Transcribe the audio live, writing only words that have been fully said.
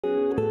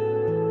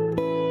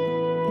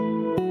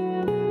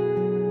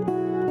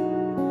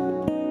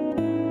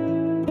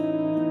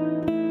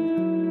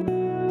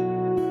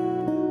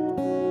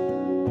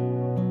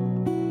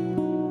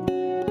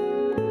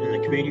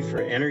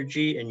for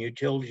Energy and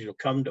Utilities will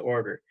come to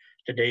order.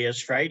 Today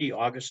is Friday,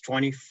 August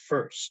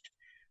 21st.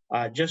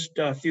 Just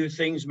a few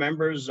things,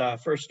 members.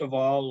 First of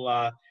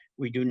all,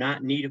 we do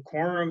not need a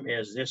quorum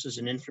as this is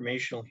an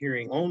informational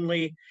hearing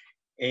only.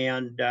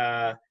 And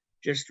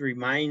just to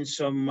remind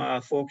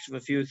some folks of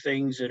a few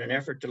things, in an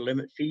effort to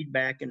limit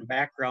feedback and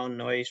background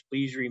noise,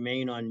 please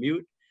remain on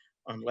mute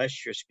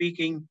unless you're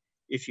speaking.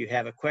 If you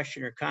have a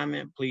question or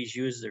comment, please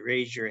use the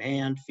raise your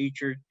hand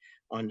feature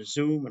on the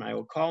Zoom and I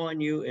will call on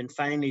you. And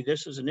finally,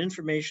 this is an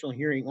informational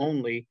hearing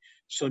only,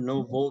 so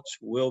no votes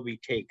will be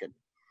taken.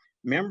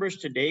 Members,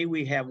 today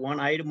we have one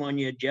item on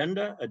the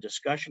agenda, a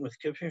discussion with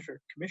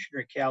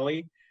Commissioner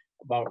Kelley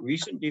about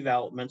recent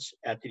developments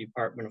at the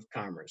Department of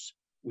Commerce.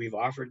 We've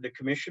offered the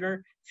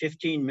Commissioner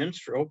 15 minutes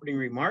for opening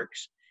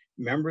remarks.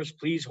 Members,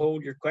 please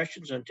hold your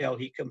questions until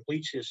he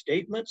completes his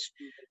statements.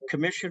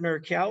 Commissioner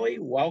Kelley,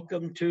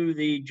 welcome to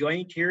the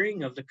joint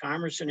hearing of the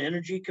Commerce and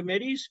Energy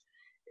Committees,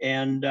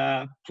 and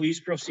please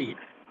proceed.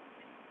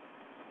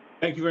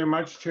 Thank you very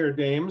much, Chair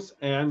Dames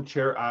and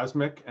Chair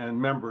Osmick and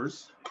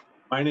members.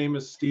 My name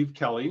is Steve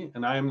Kelley,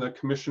 and I am the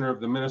Commissioner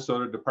of the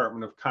Minnesota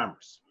Department of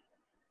Commerce.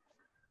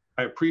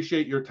 I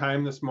appreciate your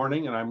time this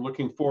morning, and I'm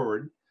looking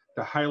forward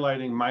to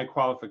highlighting my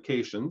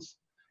qualifications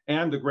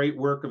and the great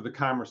work of the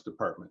Commerce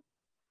Department.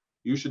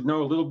 You should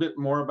know a little bit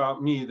more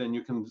about me than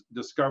you can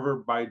discover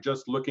by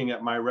just looking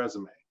at my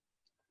resume.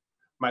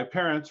 My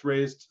parents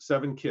raised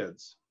 7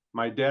 kids.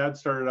 My dad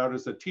started out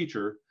as a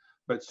teacher,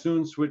 but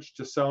soon switched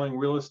to selling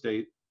real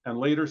estate and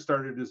later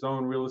started his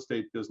own real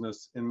estate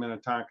business in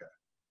Minnetonka.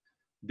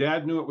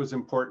 Dad knew it was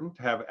important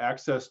to have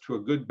access to a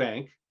good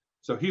bank,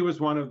 so he was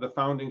one of the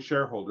founding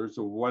shareholders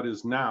of what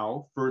is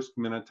now First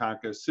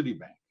Minnetonka City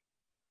Bank.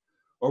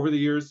 Over the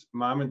years,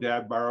 Mom and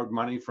Dad borrowed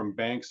money from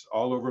banks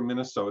all over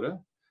Minnesota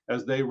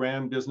as they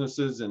ran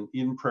businesses in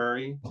Eden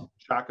Prairie,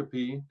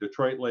 Shakopee,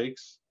 Detroit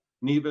Lakes,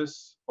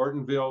 Nevis,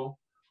 Ortonville,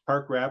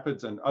 Park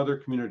Rapids, and other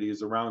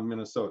communities around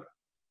Minnesota.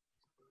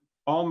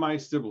 All my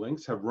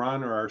siblings have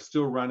run or are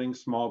still running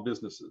small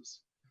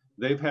businesses.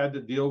 They've had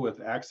to deal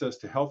with access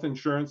to health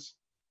insurance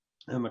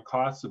and the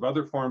costs of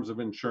other forms of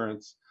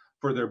insurance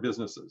for their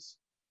businesses.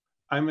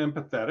 I'm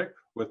empathetic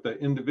with the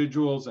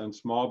individuals and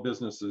small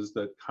businesses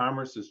that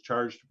Commerce is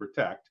charged to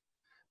protect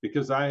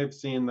because I have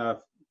seen the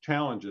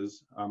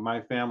challenges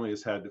my family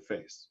has had to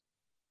face.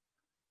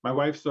 My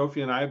wife,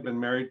 Sophie, and I have been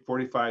married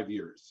 45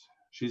 years.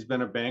 She's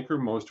been a banker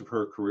most of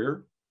her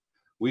career.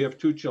 We have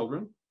 2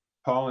 children,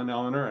 Paul and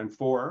Eleanor, and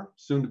 4,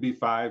 soon to be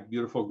 5,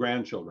 beautiful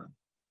grandchildren.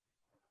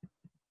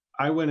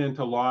 I went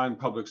into law and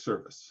public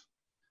service.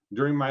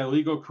 During my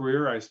legal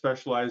career, I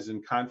specialized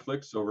in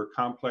conflicts over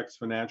complex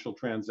financial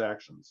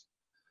transactions.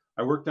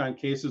 I worked on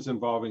cases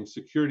involving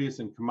securities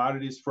and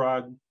commodities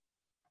fraud,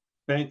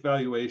 bank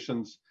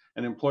valuations,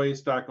 and employee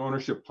stock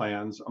ownership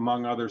plans,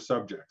 among other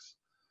subjects.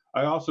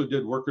 I also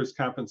did workers'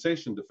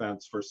 compensation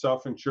defense for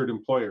self-insured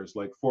employers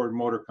like Ford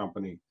Motor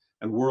Company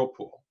and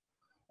Whirlpool.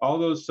 All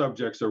those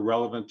subjects are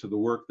relevant to the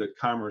work that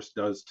Commerce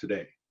does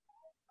today.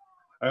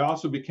 I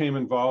also became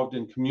involved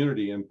in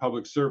community and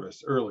public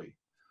service early.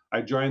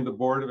 I joined the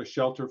board of a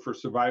shelter for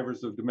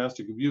survivors of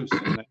domestic abuse in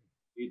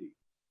 1980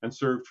 and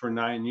served for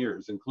 9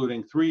 years,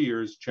 including 3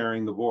 years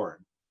chairing the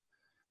board.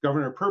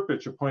 Governor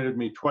Perpich appointed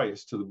me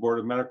twice to the Board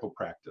of Medical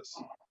Practice.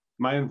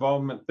 My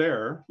involvement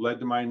there led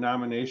to my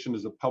nomination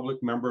as a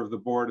public member of the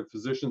Board of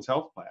Physicians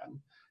Health Plan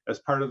as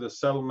part of the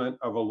settlement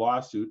of a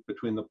lawsuit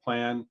between the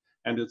plan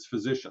and its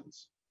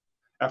physicians.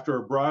 After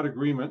a broad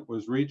agreement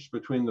was reached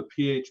between the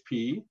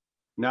PHP,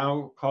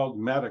 now called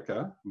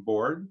Medica,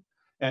 board,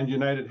 and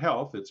United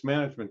Health, its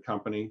management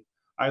company,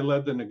 I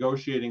led the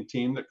negotiating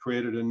team that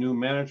created a new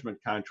management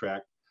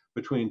contract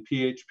between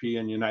PHP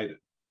and United.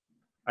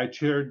 I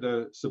chaired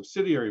the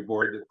subsidiary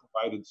board that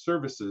provided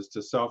services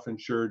to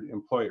self-insured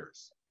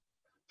employers.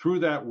 Through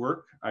that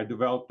work, I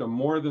developed a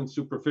more than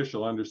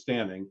superficial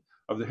understanding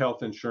of the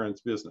health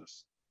insurance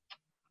business.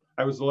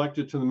 I was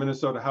elected to the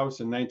Minnesota House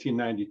in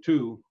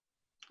 1992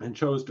 and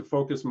chose to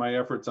focus my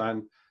efforts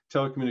on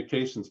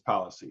telecommunications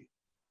policy.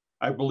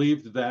 I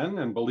believed then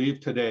and believe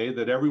today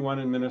that everyone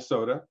in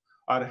Minnesota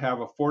ought to have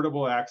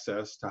affordable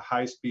access to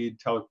high-speed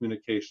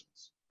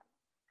telecommunications.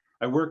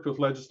 I worked with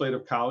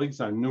legislative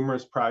colleagues on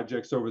numerous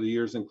projects over the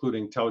years,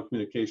 including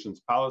telecommunications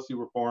policy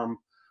reform,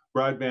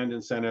 broadband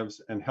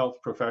incentives, and health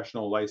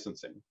professional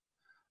licensing.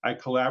 I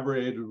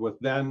collaborated with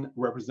then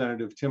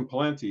Representative Tim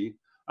Pawlenty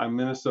on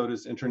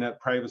Minnesota's internet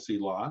privacy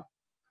law,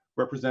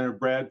 Representative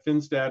Brad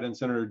Finstad and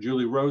Senator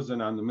Julie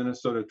Rosen on the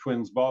Minnesota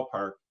Twins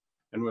ballpark,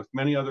 and with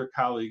many other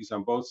colleagues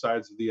on both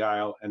sides of the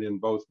aisle and in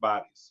both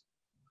bodies.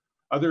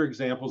 Other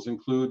examples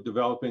include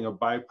developing a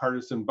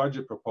bipartisan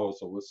budget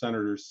proposal with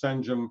Senators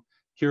Senjum,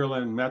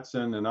 Kierland,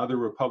 Metzen, and other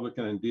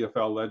Republican and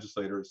DFL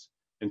legislators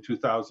in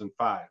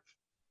 2005.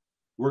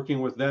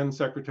 Working with then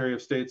Secretary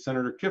of State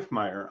Senator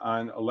Kiffmeyer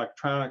on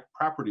electronic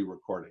property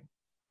recording.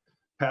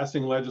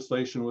 Passing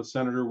legislation with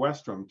Senator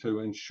Westrom to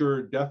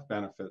ensure death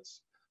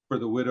benefits for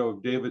the widow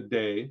of David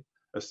Day,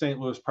 a St.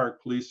 Louis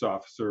Park police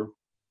officer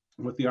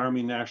with the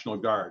Army National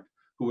Guard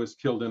who was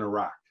killed in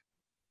Iraq.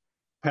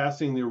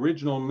 passing the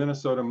original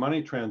Minnesota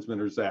Money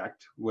Transmitters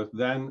Act with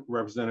then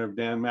Representative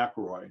Dan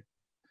McElroy,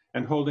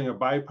 and holding a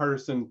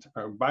bipartisan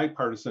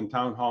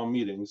town hall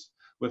meetings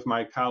with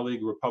my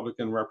colleague,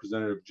 Republican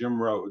Representative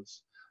Jim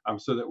Rhodes,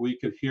 so that we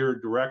could hear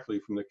directly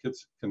from the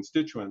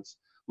constituents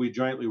we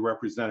jointly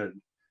represented.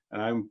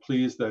 And I'm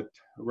pleased that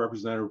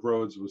Representative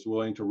Rhodes was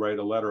willing to write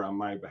a letter on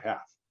my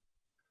behalf.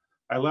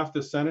 I left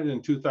the Senate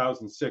in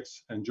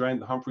 2006 and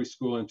joined the Humphrey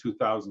School in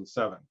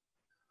 2007.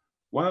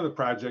 One of the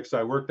projects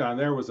I worked on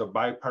there was a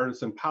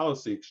bipartisan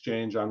policy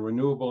exchange on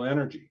renewable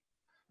energy.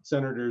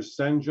 Senators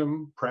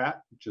Senjum,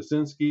 Pratt,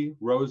 Jasinski,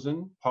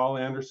 Rosen, Paul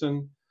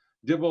Anderson,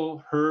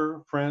 Dibble, Herr,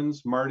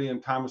 Friends, Marty,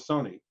 and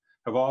Tomasoni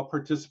have all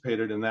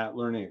participated in that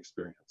learning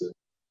experience.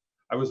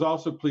 I was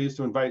also pleased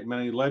to invite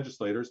many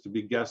legislators to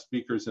be guest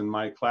speakers in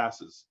my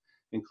classes,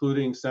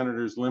 including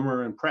Senators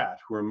Limmer and Pratt,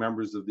 who are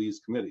members of these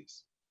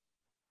committees.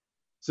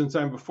 Since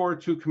I'm before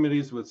two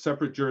committees with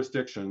separate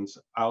jurisdictions,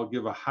 I'll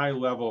give a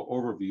high-level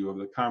overview of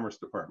the Commerce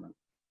Department.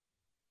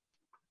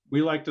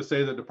 We like to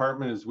say the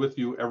department is with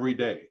you every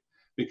day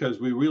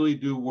because we really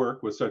do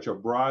work with such a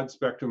broad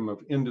spectrum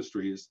of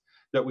industries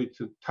that we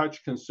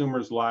touch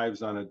consumers'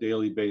 lives on a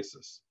daily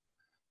basis.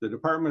 The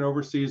department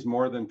oversees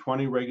more than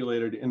 20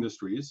 regulated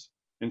industries,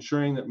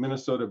 ensuring that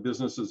Minnesota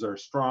businesses are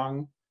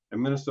strong and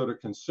Minnesota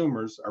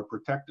consumers are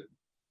protected.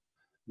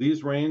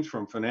 These range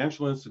from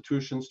financial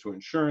institutions to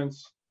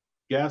insurance,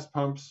 gas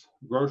pumps,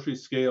 grocery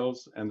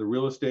scales, and the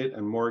real estate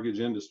and mortgage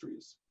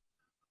industries.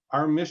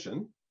 Our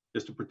mission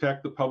is to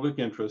protect the public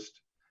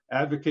interest,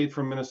 advocate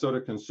for Minnesota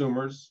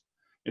consumers,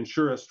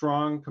 ensure a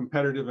strong,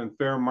 competitive, and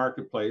fair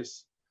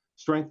marketplace,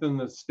 strengthen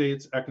the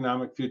state's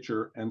economic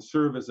future, and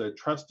serve as a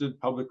trusted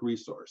public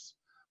resource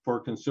for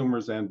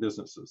consumers and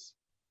businesses.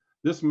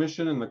 This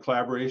mission and the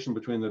collaboration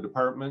between the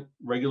department,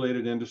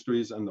 regulated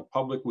industries, and the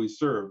public we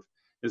serve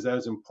is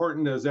as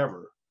important as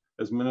ever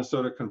as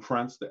Minnesota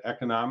confronts the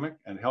economic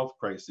and health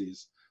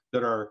crises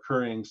that are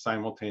occurring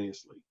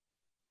simultaneously.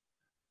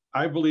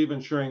 I believe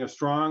ensuring a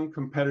strong,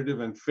 competitive,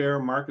 and fair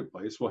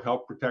marketplace will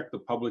help protect the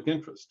public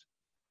interest,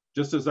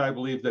 just as I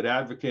believe that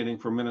advocating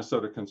for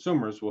Minnesota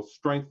consumers will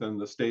strengthen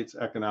the state's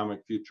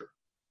economic future.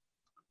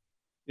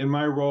 In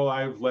my role,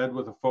 I've led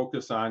with a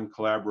focus on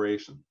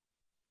collaboration.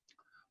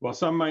 While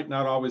some might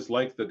not always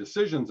like the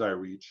decisions I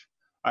reach,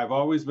 I've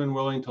always been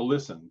willing to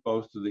listen,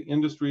 both to the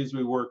industries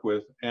we work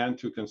with and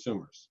to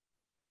consumers.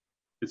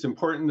 It's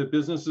important that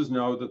businesses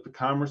know that the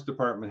Commerce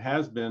Department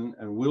has been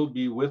and will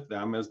be with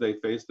them as they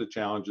face the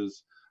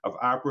challenges of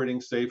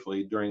operating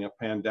safely during a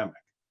pandemic,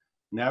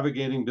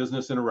 navigating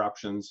business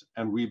interruptions,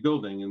 and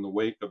rebuilding in the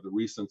wake of the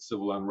recent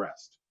civil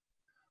unrest.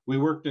 We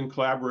worked in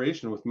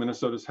collaboration with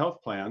Minnesota's health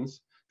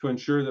plans to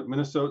ensure that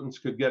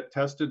Minnesotans could get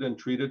tested and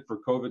treated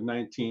for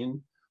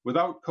COVID-19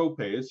 without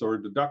copays or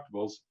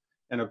deductibles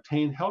and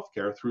obtain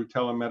healthcare through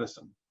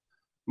telemedicine.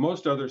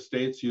 Most other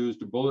states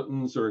used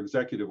bulletins or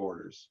executive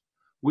orders.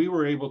 We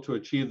were able to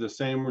achieve the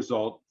same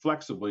result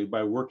flexibly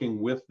by working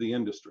with the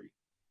industry.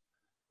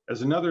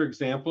 As another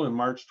example, in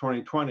March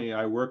 2020,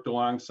 I worked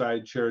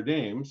alongside Chair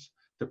Dames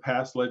to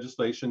pass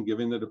legislation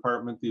giving the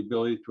department the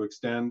ability to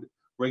extend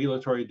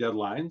regulatory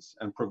deadlines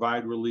and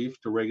provide relief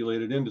to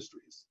regulated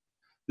industries.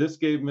 This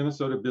gave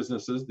Minnesota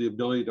businesses the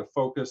ability to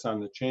focus on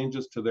the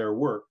changes to their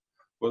work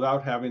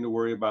without having to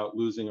worry about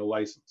losing a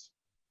license.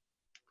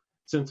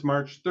 Since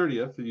March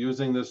 30th,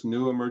 using this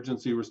new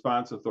emergency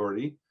response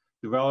authority,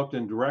 developed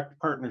in direct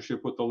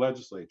partnership with the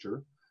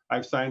legislature,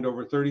 I've signed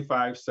over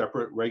 35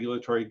 separate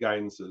regulatory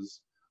guidances,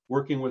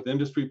 working with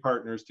industry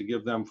partners to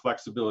give them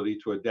flexibility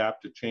to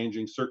adapt to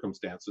changing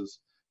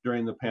circumstances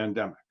during the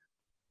pandemic.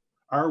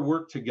 Our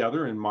work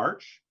together in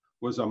March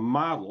was a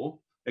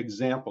model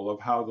example of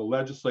how the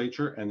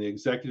legislature and the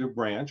executive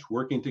branch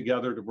working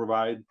together to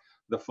provide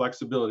the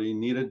flexibility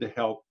needed to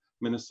help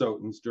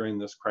Minnesotans during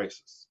this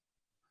crisis.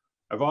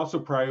 I've also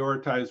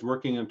prioritized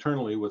working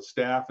internally with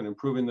staff and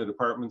improving the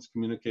department's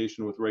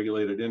communication with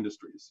regulated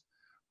industries.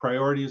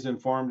 Priorities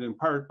informed in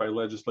part by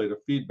legislative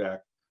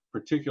feedback,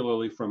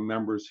 particularly from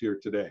members here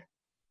today.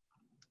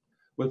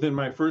 Within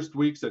my first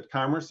weeks at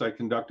Commerce, I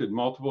conducted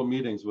multiple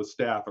meetings with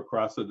staff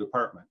across the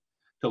department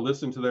to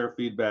listen to their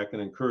feedback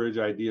and encourage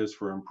ideas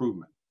for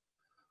improvement.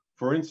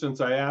 For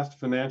instance, I asked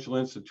financial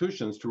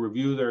institutions to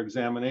review their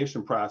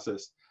examination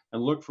process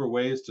and look for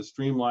ways to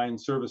streamline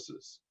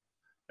services.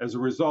 As a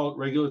result,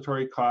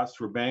 regulatory costs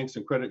for banks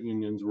and credit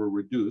unions were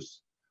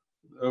reduced.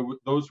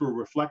 Those were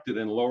reflected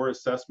in lower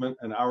assessment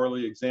and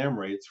hourly exam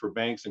rates for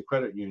banks and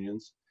credit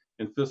unions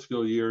in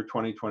fiscal year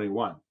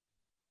 2021.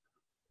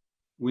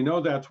 We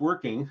know that's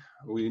working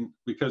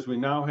because we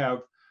now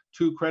have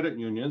 2 credit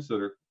unions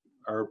that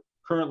are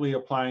currently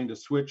applying to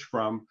switch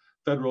from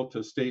federal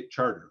to state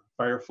charter,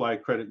 Firefly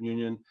Credit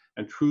Union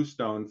and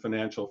Truestone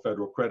Financial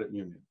Federal Credit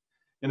Union.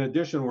 In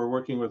addition, we're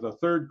working with a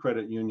 3rd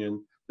credit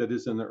union that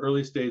is in the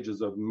early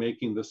stages of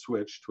making the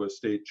switch to a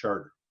state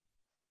charter.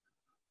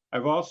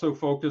 I've also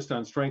focused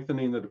on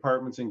strengthening the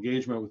department's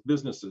engagement with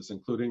businesses,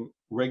 including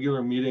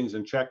regular meetings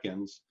and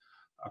check-ins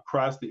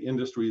across the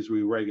industries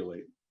we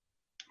regulate.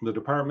 The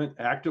department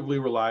actively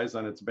relies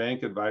on its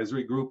bank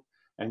advisory group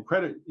and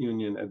Credit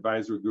Union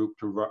Advisory Group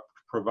to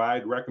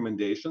provide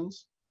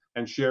recommendations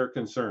and share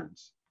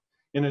concerns.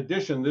 In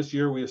addition, this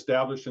year we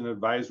established an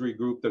advisory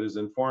group that is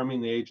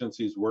informing the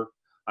agency's work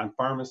on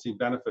pharmacy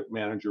benefit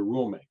manager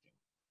rulemaking.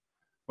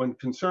 When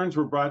concerns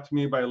were brought to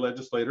me by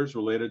legislators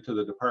related to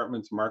the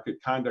department's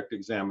market conduct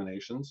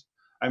examinations,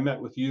 I met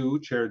with you,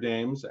 Chair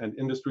Dames, and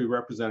industry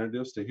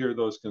representatives to hear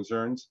those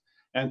concerns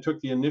and took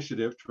the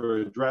initiative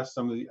to address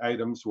some of the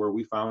items where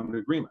we found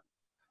agreement.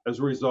 As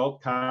a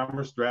result,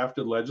 Commerce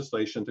drafted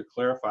legislation to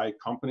clarify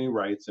company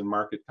rights in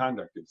market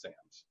conduct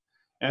exams.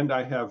 And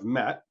I have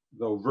met,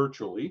 though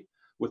virtually,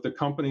 with the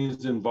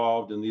companies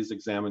involved in these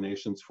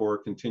examinations for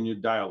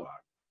continued dialogue.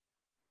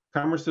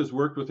 Commerce has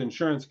worked with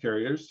insurance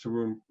carriers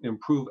to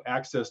improve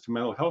access to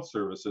mental health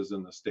services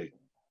in the state.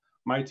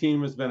 My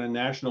team has been a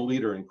national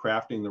leader in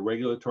crafting the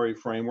regulatory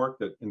framework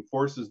that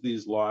enforces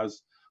these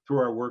laws through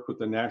our work with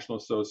the National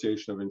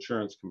Association of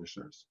Insurance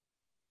Commissioners.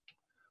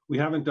 We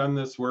haven't done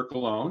this work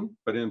alone,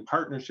 but in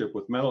partnership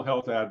with mental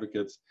health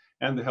advocates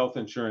and the health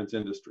insurance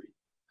industry.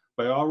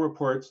 By all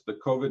reports, the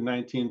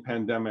COVID-19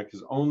 pandemic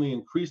has only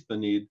increased the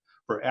need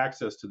for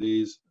access to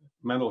these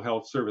mental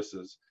health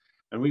services,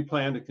 and we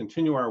plan to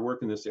continue our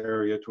work in this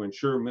area to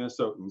ensure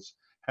Minnesotans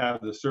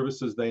have the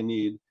services they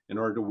need in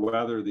order to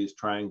weather these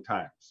trying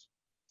times.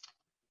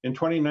 In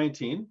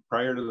 2019,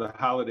 prior to the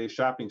holiday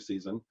shopping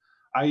season,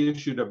 I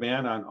issued a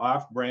ban on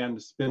off-brand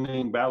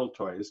spinning battle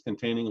toys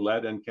containing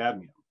lead and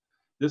cadmium.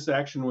 This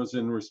action was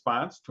in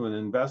response to an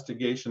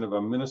investigation of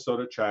a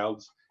Minnesota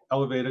child's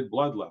elevated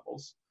blood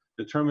levels,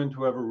 determined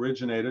to have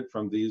originated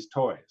from these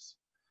toys.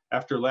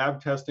 After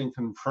lab testing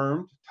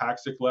confirmed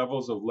toxic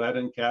levels of lead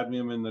and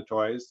cadmium in the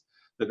toys,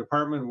 the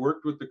department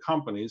worked with the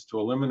companies to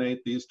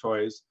eliminate these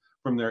toys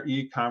from their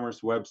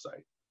e-commerce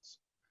websites.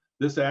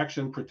 This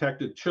action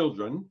protected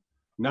children,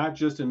 not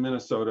just in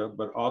Minnesota,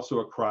 but also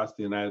across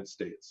the United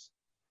States.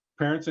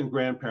 Parents and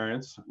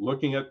grandparents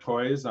looking at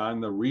toys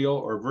on the real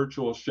or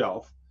virtual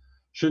shelf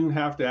shouldn't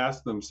have to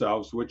ask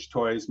themselves which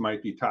toys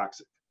might be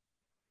toxic.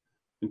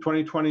 In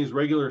 2020's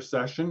regular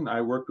session,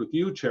 I worked with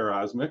you, Chair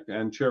Osmick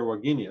and Chair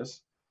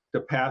Wagenius, to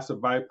pass a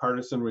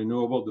bipartisan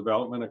renewable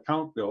development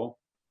account bill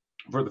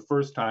for the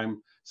first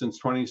time since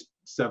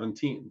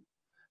 2017.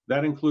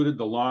 That included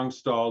the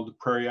long-stalled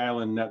Prairie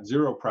Island Net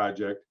Zero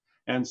project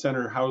and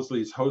Senator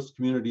Housley's Host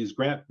Communities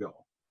Grant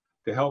Bill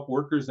to help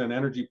workers and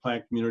energy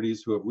plant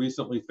communities who have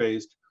recently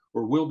faced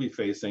or will be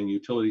facing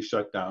utility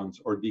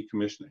shutdowns or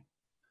decommissioning.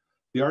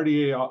 The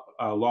RDA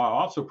law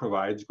also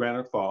provides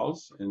Granite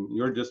Falls, in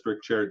your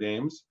district, Chair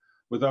Dames,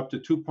 with up to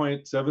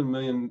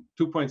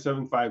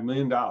 $2.75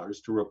 million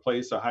to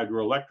replace a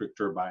hydroelectric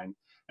turbine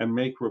and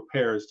make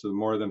repairs to the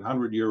more than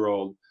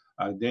 100-year-old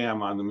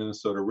dam on the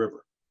Minnesota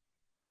River.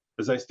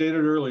 As I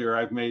stated earlier,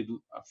 I've made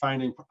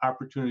finding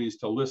opportunities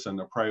to listen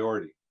a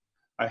priority.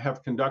 I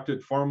have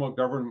conducted formal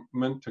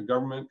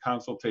government-to-government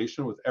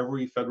consultation with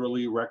every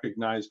federally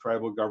recognized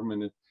tribal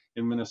government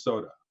in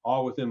Minnesota,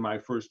 all within my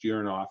first year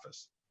in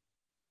office.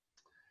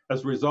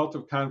 As a result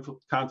of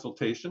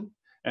consultation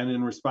and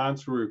in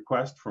response to a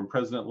request from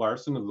President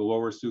Larson of the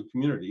Lower Sioux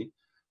community,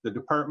 the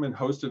department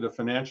hosted a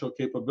financial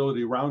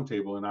capability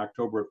roundtable in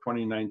October of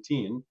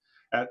 2019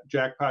 at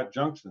Jackpot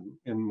Junction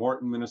in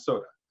Morton,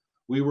 Minnesota.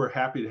 We were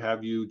happy to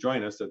have you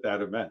join us at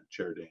that event,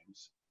 Chair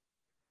Dames.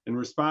 In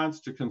response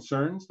to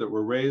concerns that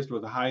were raised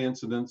with a high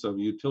incidence of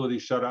utility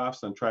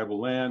shutoffs on tribal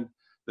land,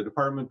 the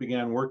department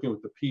began working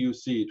with the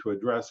PUC to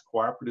address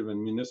cooperative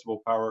and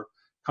municipal power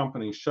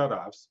company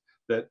shutoffs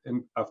that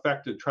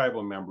affected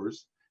tribal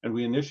members, and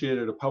we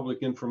initiated a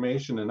public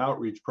information and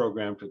outreach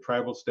program to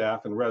tribal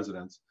staff and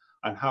residents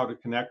on how to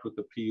connect with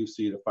the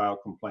PUC to file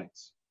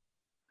complaints.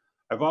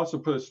 I've also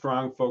put a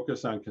strong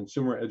focus on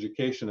consumer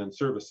education and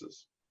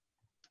services.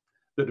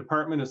 The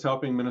department is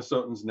helping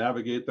Minnesotans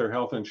navigate their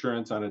health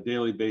insurance on a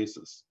daily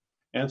basis,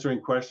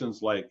 answering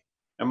questions like,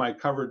 am I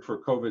covered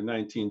for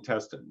COVID-19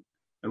 testing?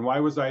 And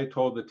why was I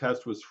told the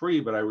test was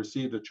free, but I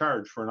received a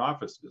charge for an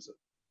office visit?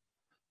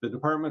 The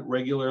department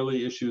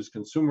regularly issues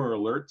consumer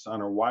alerts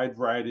on a wide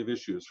variety of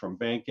issues, from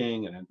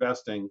banking and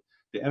investing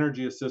to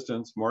energy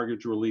assistance,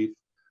 mortgage relief,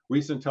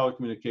 recent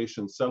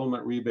telecommunications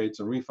settlement rebates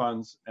and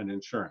refunds, and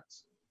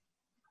insurance.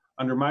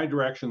 Under my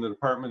direction, the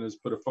department has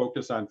put a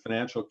focus on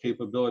financial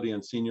capability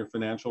and senior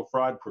financial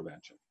fraud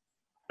prevention.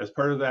 As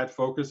part of that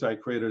focus, I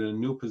created a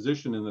new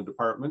position in the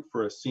department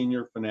for a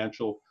senior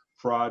financial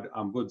fraud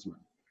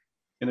ombudsman.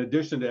 In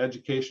addition to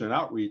education and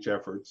outreach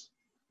efforts,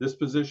 this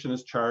position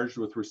is charged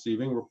with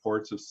receiving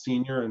reports of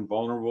senior and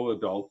vulnerable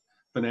adult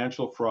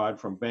financial fraud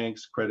from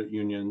banks, credit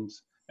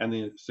unions, and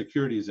the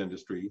securities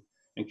industry,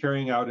 and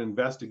carrying out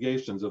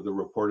investigations of the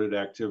reported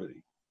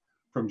activity.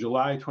 From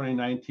July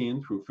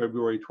 2019 through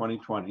February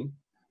 2020,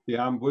 the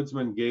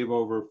Ombudsman gave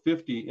over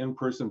 50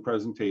 in-person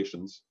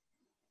presentations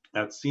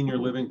at senior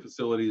living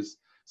facilities,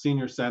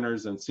 senior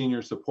centers, and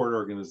senior support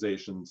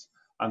organizations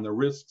on the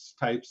risks,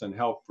 types, and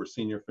help for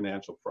senior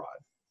financial fraud.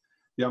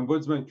 The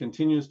Ombudsman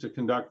continues to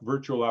conduct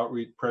virtual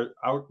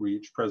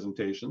outreach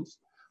presentations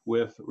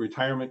with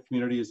retirement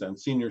communities and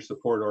senior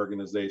support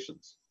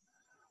organizations.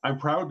 I'm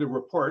proud to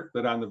report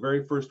that on the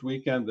very first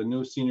weekend, the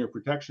new senior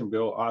protection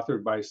bill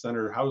authored by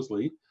Senator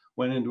Housley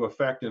went into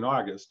effect in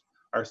August.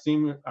 Our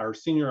senior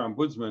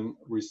ombudsman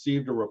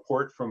received a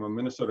report from a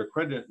Minnesota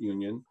credit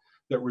union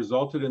that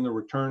resulted in the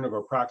return of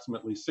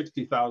approximately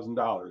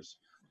 $60,000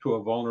 to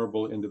a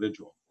vulnerable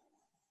individual.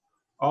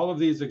 All of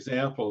these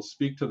examples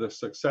speak to the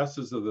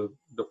successes of the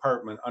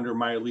department under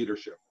my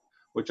leadership,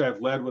 which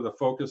I've led with a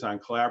focus on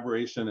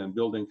collaboration and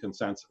building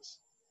consensus.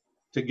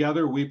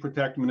 Together, we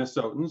protect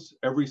Minnesotans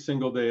every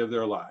single day of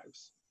their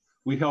lives.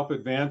 We help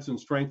advance and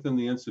strengthen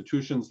the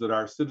institutions that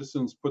our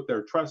citizens put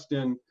their trust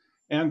in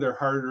and their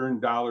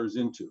hard-earned dollars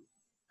into.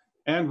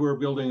 And we're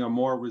building a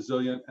more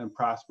resilient and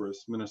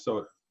prosperous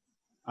Minnesota.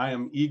 I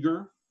am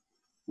eager,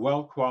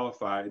 well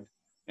qualified,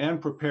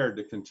 and prepared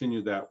to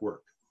continue that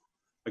work.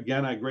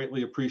 Again, I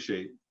greatly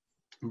appreciate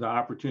the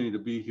opportunity to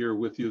be here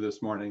with you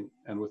this morning.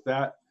 And with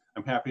that,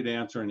 I'm happy to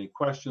answer any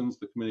questions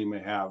the committee may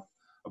have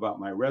about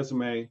my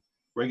resume,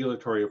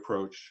 regulatory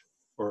approach,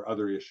 or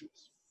other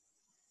issues.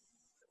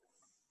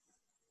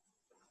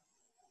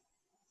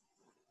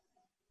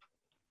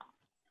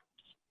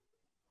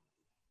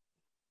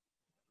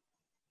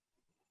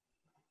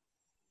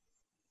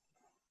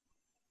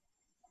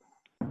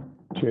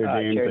 Chair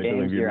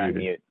Dames, you're on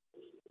mute.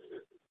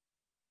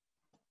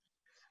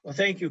 Well,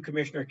 thank you,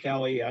 Commissioner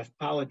Kelley. I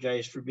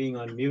apologize for being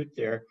on mute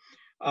there.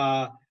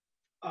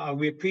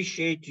 We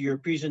appreciate your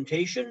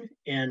presentation,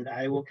 and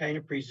I will kind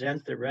of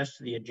present the rest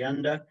of the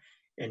agenda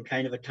and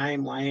kind of a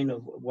timeline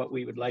of what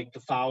we would like to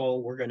follow.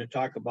 We're going to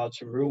talk about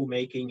some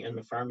rulemaking and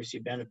the pharmacy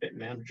benefit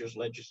managers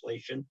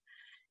legislation,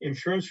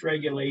 insurance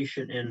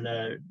regulation and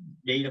the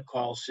data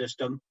call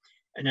system,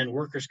 and then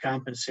workers'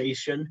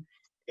 compensation.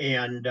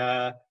 And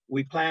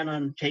we plan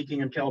on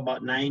taking until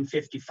about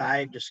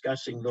 9:55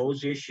 discussing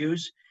those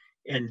issues.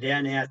 And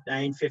then at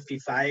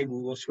 9:55,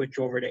 we will switch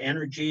over to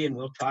energy, and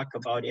we'll talk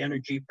about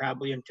energy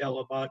probably until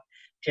about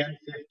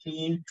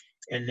 10:15.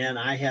 And then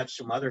I have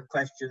some other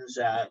questions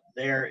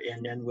there,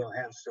 and then we'll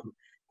have some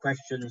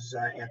questions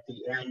at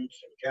the end,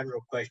 some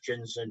general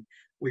questions, and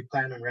we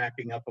plan on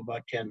wrapping up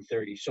about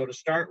 10:30. So to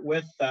start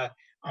with,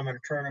 I'm going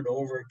to turn it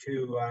over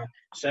to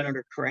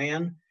Senator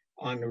Cran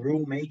on the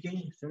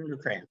rulemaking. Senator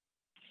Cran.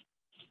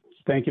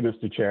 Thank you,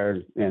 Mr.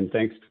 Chair, and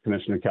thanks to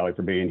Commissioner Kelley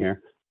for being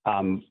here.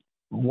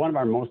 One of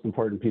our most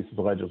important pieces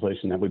of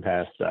legislation that we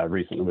passed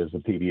recently was the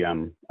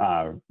PBM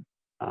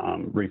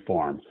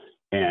reform.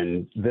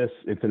 And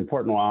it's an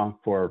important law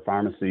for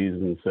pharmacies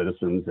and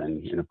citizens,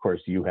 and of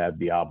course you have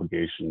the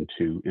obligation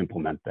to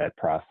implement that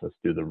process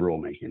through the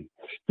rulemaking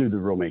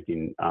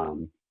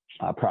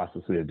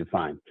process we have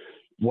defined.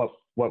 What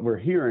we're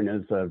hearing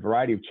is a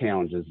variety of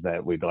challenges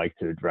that we'd like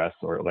to address,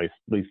 or at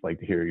least like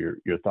to hear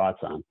your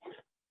thoughts on.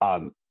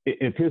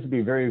 It appears to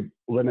be very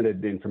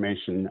limited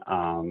information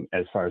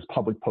as far as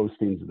public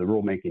postings of the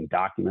rulemaking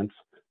documents.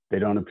 They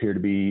don't appear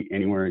to be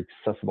anywhere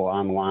accessible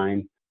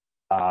online.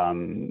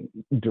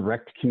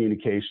 Direct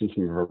communications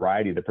from a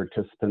variety of the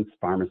participants,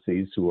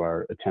 pharmacies who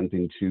are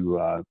attempting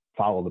to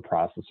follow the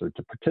process or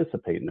to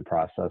participate in the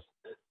process,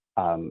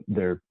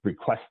 their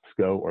requests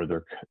go, or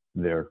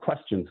their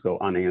questions go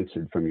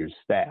unanswered from your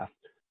staff.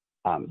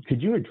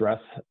 Could you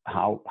address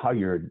how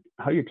you're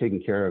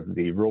taking care of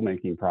the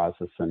rulemaking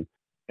process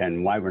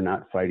and why we're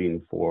not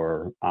fighting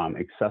for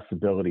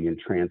accessibility and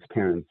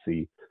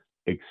transparency,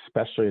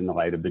 especially in the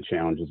light of the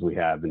challenges we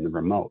have in the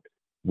remote?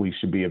 We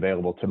should be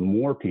available to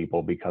more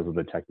people because of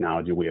the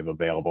technology we have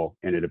available,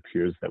 and it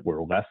appears that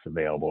we're less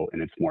available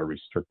and it's more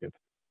restrictive.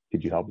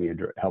 Could you help me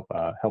help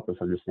us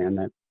understand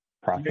that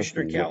process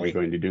and what we're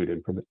going to do to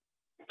improve it?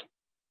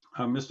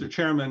 Mr.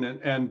 Chairman,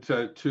 and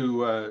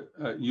to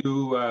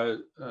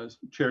you,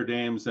 Chair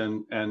Dames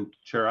and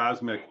Chair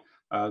Osmick,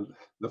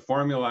 the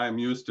formula I'm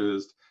used to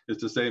is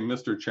to say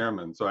Mr.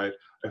 Chairman. So I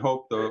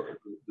hope, though,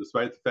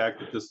 despite the fact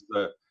that this is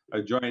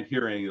a joint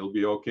hearing, it'll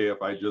be okay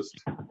if I just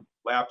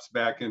lapse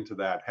back into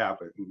that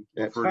habit. And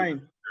that's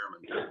fine.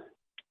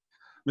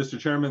 Mr.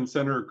 Chairman,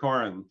 Senator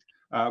Corrin,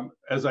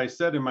 as I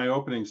said in my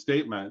opening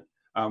statement,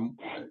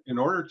 in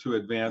order to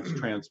advance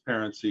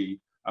transparency,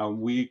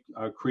 we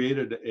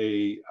created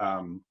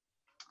an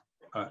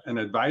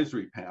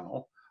advisory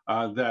panel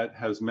that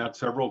has met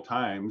several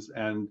times,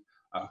 and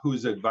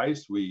whose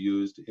advice we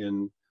used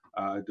in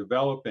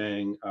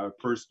developing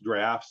first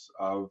drafts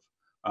of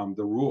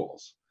the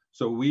rules.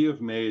 So we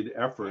have made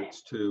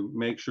efforts to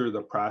make sure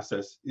the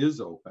process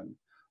is open.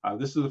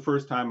 This is the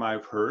first time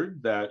I've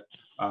heard that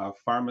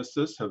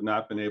pharmacists have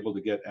not been able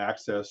to get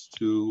access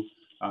to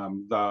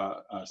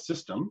the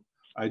system.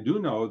 I do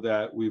know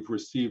that we've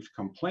received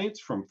complaints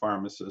from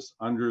pharmacists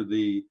under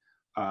the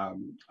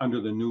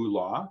new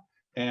law,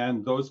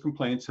 and those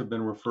complaints have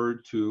been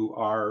referred to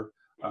our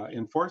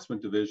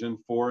enforcement division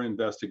for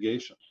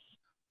investigation.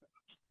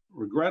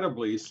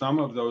 Regrettably, some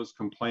of those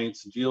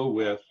complaints deal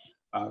with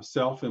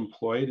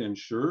self-employed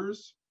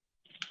insurers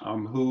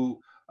who,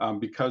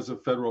 because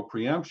of federal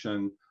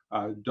preemption,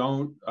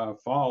 don't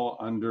fall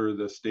under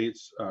the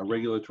state's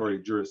regulatory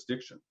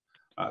jurisdiction.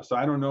 So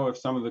I don't know if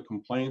some of the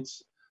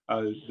complaints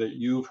that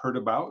you've heard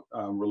about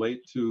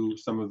relate to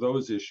some of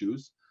those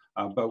issues.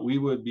 but we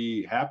would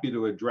be happy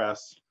to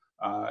address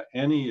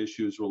any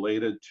issues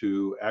related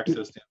to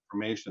access to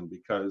information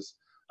because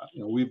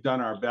we've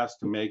done our best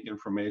to make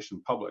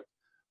information public.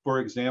 For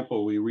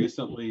example, we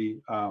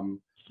recently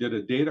did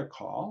a data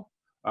call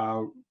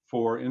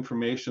for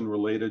information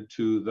related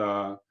to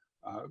the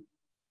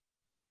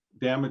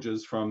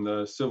damages from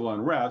the civil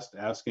unrest,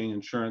 asking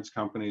insurance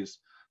companies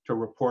to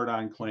report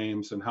on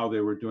claims and how they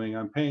were doing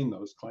on paying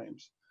those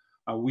claims.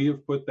 We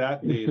have put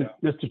that data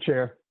Mr.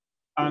 Chair,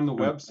 on the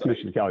website.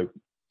 Commissioner Kelley.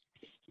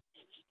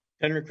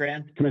 Senator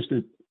Cran?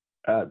 Commissioner,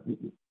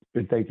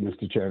 thank you,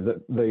 Mr. Chair.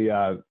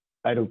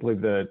 I don't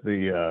believe that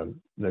the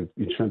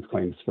insurance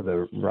claims for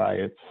the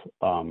riots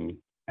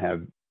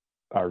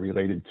are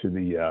related to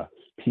the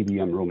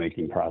PBM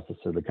rulemaking process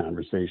or the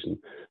conversation.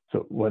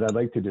 So what I'd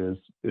like to do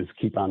is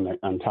keep on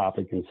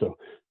topic. And so,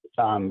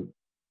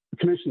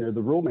 Commissioner,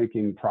 the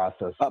rulemaking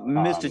process.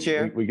 Mr.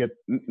 Chair, we get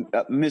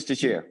Mr.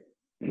 Chair.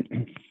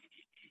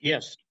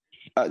 Yes.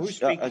 Who's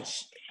speaking?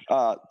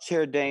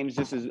 Chair Dames,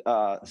 this is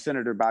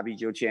Senator Bobby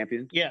Joe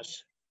Champion.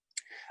 Yes.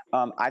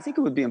 I think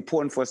it would be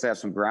important for us to have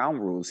some ground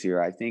rules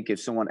here. I think if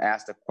someone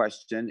asked a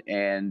question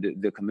and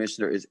the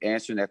commissioner is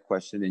answering that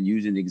question and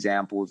using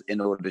examples in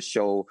order to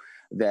show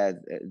that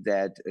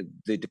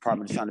the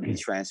department is trying to be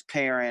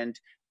transparent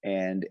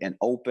and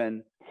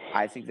open,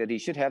 I think that he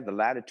should have the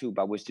latitude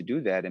by which to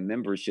do that, and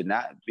members should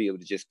not be able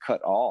to just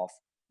cut off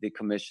the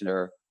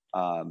commissioner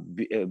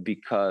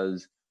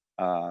because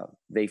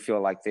they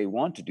feel like they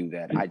want to do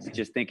that. I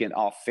just think in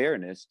all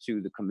fairness to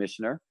the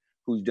commissioner,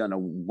 who's done a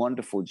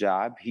wonderful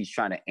job, he's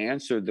trying to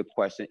answer the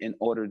question in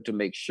order to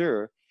make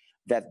sure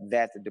that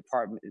the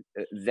department,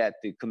 that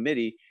the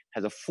committee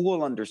has a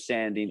full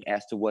understanding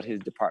as to what his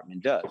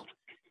department does.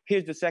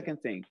 Here's the second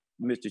thing,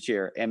 Mr.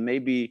 Chair, and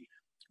maybe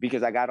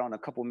because I got on a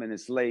couple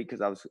minutes late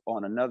because I was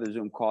on another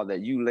Zoom call,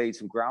 that you laid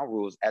some ground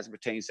rules as it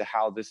pertains to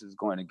how this is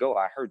going to go.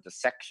 I heard the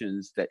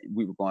sections that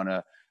we were going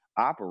to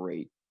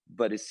operate,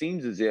 but it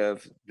seems as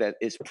if that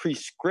it's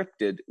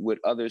prescripted with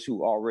others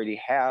who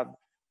already have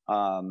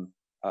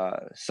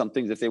some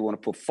things that they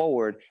want to put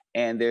forward,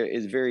 and there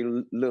is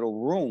very little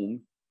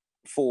room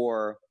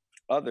for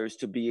others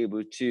to be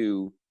able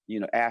to,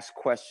 ask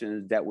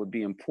questions that would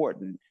be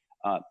important.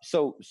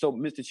 So,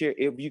 Mr. Chair,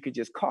 if you could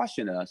just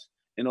caution us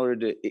in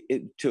order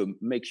to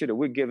make sure that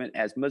we're giving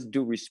as much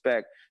due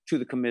respect to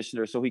the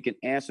commissioner so he can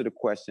answer the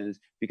questions,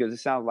 because it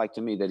sounds like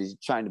to me that he's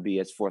trying to be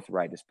as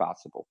forthright as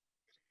possible.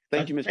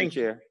 Thank you, Mr.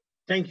 Chair.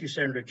 Thank you,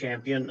 Senator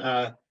Champion.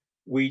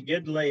 We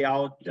did lay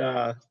out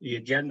the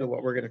agenda,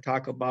 what we're going to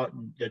talk about.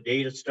 The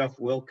data stuff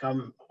will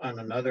come on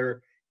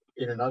another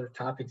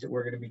topics that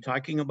we're going to be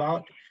talking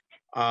about.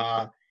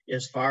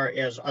 As far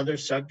as other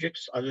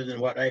subjects, other than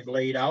what I've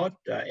laid out,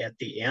 at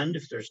the end,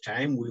 if there's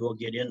time, we will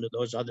get into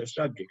those other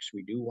subjects.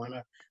 We do want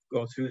to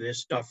go through this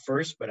stuff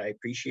first, but I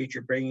appreciate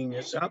you bringing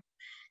this up.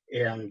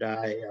 And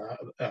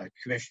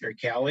Commissioner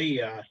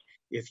Kelley,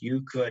 if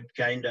you could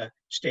kind of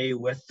stay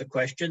with the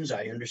questions.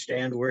 I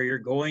understand where you're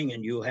going,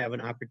 and you'll have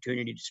an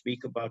opportunity to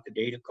speak about the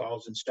data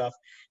calls and stuff.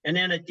 And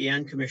then at the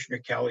end, Commissioner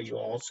Kelley, you'll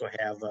also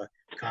have a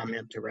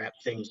comment to wrap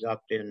things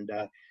up and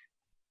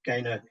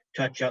kind of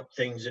touch up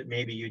things that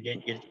maybe you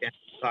didn't get a chance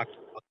to talk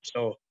about.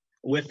 So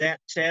with that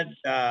said,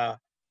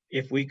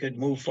 if we could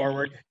move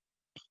forward.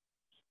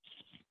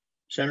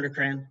 Senator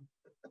Cran.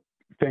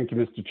 Thank you,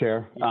 Mr.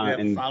 Chair. You have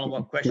a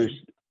follow-up question?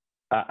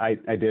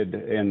 I did,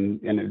 and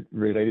it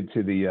related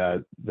to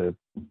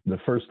the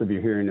first of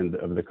your hearing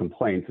of the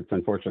complaints. It's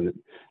unfortunate.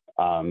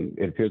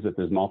 It appears that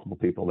there's multiple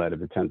people that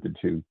have attempted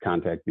to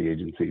contact the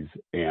agencies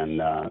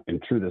and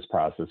through this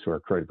process who are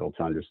critical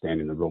to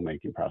understanding the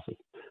rulemaking process.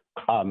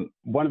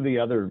 One of the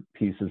other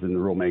pieces in the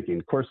rulemaking,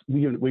 of course,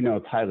 we know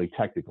it's highly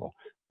technical,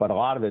 but a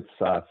lot of it's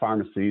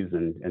pharmacies,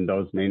 and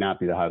those may not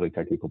be the highly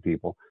technical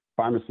people,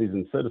 pharmacies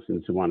and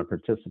citizens who want to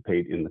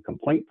participate in the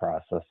complaint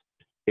process.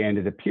 And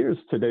it appears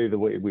today the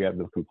way we have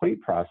the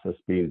complaint process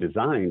being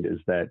designed is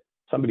that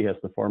somebody has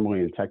to formally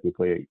and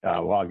technically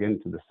log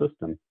into the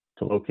system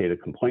to locate a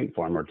complaint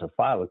form or to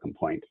file a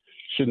complaint.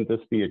 Shouldn't this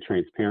be a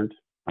transparent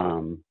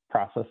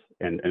process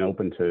and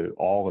open to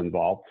all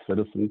involved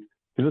citizens?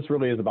 Because this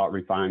really is about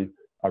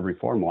a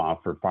reform law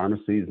for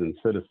pharmacies and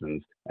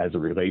citizens as it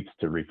relates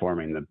to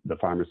reforming the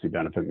pharmacy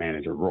benefit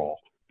manager role.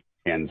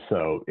 And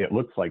so it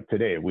looks like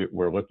today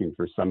we're looking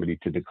for somebody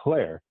to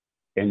declare.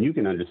 And you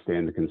can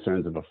understand the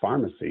concerns of a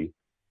pharmacy.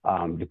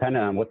 Depending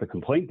on what the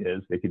complaint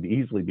is, they could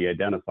easily be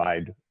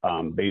identified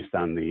based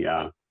on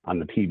the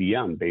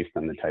PBM, based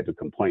on the type of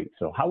complaint.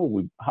 So how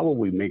will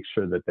we make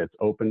sure that that's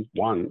open,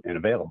 one, and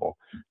available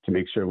to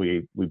make sure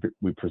we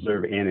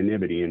preserve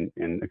anonymity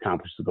and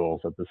accomplish the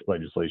goals that this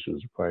legislation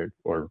is required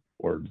or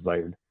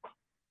desired?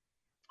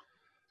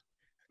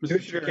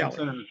 Mr. Chair and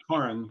Senator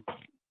Corrin,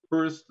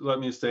 first, let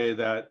me say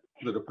that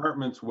the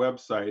department's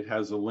website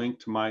has a link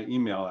to my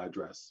email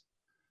address.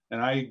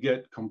 And I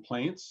get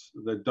complaints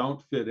that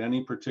don't fit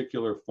any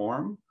particular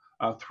form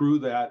through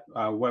that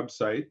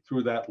website,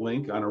 through that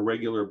link on a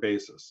regular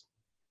basis.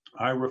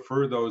 I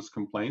refer those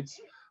complaints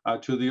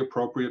to the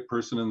appropriate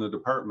person in the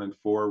department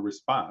for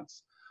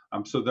response.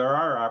 So there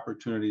are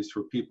opportunities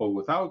for people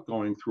without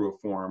going through a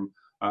form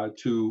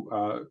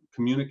to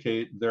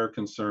communicate their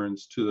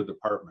concerns to the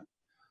department.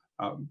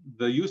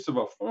 The use of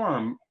a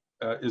form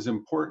is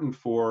important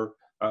for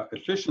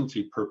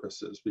efficiency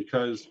purposes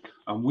because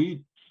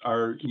we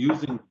are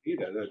using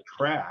data to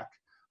track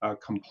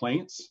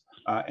complaints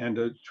and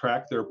to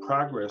track their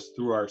progress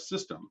through our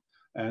system.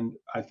 And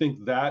I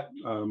think that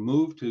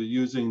move to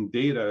using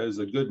data is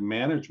a good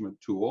management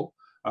tool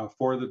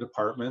for the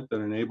department that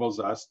enables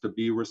us to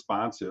be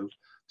responsive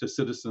to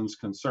citizens'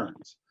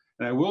 concerns.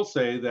 And I will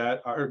say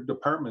that our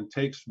department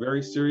takes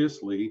very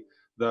seriously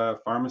the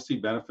pharmacy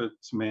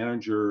benefits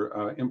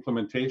manager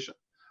implementation.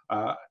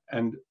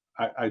 And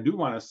I do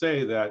want to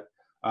say that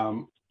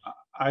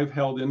I've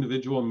held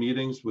individual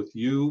meetings with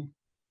you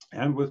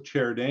and with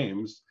Chair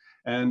Dames,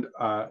 and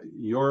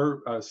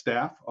your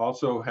staff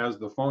also has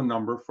the phone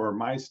number for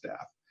my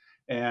staff.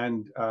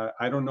 And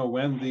I don't know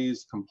when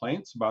these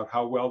complaints about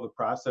how well the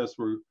process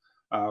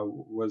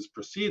was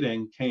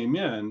proceeding came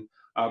in,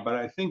 but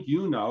I think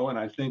you know, and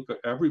I think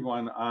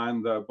everyone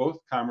on the both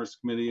Commerce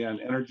Committee and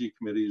Energy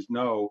Committees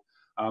know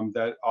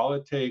that all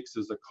it takes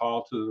is a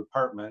call to the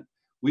department.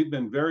 We've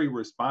been very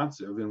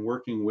responsive in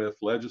working with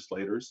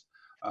legislators.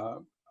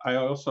 I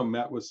also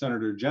met with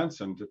Senator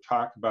Jensen to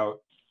talk about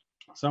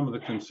some of the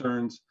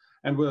concerns,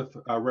 and with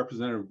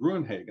Representative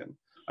Gruenhagen.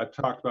 I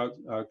talked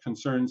about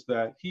concerns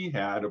that he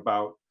had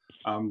about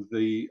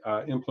the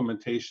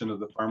implementation of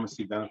the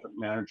pharmacy benefit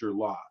manager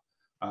law.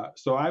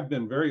 So I've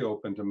been very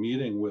open to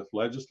meeting with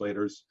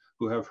legislators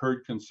who have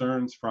heard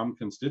concerns from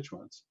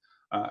constituents.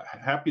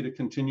 Happy to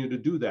continue to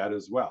do that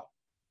as well.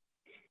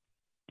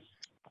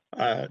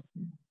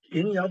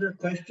 Any other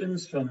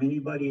questions from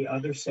anybody,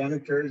 other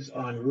senators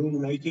on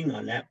rulemaking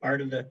on that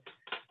part of the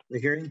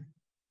hearing?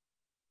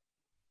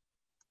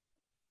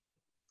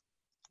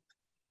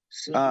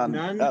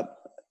 None?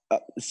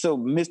 So,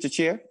 Mr.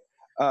 Chair,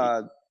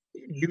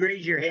 you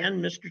raise your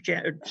hand,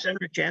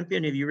 Senator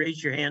Champion. Have you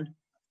raised your hand?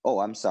 Oh,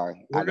 I'm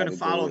sorry. We're going to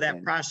follow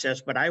that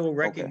process, but I will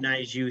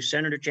recognize you,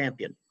 Senator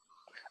Champion.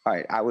 All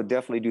right, I would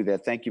definitely do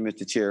that. Thank you,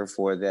 Mr. Chair,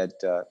 for that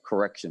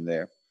correction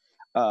there.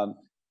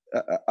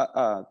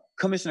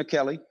 Commissioner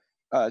Kelley,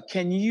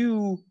 can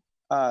you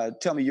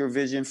tell me your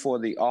vision for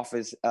the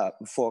office,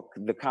 for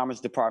the Commerce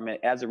Department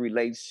as it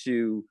relates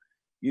to,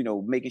 you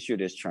know, making sure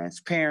there's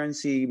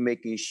transparency,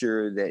 making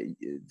sure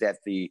that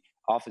the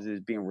office is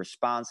being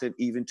responsive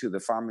even to the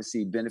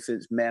pharmacy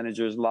benefits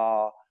managers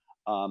law?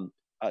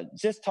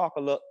 Just talk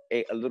a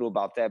little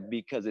about that,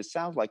 because it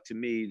sounds like to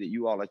me that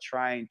you all are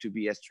trying to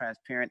be as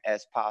transparent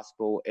as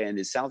possible, and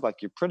it sounds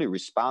like you're pretty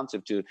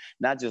responsive to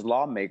not just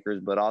lawmakers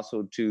but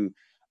also to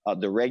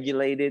the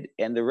regulated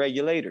and the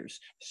regulators.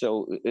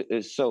 So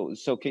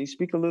can you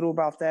speak a little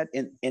about that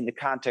in the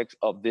context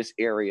of this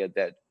area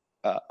that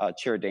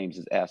Chair Dames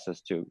has asked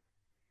us to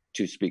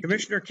speak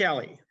Commissioner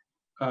Kelley.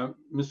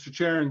 Mr.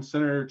 Chair and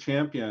Senator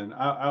Champion,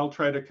 I'll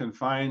try to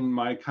confine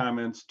my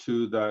comments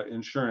to the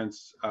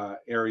insurance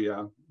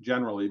area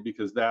generally,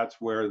 because that's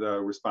where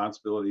the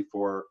responsibility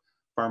for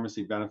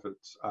pharmacy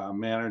benefits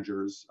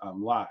managers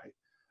lie.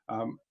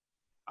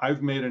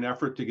 I've made an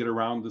effort to get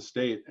around the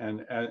state,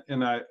 and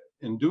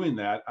in doing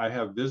that, I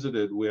have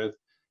visited with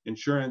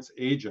insurance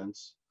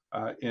agents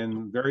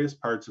in various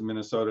parts of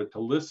Minnesota to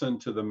listen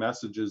to the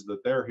messages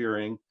that they're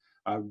hearing,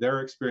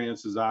 their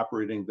experiences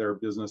operating their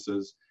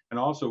businesses, and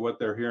also what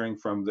they're hearing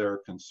from their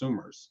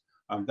consumers.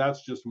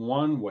 That's just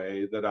one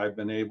way that I've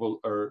been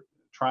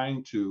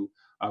trying to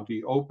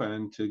be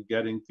open to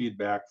getting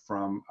feedback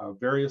from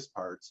various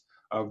parts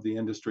of the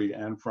industry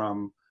and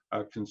from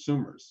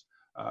consumers.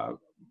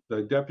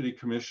 The Deputy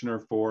Commissioner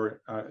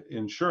for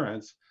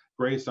Insurance,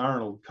 Grace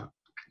Arnold,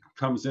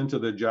 comes into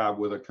the job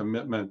with a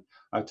commitment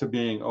to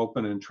being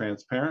open and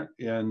transparent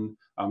in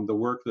the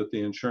work that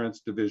the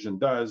insurance division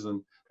does.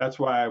 And that's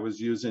why I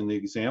was using the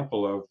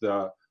example of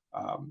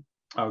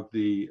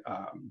the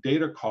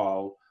data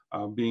call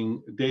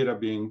data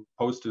being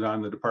posted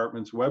on the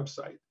department's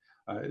website.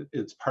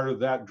 It's part of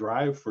that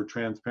drive for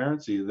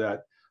transparency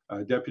that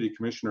Deputy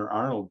Commissioner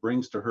Arnold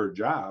brings to her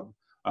job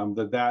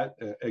that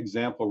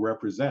example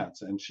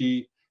represents. And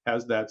she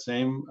has that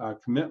same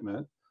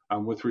commitment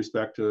with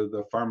respect to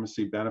the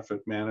pharmacy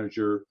benefit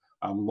manager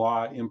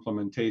law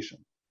implementation.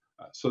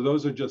 So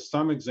those are just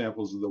some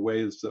examples of the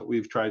ways that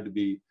we've tried to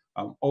be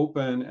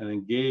open and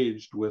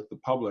engaged with the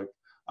public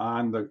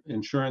on the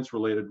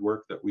insurance-related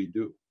work that we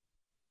do.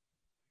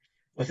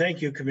 Well,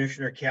 thank you,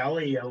 Commissioner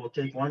Kelley. We'll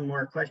take one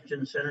more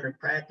question, Senator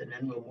Pratt, and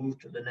then we'll move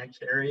to the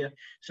next area.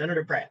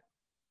 Senator Pratt.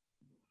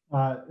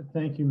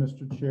 Thank you,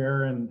 Mr.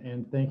 Chair,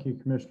 and thank you,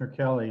 Commissioner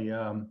Kelley.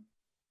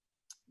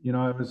 You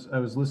know, I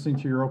was listening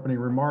to your opening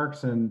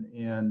remarks and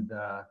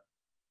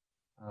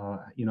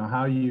you know,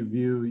 how you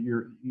view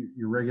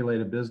your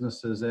regulated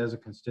businesses as a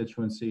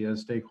constituency,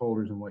 as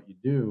stakeholders in what you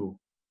do.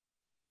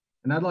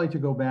 And I'd like to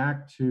go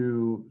back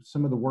to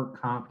some of the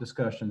work comp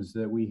discussions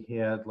that we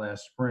had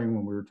last spring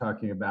when we were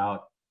talking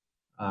about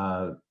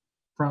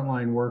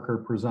frontline worker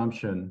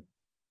presumption.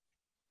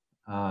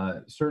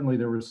 Certainly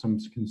there was some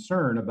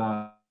concern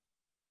about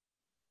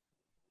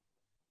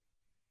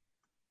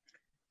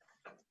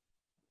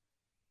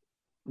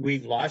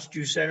We've lost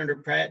you, Senator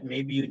Pratt.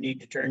 Maybe you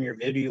need to turn your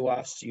video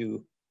off so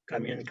you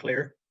come in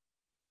clear.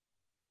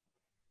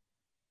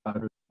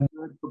 Fair,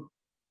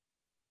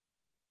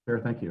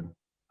 thank you.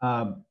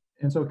 And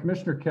so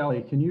Commissioner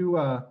Kelley, can you,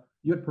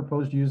 you had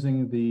proposed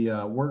using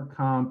the work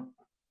comp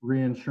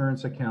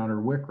reinsurance account or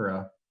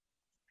WICRA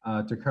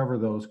to cover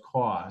those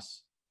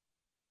costs.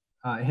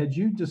 Had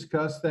you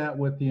discussed that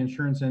with the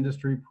insurance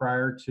industry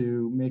prior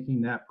to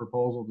making that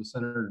proposal to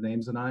Senator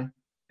Dames and I,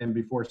 and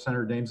before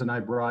Senator Dames and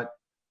I brought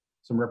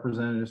some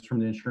representatives from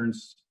the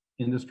insurance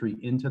industry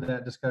into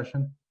that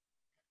discussion?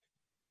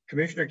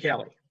 Commissioner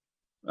Kelley.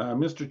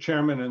 Mr.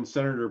 Chairman and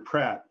Senator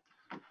Pratt,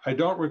 I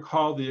don't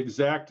recall the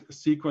exact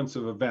sequence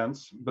of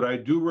events, but I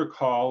do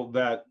recall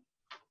that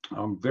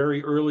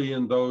very early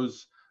in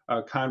those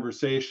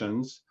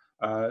conversations,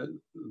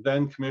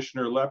 then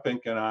Commissioner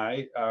Leppink and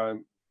I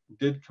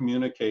did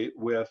communicate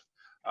with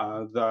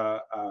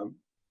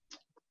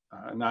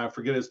now I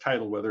forget his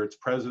title, whether it's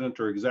president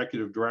or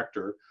executive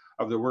director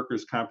of the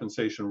Workers'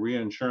 Compensation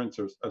Reinsurance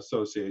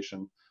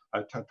Association,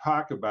 to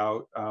talk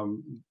about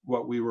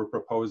what we were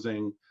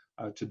proposing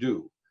to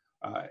do.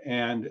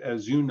 And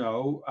as you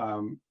know,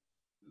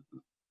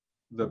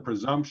 the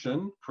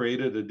presumption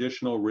created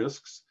additional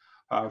risks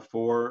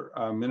for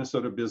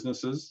Minnesota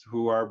businesses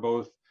who are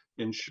both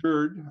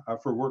insured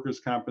for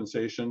workers'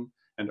 compensation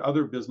and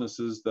other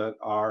businesses that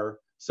are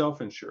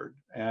self-insured.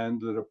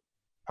 And the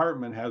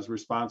department has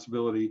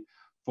responsibility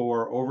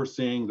for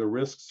overseeing the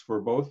risks for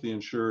both the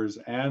insurers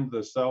and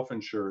the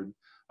self-insured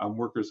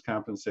workers'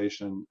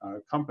 compensation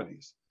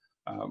companies.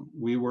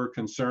 We were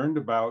concerned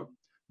about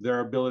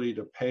their ability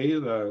to pay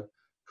the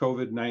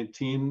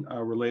COVID-19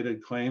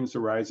 related claims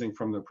arising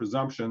from the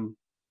presumption.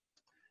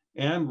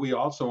 And we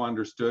also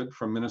understood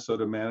from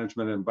Minnesota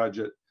Management and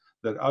Budget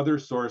that other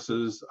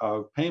sources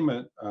of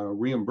payment,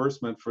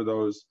 reimbursement for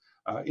those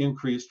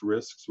increased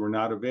risks were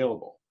not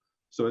available.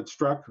 So it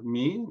struck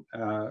me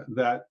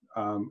that,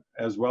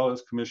 as well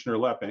as Commissioner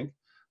Leppink,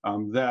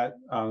 that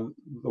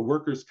the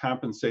Workers'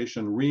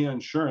 Compensation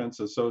Reinsurance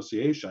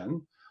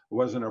Association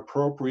was an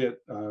appropriate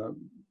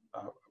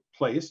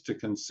place to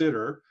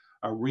consider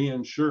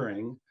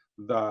reinsuring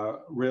the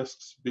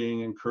risks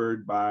being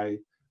incurred by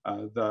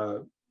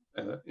the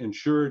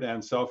insured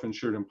and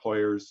self-insured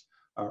employers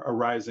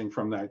arising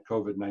from that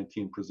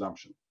COVID-19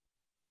 presumption.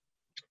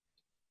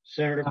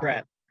 Senator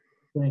Pratt.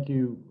 Thank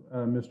you,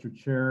 Mr.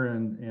 Chair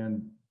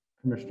and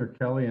Commissioner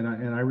Kelley, and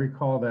I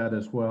recall that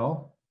as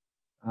well.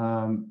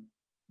 Do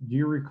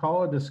you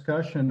recall a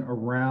discussion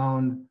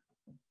around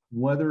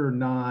whether or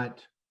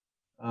not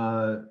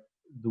the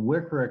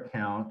WICRA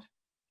account,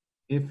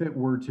 if it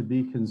were to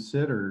be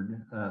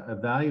considered,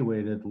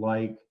 evaluated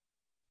like,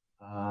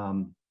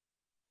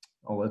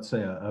 let's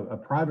say a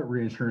private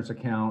reinsurance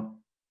account,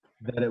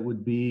 that it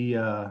would be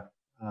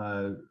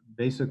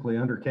basically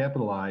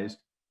undercapitalized,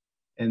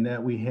 and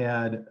that we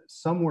had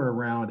somewhere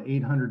around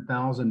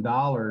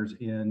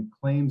 $800,000 in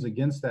claims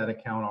against that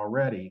account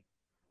already?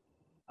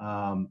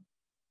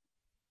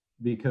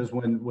 Because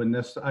when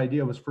this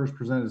idea was first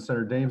presented to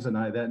Senator Dames and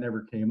I, that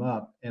never came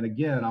up. And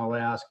again, I'll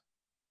ask,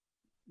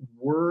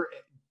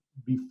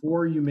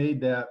 before you made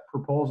that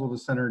proposal to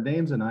Senator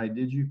Dames and I,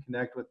 did you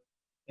connect with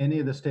any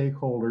of the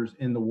stakeholders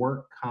in the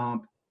work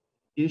comp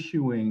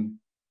issuing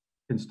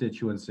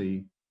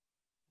constituency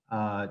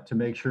to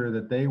make sure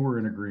that they were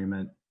in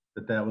agreement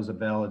that that was a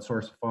valid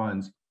source of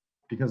funds?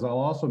 Because I'll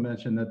also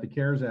mention that the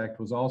CARES Act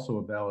was also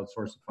a valid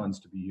source of funds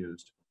to be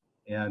used,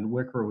 and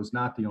WICRA was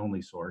not the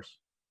only source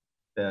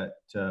that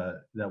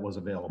was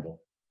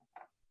available.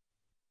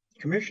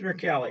 Commissioner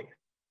Kelley.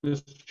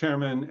 Mr.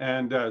 Chairman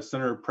and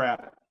Senator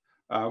Pratt,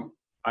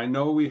 I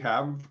know we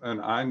have an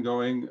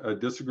ongoing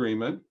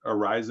disagreement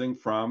arising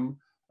from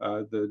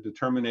the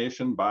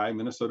determination by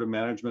Minnesota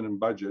Management and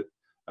Budget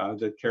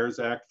that CARES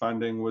Act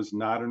funding was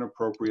not an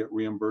appropriate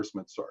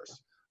reimbursement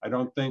source. I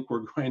don't think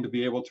we're going to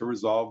be able to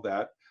resolve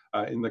that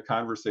in the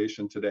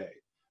conversation today.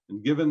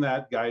 And given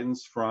that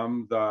guidance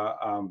from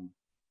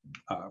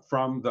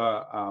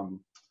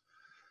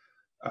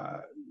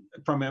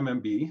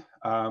MMB,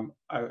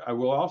 I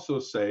will also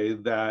say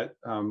that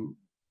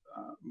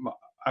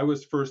I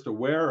was first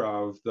aware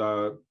of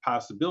the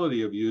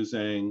possibility of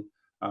using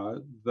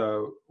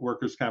the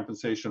Workers'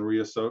 Compensation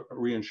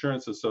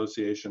Reinsurance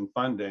Association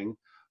funding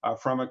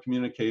from a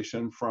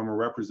communication from a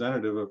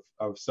representative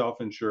of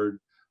self-insured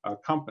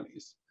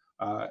companies.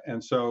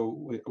 And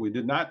so we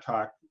did not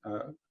talk,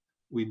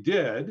 we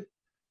did,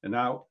 and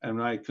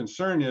my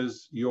concern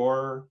is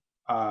your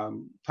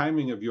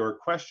timing of your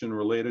question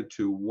related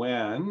to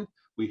when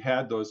we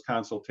had those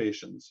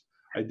consultations.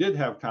 I did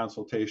have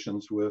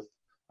consultations with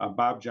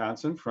Bob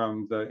Johnson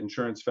from the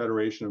Insurance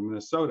Federation of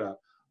Minnesota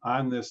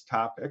on this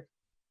topic,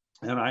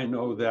 and I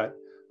know that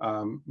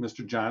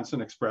Mr. Johnson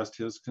expressed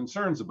his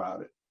concerns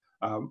about it.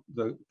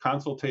 The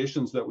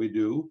consultations that we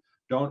do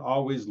don't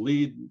always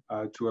lead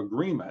to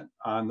agreement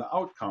on the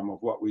outcome of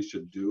what we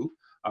should do,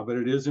 but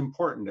it is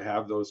important to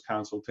have those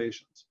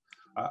consultations.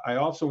 I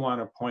also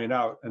want to point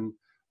out, and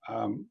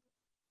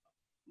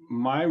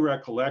my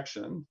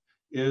recollection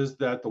is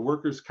that the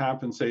Workers'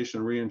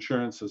 Compensation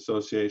Reinsurance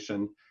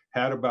Association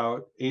had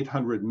about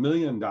 $800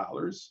 million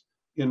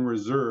in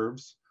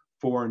reserves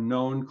for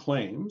known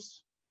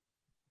claims,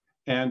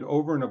 and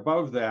over and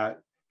above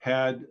that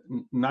had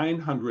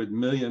 $900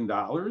 million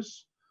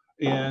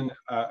in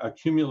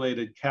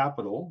accumulated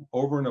capital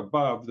over and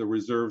above the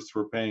reserves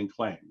for paying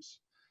claims.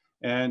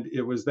 And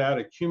it was that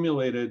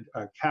accumulated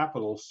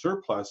capital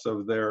surplus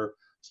of their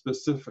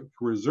specific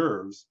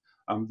reserves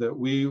that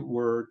we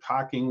were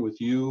talking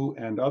with you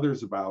and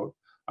others about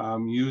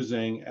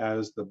using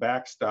as the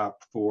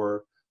backstop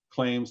for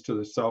claims to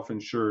the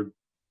self-insured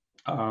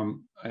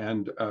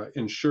and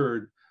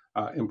insured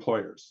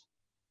employers.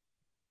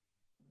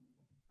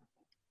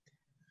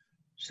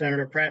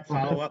 Senator Pratt,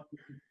 follow up.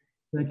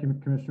 Thank you,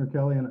 Commissioner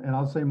Kelley. And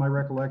I'll say my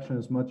recollection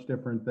is much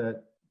different,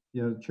 that,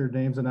 Chair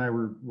Dames and I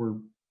were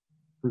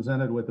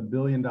presented with $1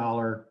 billion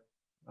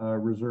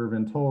reserve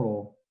in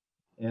total,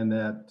 and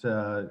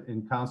that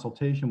in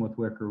consultation with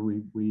Wicker,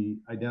 we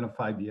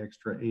identified the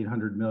extra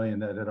 $800 million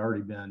that had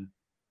already been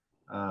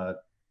kind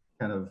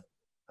of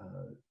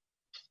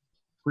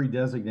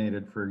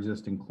pre-designated for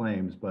existing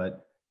claims.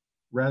 But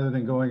rather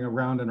than going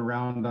around and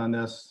around on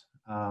this,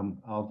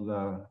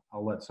 I'll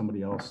let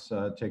somebody else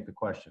take the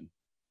question.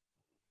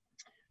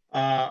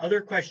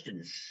 Other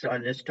questions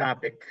on this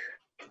topic?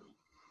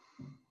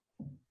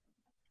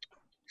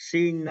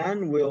 Seeing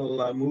none,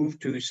 we'll move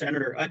to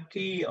Senator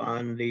Utke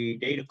on the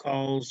data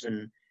calls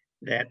and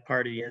that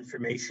part of the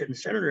information.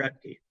 Senator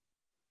Utke.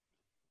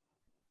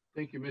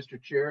 Thank you,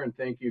 Mr. Chair, and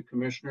thank you,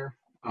 Commissioner,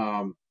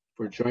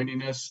 for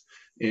joining us.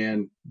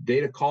 And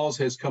data calls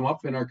has come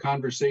up in our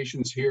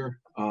conversations here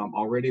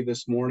already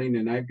this morning,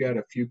 and I've got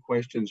a few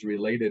questions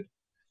related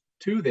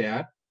to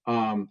that.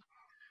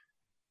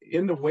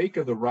 In the wake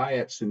of the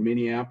riots in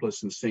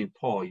Minneapolis and St.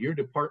 Paul, your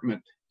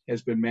department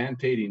has been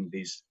mandating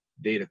these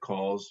data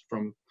calls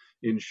from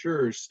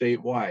insurers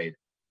statewide.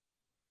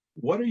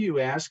 What are you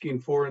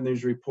asking for in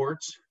these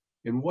reports,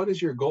 and what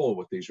is your goal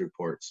with these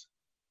reports?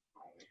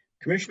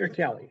 Commissioner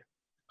Kelley.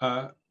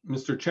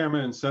 Mr.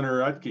 Chairman and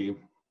Senator Utke,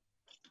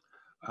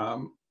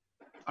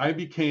 I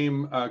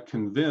became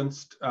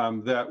convinced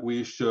that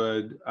we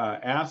should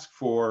ask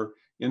for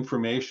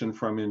information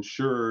from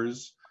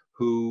insurers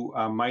who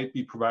might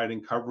be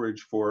providing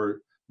coverage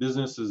for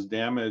businesses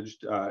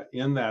damaged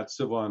in that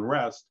civil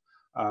unrest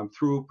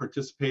through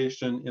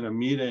participation in a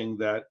meeting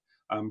that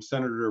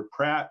Senator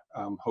Pratt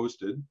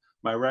hosted.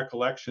 My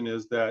recollection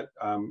is that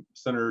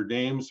Senator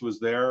Dames was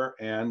there,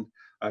 and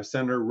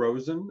Senator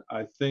Rosen.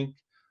 I think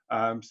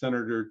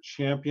Senator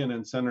Champion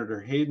and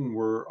Senator Hayden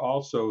were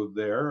also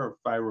there, if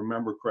I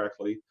remember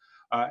correctly.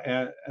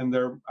 And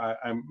there,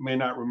 I may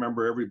not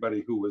remember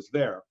everybody who was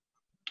there,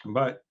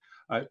 but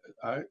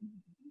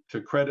to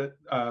credit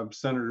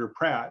Senator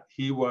Pratt,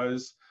 he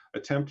was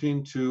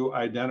attempting to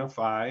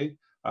identify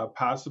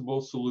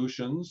possible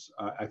solutions,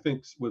 I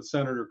think with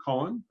Senator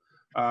Cohen,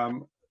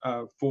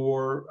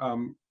 for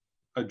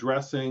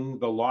addressing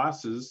the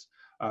losses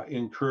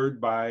incurred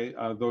by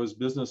those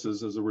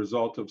businesses as a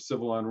result of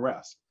civil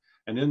unrest.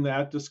 And in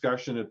that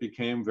discussion, it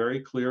became very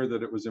clear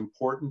that it was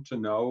important to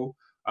know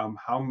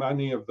how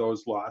many of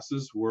those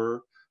losses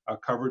were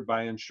covered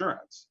by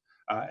insurance.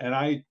 And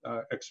I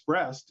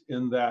expressed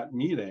in that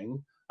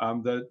meeting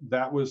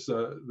that was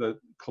that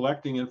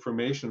collecting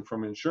information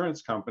from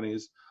insurance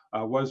companies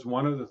was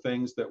one of the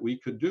things that we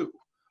could do.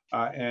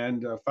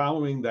 And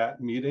following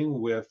that meeting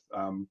with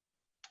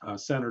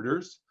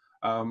senators,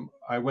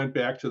 I went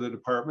back to the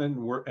department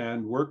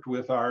and worked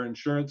with our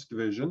insurance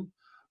division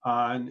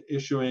on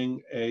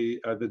issuing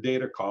the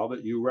data call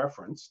that you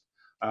referenced.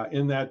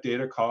 In that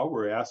data call,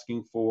 we're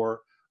asking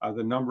for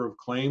the number of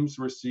claims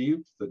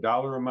received, the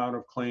dollar amount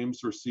of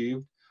claims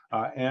received,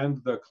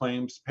 and the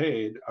claims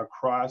paid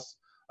across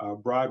a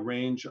broad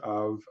range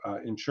of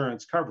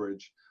insurance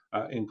coverage,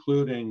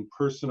 including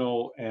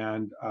personal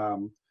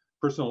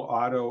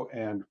auto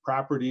and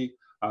property,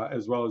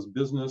 as well as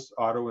business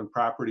auto and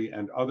property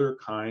and other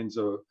kinds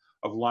of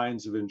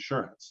lines of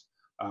insurance.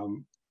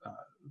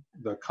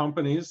 The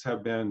companies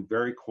have been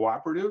very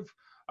cooperative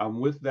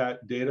with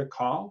that data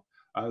call.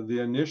 The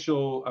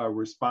initial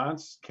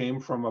response came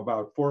from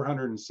about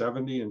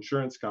 470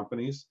 insurance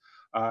companies,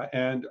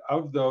 and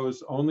of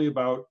those, only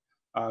about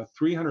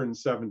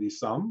 370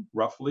 some,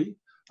 roughly,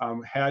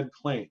 had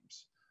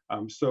claims.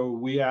 So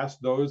we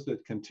asked those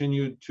that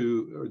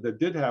that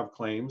did have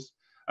claims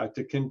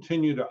to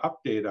continue to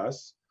update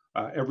us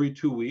every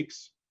 2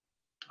 weeks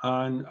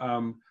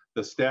on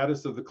the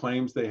status of the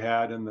claims they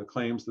had and the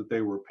claims that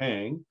they were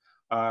paying.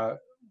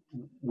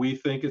 We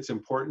think it's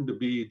important to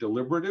be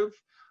deliberative,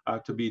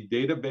 to be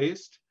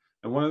data-based.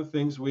 And one of the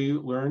things we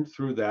learned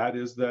through that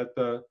is that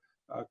the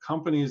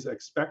companies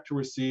expect to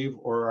receive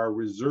or are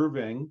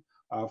reserving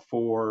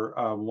for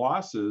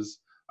losses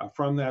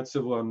from that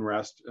civil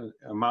unrest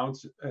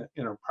amounts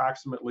in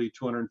approximately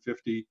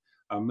 $250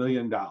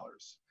 million.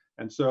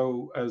 And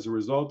so as a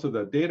result of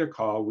the data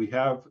call, we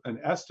have an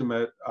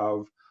estimate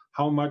of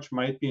how much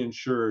might be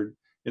insured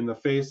in the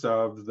face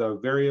of the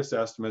various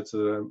estimates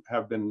that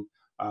have been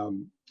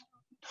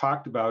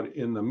talked about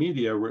in the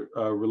media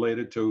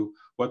related to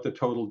what the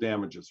total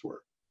damages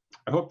were.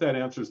 I hope that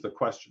answers the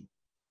question.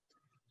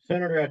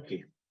 Senator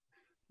Etke.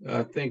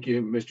 Thank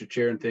you, Mr.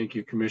 Chair, and thank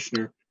you,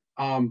 Commissioner.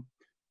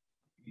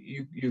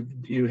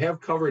 You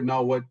have covered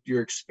now what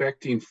you're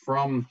expecting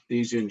from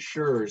these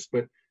insurers,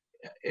 but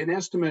an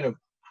estimate of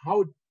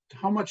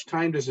how much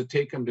time does it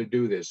take them to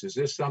do this? Is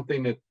this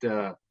something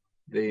that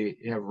they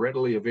have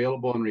readily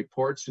available in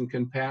reports and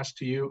can pass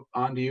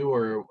on to you,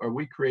 or are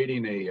we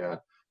creating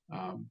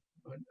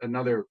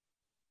another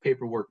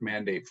paperwork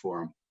mandate for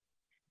them?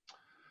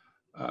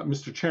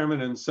 Mr.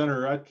 Chairman and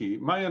Senator Utke,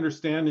 my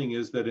understanding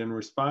is that in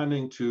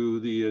responding to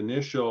the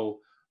initial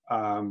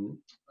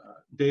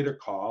data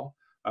call,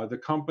 the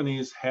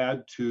companies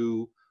had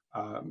to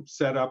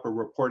set up a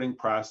reporting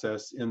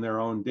process in their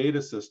own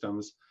data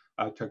systems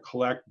to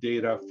collect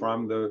data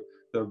from the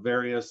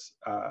various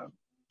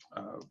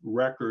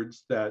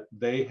records that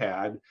they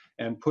had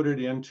and put it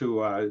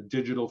into a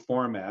digital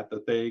format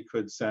that they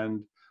could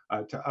send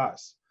to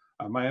us.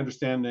 My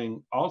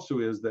understanding also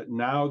is that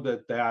now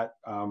that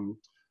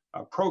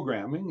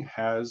programming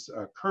has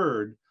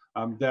occurred,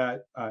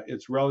 that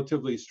it's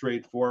relatively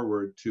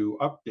straightforward to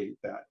update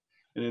that.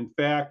 And in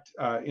fact,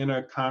 in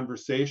a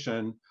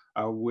conversation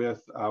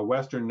with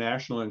Western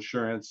National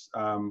Insurance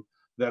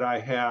that I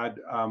had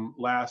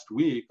last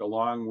week,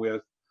 along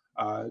with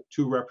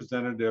two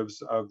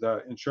representatives of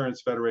the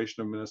Insurance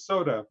Federation of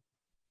Minnesota,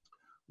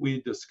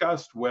 we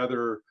discussed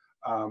whether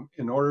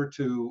in order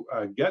to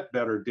get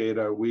better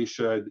data, we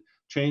should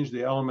change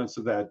the elements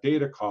of that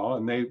data call.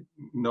 And they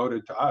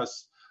noted to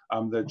us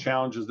the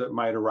challenges that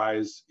might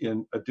arise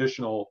in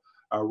additional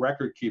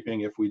record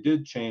keeping if we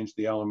did change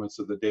the elements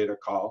of the data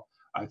call.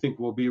 I think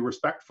we'll be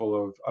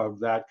respectful of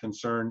that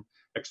concern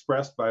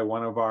expressed by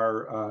one of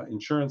our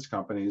insurance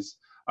companies,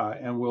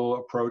 and we'll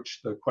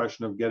approach the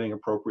question of getting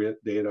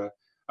appropriate data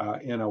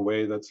in a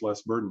way that's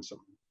less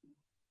burdensome.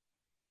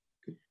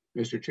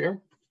 Mr.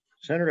 Chair?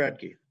 Senator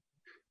Etke.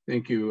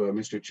 Thank you,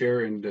 Mr.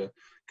 Chair. And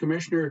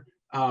Commissioner,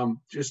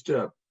 just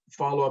to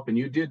follow up, and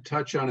you did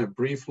touch on it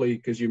briefly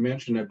because you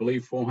mentioned, I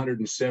believe,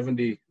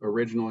 470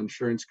 original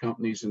insurance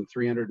companies and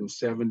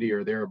 370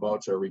 or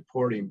thereabouts are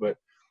reporting, but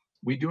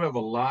we do have a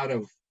lot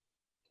of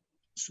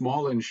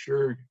small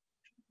insurance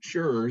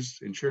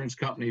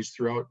companies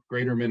throughout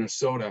greater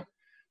Minnesota.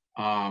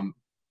 And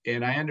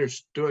I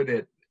understood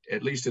it,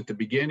 at least at the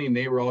beginning,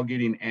 they were all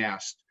getting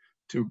asked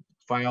to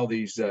file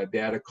these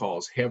data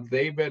calls. Have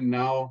they been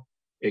now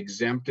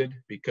exempted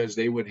because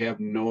they would have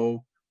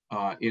no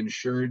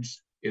insureds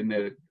in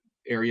the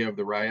area of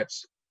the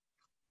riots?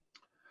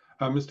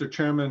 Mr.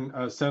 Chairman,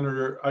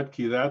 Senator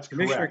Utke, that's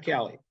Commissioner correct.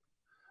 Kelley.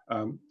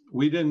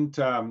 We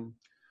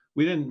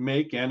didn't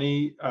make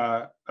any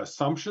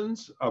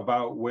assumptions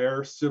about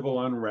where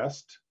civil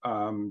unrest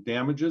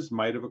damages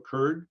might have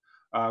occurred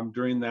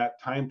during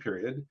that time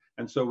period.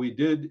 And so we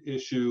did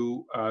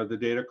issue the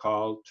data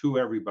call to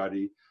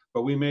everybody,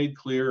 but we made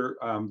clear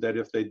that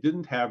if they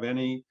didn't have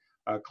any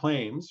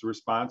claims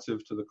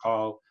responsive to the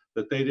call,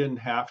 that they didn't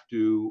have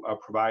to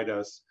provide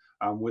us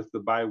with the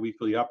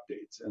biweekly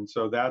updates. And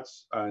so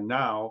that's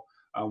now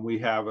we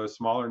have a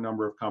smaller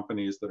number of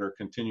companies that are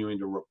continuing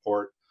to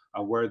report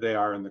where they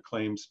are in the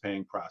claims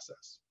paying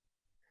process.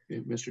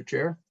 Okay, Mr.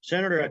 Chair?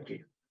 Senator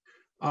Etke.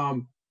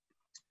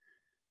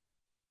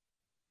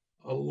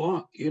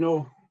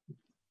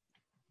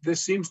 This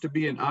seems to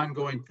be an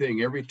ongoing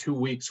thing. Every 2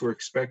 weeks, we're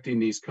expecting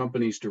these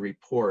companies to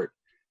report.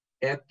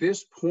 At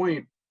this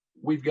point,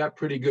 we've got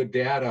pretty good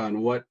data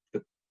on what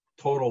the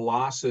total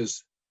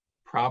losses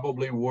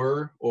probably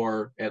were,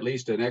 or at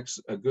least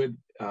a good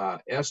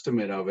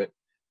estimate of it.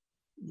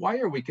 Why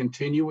are we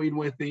continuing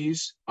with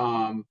these?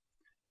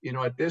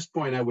 At this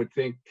point, I would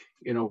think,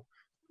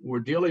 we're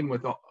dealing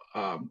with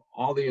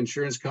all the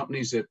insurance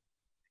companies that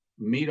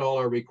meet all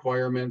our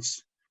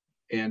requirements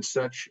and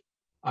such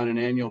on an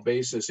annual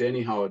basis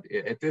anyhow.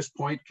 At this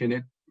point, can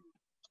it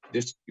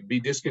be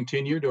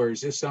discontinued, or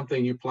is this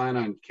something you plan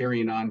on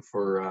carrying on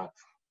for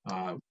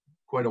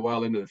quite a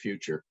while into the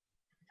future?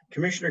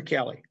 Commissioner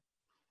Kelley.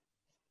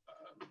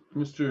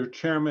 Mr.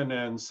 Chairman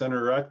and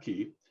Senator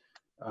Utke,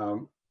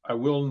 I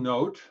will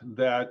note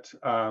that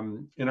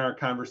in our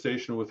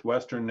conversation with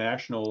Western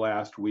National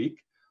last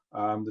week,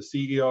 the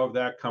CEO of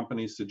that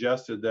company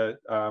suggested that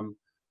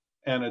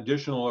an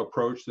additional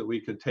approach that we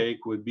could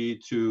take would be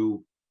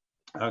to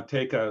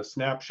take a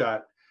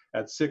snapshot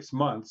at 6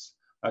 months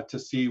to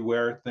see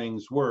where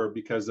things were,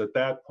 because at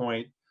that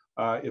point,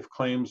 if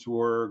claims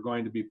were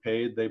going to be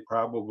paid, they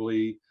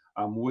probably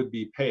would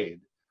be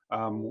paid.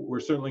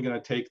 We're certainly going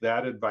to take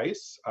that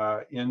advice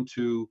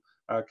into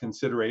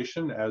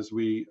consideration as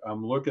we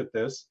look at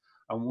this.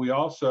 We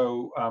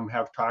also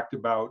have talked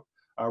about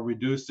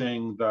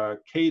reducing the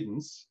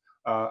cadence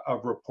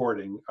of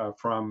reporting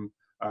from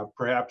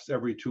perhaps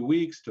every 2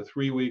 weeks to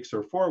 3 weeks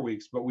or 4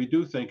 weeks, but we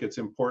do think it's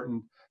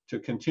important to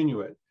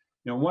continue it.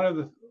 One of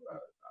the,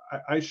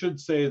 I should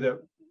say that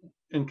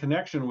in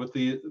connection with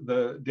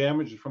the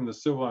damage from the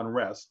civil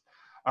unrest,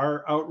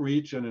 our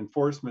outreach and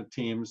enforcement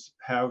teams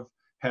have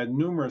had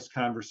numerous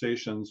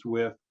conversations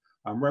with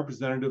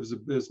representatives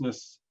of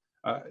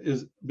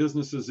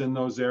businesses in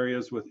those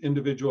areas, with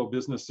individual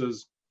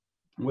businesses,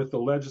 with the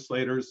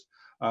legislators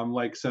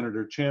like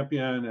Senator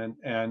Champion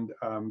and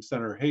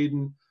Senator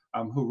Hayden,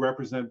 who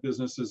represent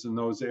businesses in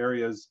those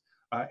areas.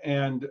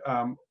 And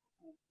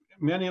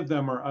many of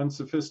them are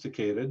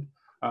unsophisticated.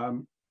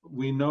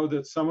 We know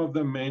that some of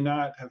them may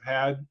not have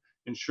had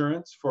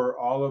insurance for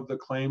all of the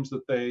claims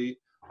that they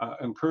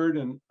incurred,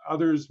 and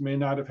others may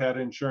not have had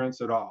insurance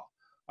at all.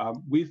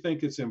 We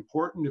think it's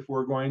important, if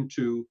we're going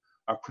to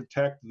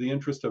protect the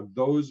interest of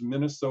those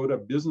Minnesota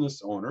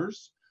business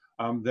owners,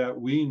 that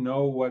we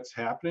know what's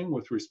happening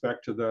with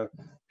respect to the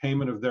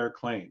payment of their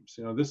claims.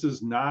 You know, this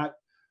is not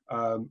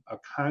a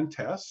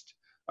contest.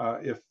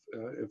 If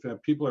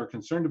people are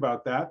concerned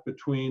about that,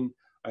 between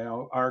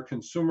our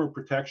consumer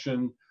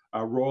protection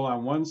role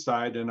on one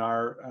side and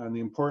the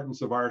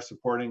importance of our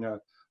supporting a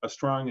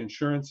strong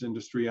insurance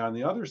industry on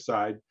the other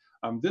side,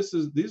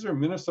 these are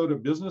Minnesota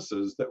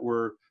businesses that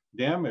were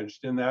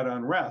damaged in that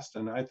unrest,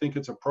 and I think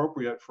it's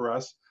appropriate for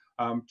us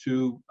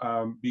to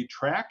be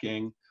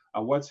tracking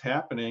what's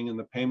happening in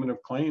the payment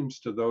of claims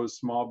to those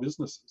small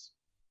businesses.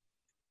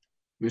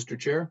 Mr.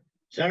 Chair.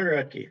 Senator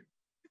Utke.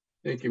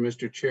 Thank you,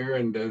 Mr. Chair.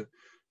 And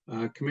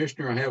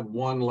Commissioner, I have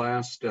one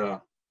last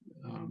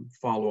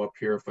follow-up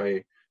here, if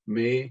I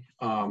may.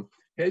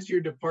 Has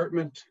your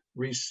department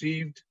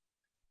received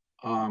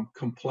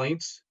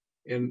complaints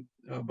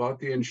about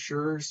the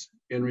insurers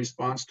in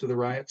response to the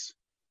riots?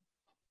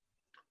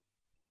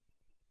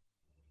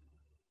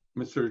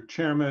 Mr.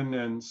 Chairman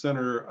and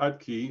Senator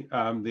Utke,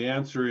 the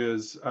answer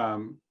is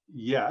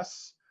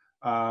yes.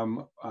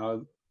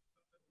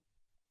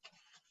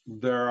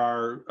 There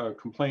are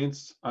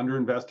complaints under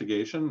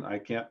investigation. I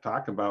can't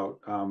talk about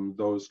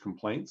those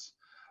complaints,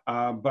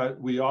 but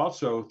we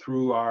also,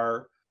 through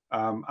our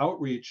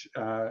outreach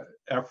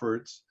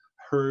efforts,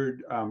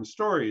 heard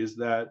stories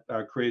that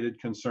created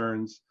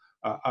concerns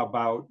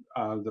about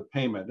the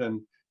payment.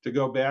 And to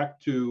go back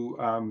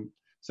to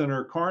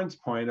Senator Corn's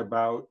point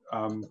about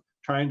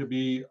trying to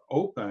be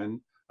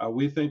open,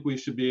 we think we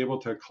should be able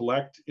to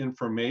collect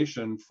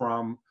information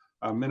from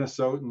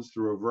Minnesotans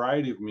through a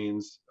variety of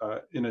means,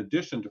 in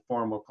addition to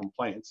formal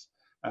complaints.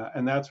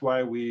 And that's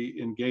why we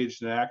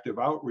engaged in active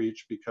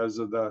outreach, because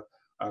of the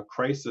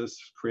crisis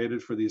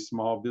created for these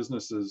small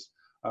businesses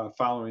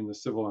following the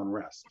civil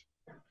unrest.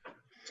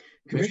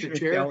 Mr.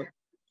 Chair,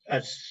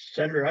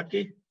 Senator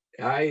Utke.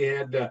 I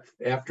had,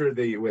 after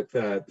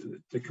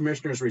the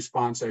commissioner's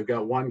response, I've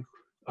got one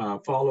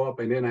follow-up,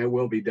 and then I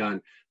will be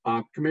done.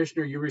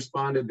 Commissioner, you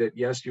responded that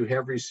yes, you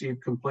have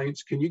received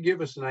complaints. Can you give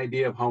us an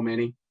idea of how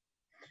many?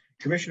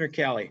 Commissioner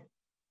Kelley.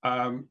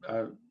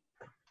 Mr.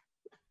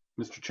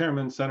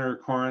 Chairman, Senator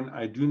Corn,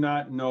 I do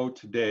not know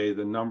today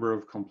the number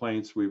of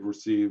complaints we've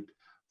received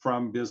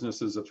from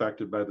businesses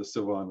affected by the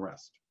civil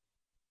unrest.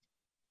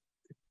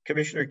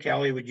 Commissioner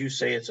Kelley, would you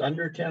say it's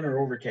under 10 or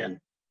over 10?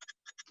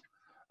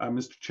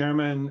 Mr.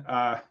 Chairman,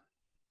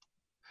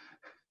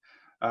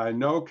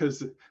 no,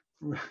 because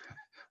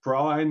for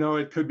all I know,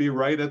 it could be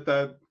right at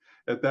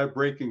that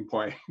breaking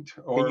point.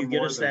 Or can you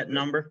get us that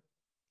number?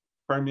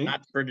 Pardon me?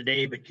 Not for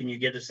today, but can you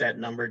get us that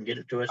number and get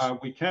it to us?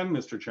 We can,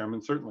 Mr.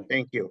 Chairman, certainly.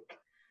 Thank you.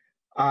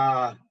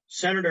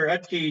 Senator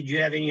Utke, do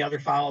you have any other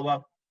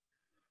follow-up?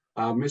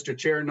 Mr.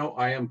 Chair, no,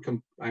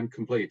 I'm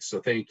complete,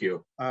 so thank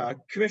you.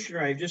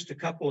 Commissioner, I have just a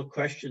couple of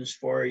questions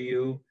for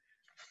you.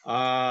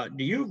 Do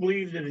you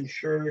believe that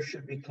insurers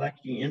should be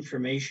collecting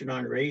information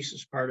on race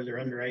as part of their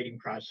underwriting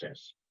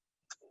process?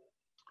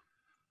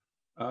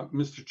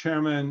 Mr.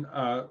 Chairman,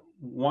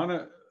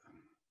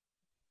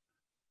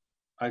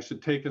 I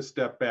should take a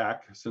step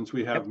back, since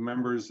we have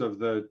members of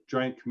the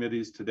joint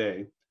committees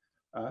today.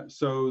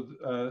 So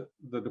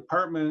the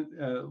department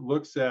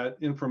looks at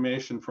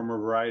information from a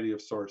variety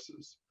of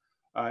sources.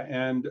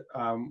 And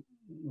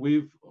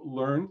we've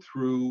learned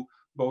through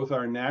both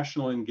our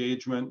national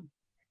engagement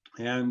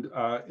and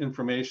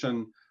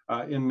information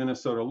in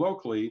Minnesota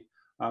locally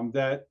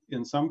that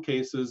in some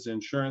cases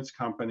insurance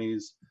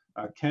companies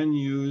can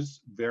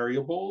use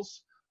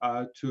variables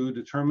to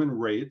determine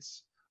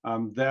rates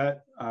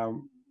that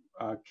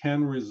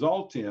can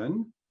result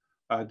in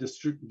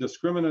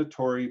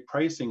discriminatory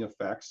pricing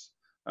effects,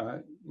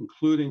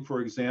 including,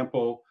 for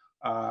example,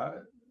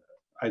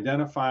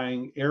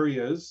 identifying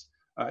areas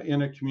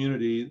in a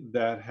community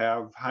that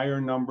have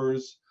higher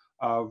numbers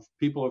of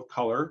people of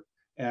color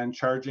and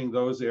charging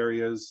those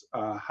areas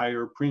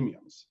higher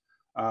premiums.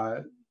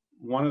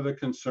 One of the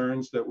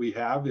concerns that we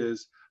have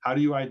is, how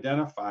do you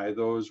identify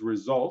those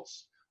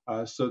results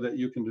so that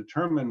you can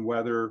determine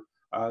whether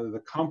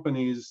the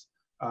company's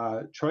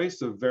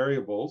choice of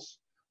variables,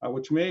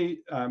 which may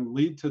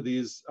lead to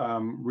these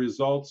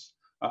results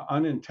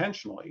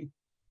unintentionally,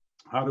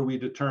 how do we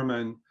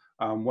determine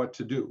what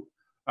to do?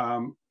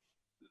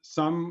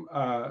 Some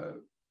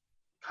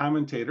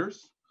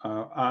commentators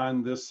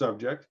on this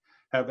subject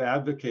have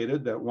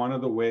advocated that one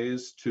of the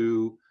ways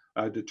to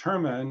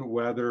determine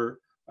whether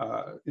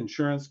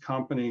insurance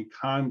company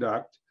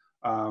conduct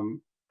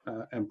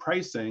and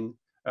pricing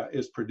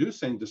is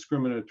producing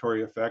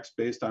discriminatory effects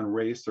based on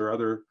race or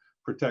other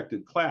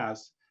protected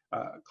classes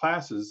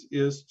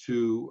is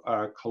to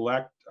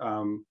collect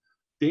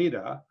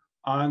data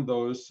on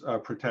those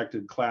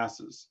protected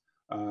classes.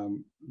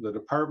 The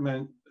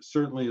department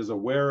certainly is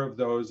aware of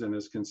those and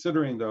is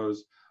considering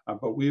those,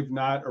 but we've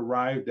not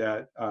arrived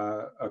at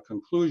a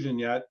conclusion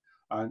yet,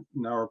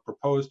 nor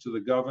proposed to the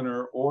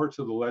governor or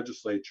to the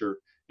legislature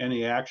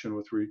any action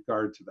with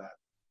regard to that.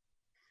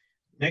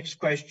 Next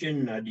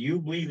question, do you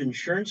believe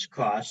insurance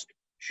costs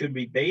should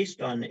be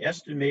based on the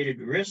estimated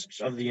risks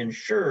of the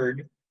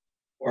insured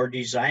or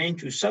designed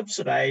to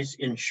subsidize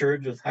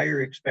insureds with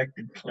higher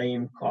expected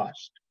claim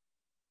cost?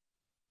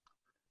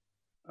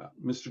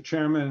 Mr.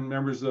 Chairman and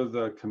members of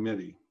the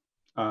committee,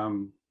 I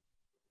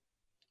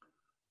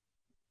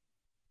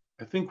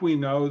think we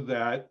know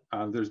that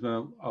there's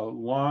been a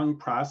long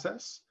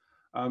process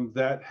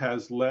that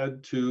has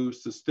led to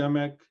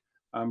systemic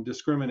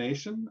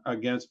discrimination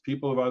against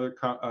people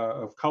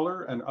of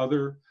color and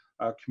other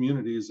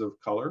communities of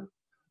color.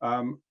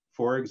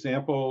 For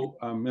example,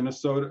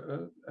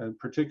 Minnesota, and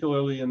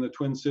particularly in the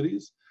Twin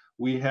Cities,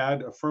 we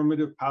had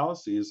affirmative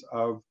policies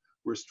of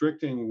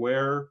restricting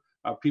where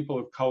people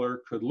of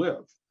color could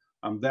live.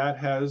 That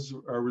has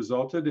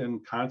resulted in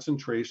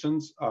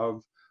concentrations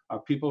of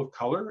people of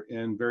color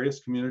in various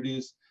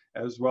communities,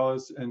 as well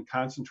as in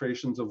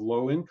concentrations of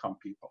low-income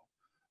people.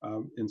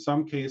 In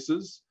some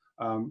cases,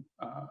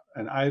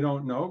 and I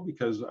don't know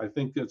because I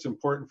think it's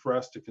important for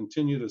us to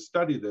continue to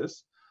study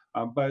this,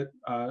 but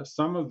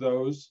some of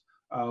those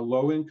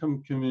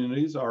low-income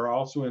communities are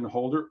also in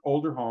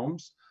older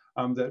homes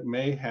that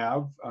may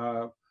have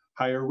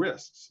higher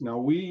risks. Now,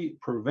 we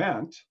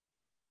prevent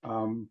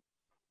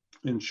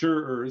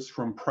insurers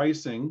from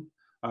pricing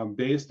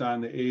based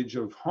on the age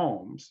of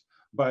homes,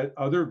 but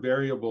other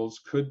variables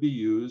could be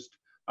used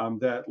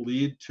that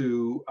lead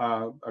to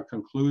a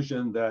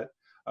conclusion that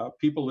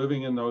people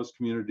living in those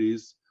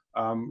communities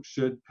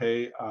should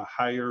pay a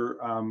higher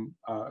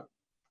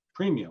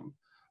premium.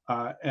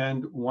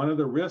 And one of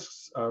the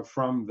risks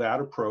from that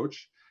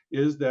approach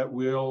is that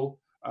we'll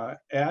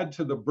add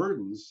to the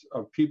burdens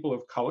of people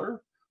of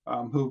color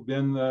who've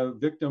been the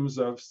victims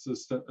of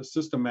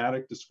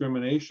systematic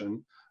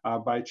discrimination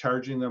by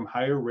charging them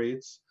higher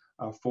rates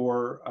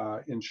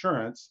for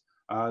insurance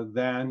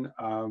than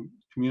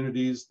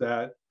communities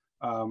that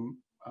are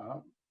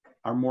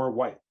more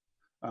white.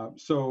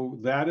 So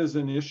that is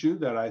an issue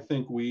that I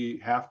think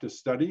we have to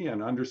study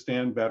and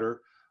understand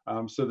better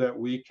so that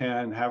we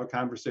can have a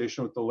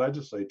conversation with the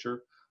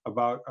legislature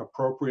about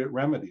appropriate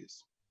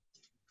remedies.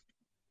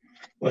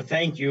 Well,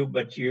 thank you,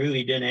 but you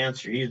really didn't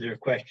answer either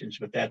questions,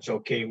 but that's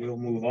okay. We'll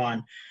move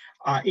on.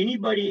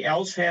 Anybody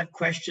else have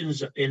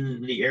questions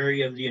in the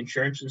area of the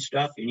insurance and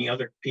stuff? Any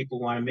other people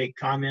want to make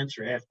comments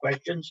or have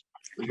questions?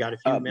 We got a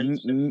few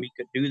minutes that we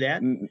could do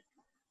that.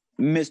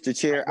 Mr.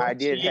 Chair, I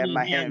did have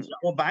my hand.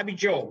 Oh, Bobby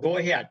Joe, go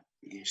ahead.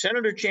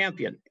 Senator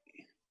Champion.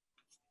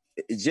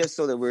 Just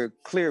so that we're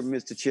clear,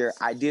 Mr. Chair,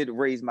 I did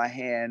raise my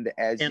hand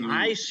as and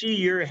I see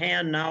your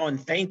hand now,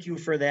 and thank you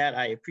for that.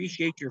 I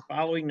appreciate your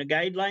following the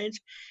guidelines,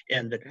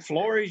 and the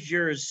floor is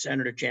yours,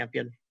 Senator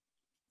Champion.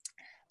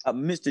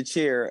 Mr.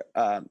 Chair,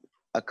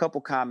 a couple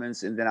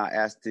comments, and then I'll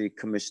ask the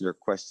commissioner a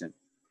question.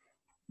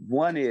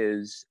 One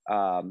is,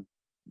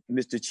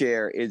 Mr.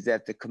 Chair, is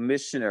that the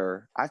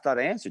commissioner, I thought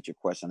I answered your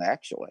question,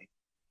 actually,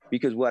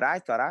 because what I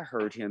thought I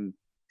heard him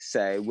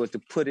say was to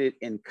put it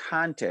in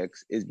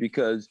context is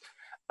because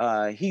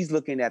he's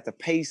looking at the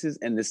paces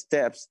and the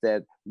steps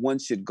that one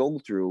should go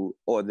through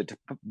or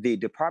the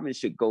department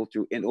should go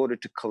through in order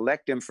to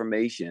collect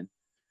information,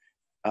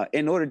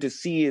 in order to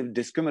see if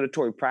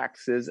discriminatory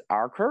practices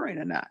are occurring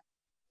or not.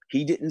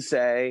 He didn't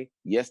say,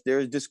 yes,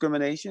 there's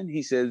discrimination.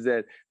 He says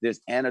that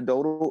there's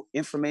anecdotal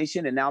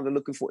information, and now they're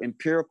looking for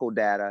empirical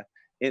data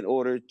in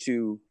order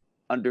to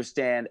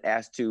understand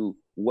as to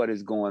what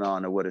is going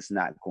on or what is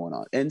not going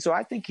on. And so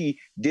I think he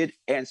did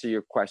answer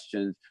your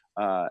questions.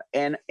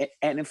 And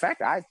in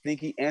fact, I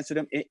think he answered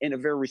them in a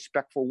very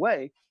respectful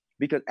way,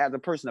 because as a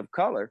person of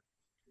color,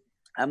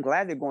 I'm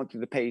glad they're going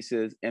through the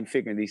paces and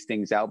figuring these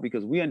things out,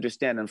 because we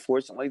understand,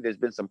 unfortunately, there's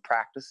been some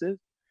practices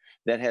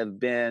that have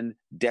been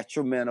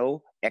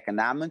detrimental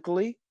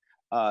economically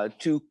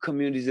to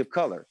communities of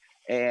color.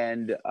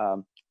 And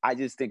I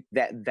just think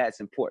that that's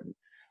important.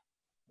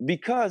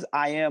 Because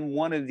I am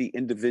one of the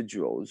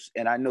individuals,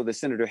 and I know that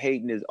Senator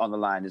Hayden is on the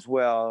line as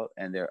well,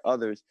 and there are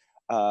others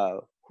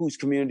whose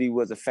community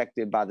was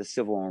affected by the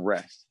civil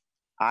unrest.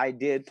 I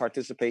did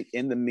participate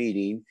in the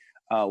meeting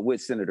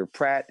with Senator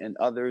Pratt and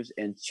others,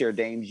 and Chair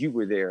Dames, you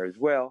were there as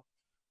well.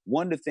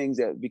 One of the things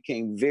that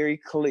became very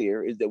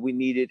clear is that we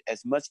needed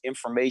as much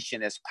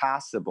information as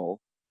possible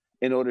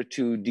in order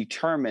to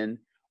determine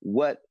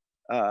what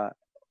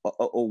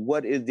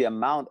is the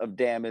amount of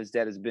damage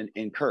that has been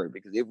incurred.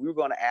 Because if we were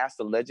going to ask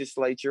the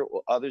legislature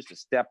or others to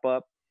step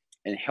up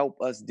and help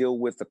us deal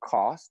with the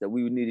cost, that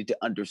we needed to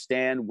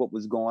understand what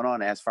was going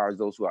on as far as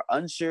those who are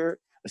uninsured,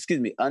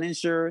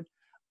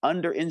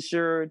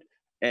 underinsured,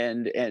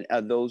 and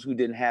those who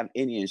didn't have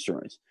any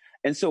insurance.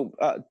 And so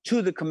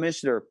to the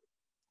commissioner,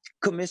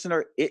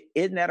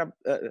 isn't that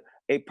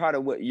a part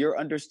of what your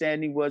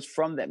understanding was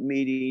from that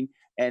meeting,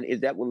 and is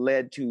that what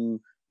led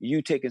to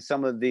you taking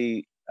some of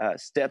the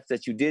steps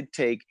that you did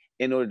take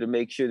in order to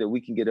make sure that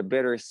we can get a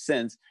better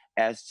sense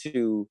as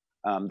to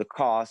the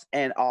cost,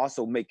 and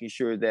also making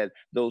sure that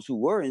those who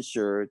were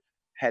insured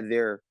had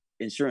their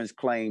insurance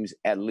claims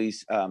at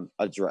least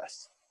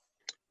addressed?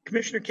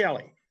 Commissioner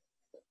Kelley.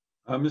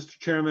 Mr.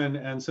 Chairman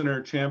and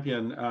Senator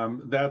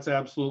Champion, that's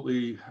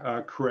absolutely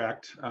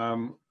correct.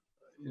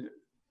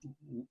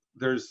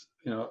 There's,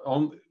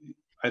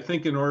 I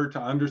think in order to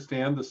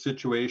understand the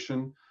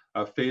situation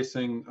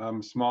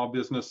facing small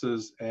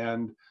businesses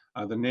and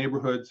the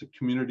neighborhoods,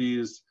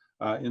 communities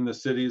in the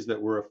cities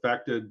that were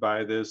affected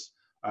by this,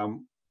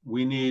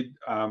 we need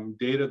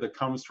data that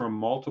comes from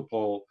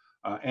multiple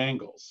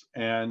angles.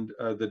 And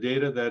the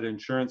data that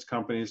insurance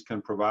companies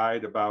can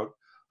provide about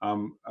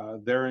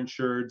their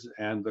insureds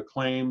and the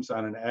claims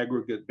on an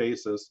aggregate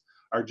basis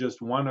are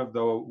just one of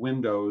the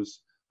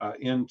windows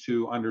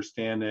into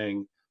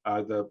understanding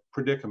the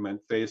predicament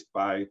faced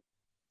by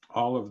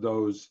all of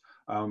those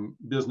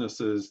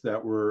businesses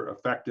that were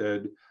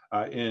affected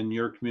in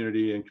your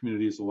community and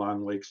communities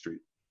along Lake Street,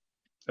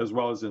 as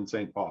well as in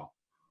St. Paul.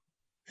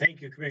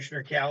 Thank you,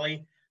 Commissioner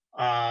Kelley.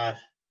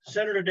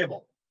 Senator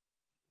Dibble.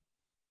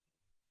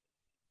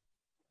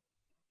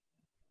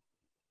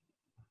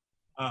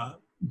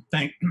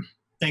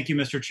 Thank you,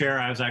 Mr. Chair.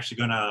 I was actually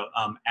going to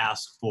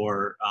ask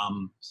for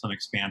some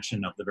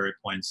expansion of the very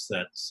points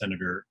that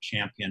Senator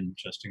Champion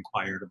just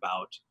inquired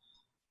about.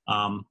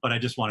 But I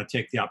just want to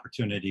take the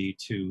opportunity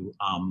to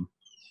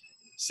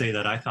say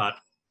that I thought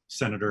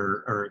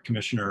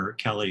Commissioner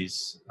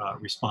Kelley's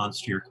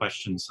response to your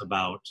questions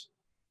about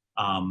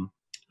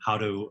how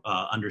to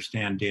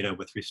understand data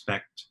with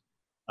respect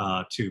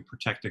to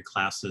protected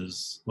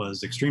classes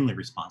was extremely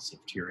responsive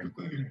to your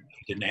input.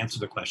 He didn't answer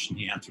the question,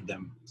 he answered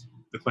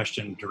the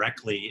question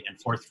directly and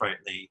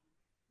forthrightly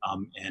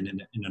and in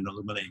an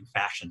illuminating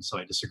fashion. So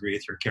I disagree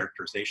with your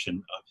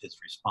characterization of his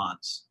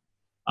response.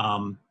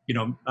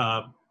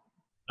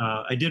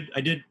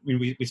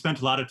 We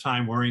spent a lot of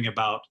time worrying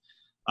about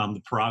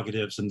the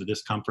prerogatives and the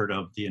discomfort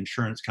of the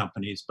insurance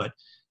companies, but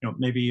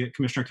maybe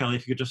Commissioner Kelley,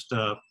 if you could just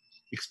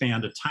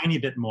expand a tiny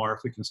bit more, if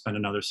we can spend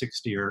another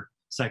 60 or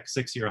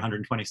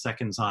 120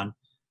 seconds on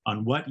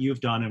what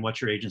you've done and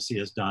what your agency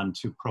has done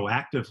to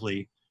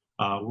proactively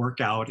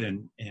reach out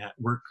and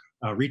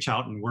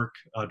work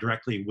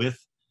directly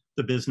with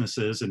the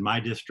businesses in my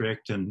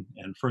district and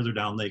further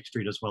down Lake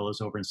Street, as well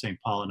as over in St.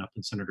 Paul and up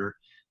in Senator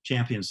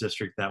Champion's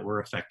district that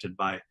were affected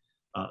by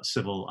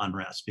civil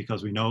unrest,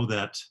 because we know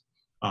that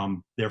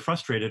they're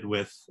frustrated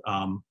with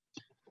the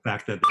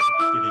fact that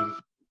they're getting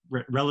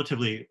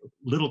relatively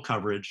little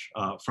coverage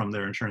from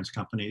their insurance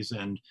companies,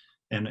 and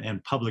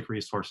public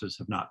resources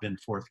have not been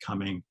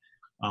forthcoming.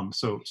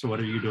 So what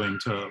are you doing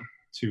to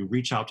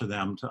reach out to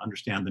them to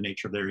understand the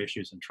nature of their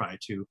issues and try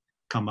to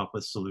come up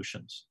with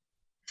solutions?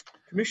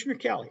 Commissioner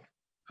Kelley.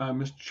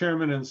 Mr.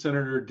 Chairman and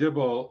Senator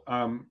Dibble,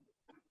 one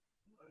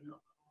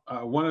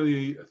of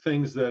the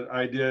things that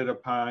I did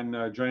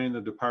upon joining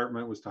the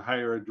department was to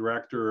hire a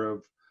director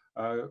of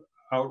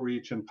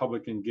outreach and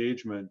public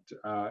engagement.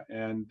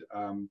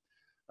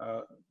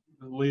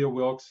 Leah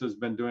Wilkes has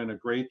been doing a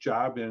great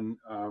job in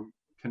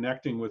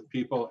connecting with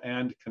people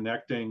and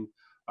connecting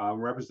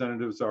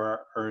representatives of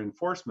our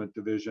enforcement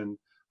division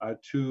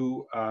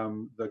to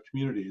the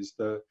communities.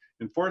 The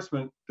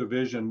enforcement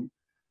division,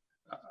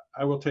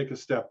 I will take a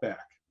step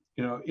back.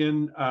 We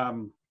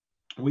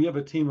have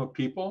a team of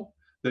people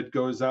that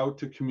goes out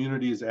to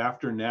communities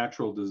after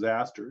natural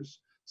disasters,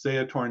 say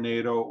a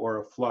tornado or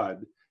a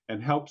flood,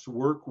 and helps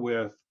work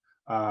with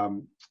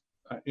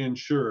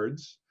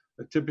insureds,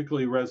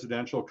 typically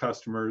residential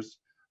customers,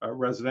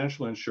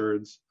 residential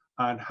insureds,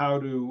 on how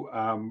to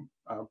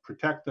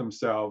protect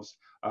themselves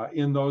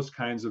in those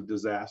kinds of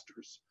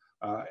disasters.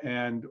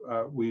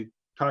 We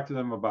talk to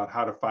them about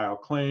how to file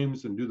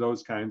claims and do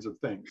those kinds of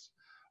things.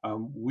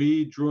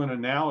 We drew an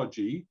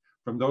analogy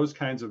from those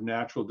kinds of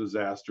natural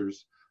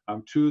disasters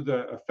to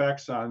the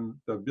effects on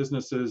the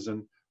businesses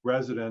and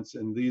residents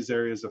in these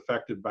areas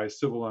affected by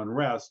civil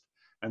unrest.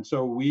 And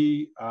so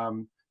we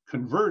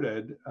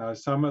converted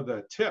some of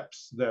the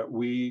tips that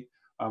we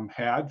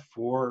had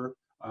for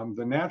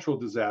the natural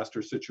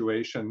disaster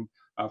situation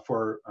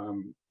for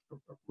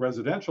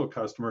residential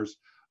customers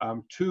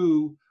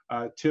to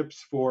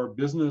tips for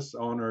business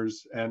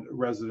owners and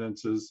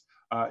residences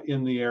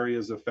in the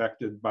areas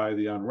affected by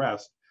the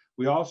unrest.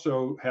 We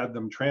also had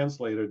them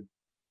translated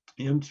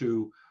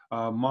into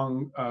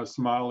Hmong,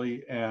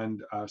 Somali,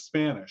 and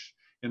Spanish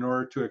in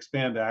order to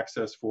expand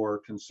access for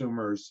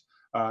consumers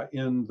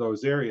in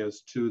those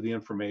areas to the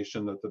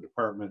information that the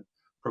department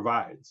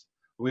provides.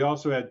 We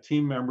also had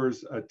team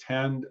members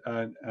attend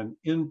an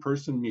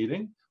in-person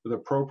meeting with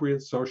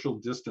appropriate social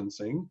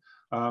distancing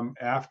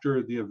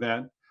after the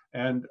event.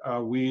 And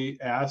we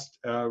asked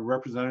a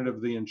representative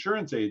of the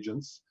insurance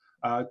agents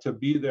to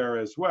be there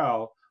as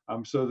well,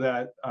 so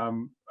that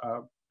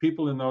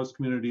people in those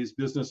communities,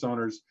 business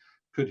owners,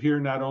 could hear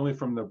not only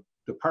from the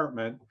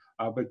department,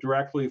 but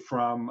directly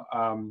from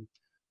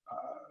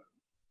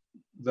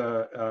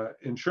the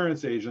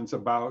insurance agents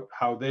about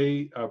how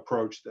they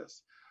approach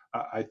this.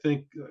 I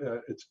think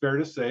it's fair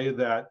to say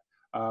that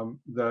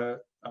the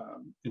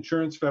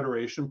Insurance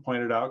Federation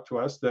pointed out to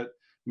us that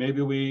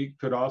maybe we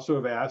could also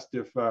have asked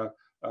if a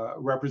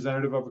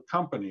representative of a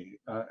company,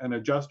 an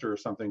adjuster or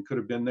something, could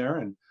have been there.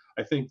 And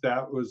I think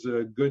that was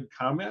a good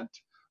comment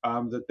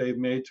that they've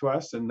made to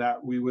us, and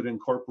that we would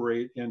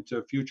incorporate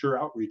into future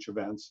outreach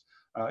events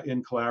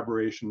in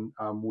collaboration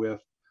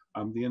with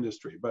the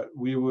industry. But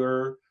we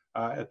were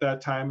at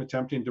that time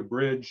attempting to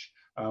bridge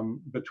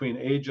between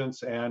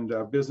agents and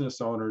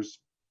business owners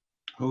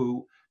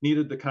who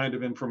needed the kind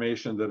of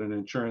information that an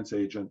insurance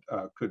agent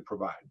could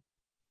provide.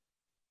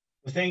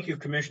 Well, thank you,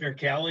 Commissioner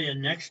Kelley.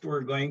 And next,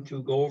 we're going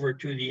to go over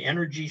to the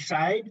energy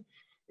side.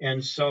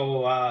 And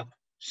so,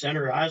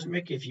 Senator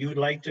Osmick, if you would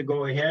like to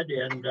go ahead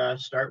and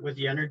start with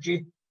the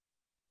energy.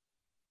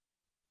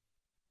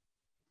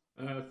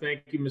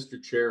 Thank you,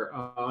 Mr. Chair.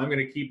 I'm going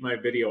to keep my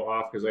video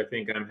off because I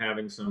think I'm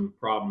having some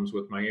problems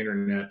with my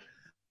internet.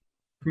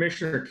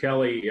 Commissioner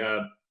Kelley,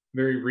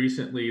 very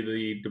recently,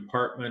 the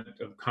Department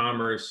of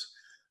Commerce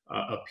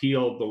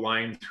appealed the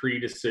Line 3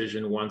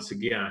 decision once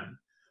again.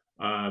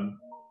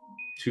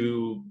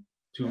 To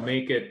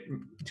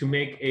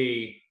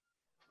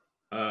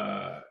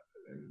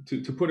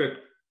put it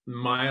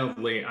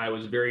mildly, I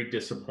was very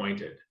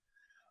disappointed.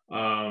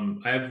 I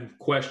have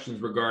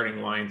questions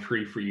regarding Line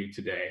 3 for you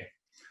today.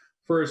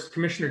 First,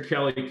 Commissioner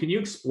Kelley, can you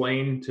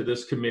explain to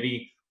this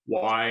committee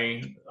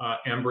why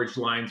Enbridge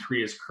Line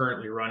 3 is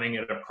currently running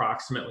at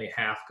approximately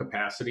half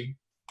capacity?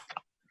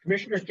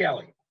 Commissioner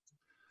Kelley.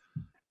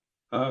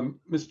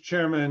 Mr.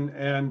 Chairman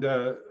and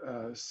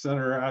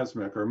Senator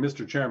Osmick, or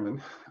Mr.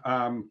 Chairman,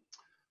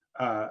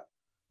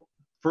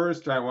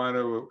 first I want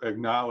to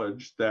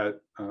acknowledge that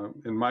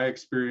in my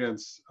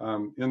experience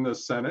in the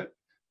Senate,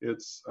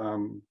 it's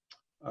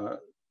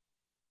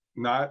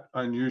not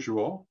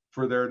unusual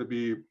for there to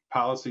be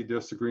policy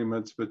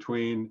disagreements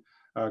between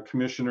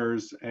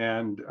commissioners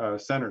and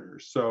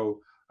senators. So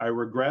I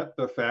regret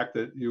the fact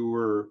that you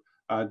were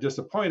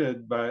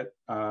disappointed, but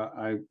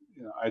I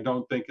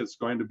don't think it's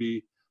going to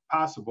be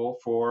possible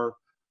for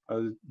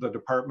the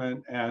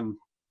department and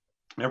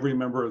every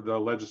member of the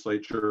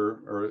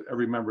legislature or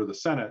every member of the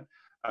Senate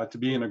to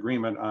be in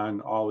agreement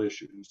on all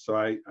issues. So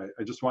I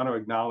just want to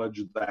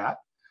acknowledge that.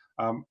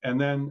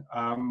 And then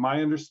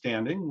my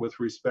understanding with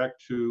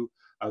respect to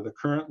the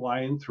current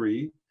Line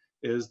 3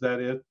 is that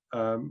it,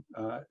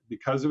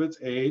 because of its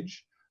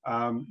age,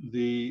 I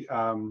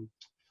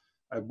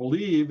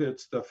believe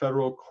it's the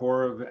Federal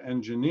Corps of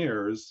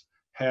Engineers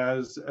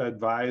has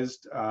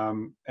advised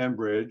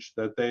Enbridge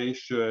that they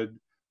should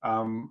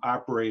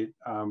operate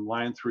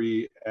Line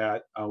 3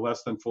 at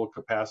less than full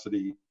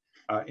capacity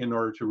in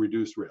order to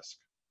reduce risk.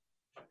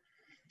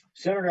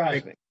 Senator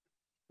Osmick.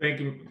 Thank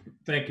you,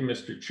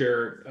 Mr.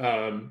 Chair.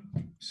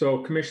 So,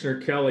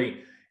 Commissioner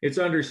Kelley, it's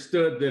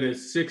understood that a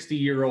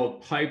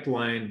 60-year-old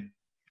pipeline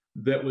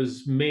that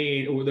was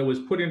made or that was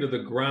put into the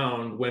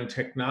ground when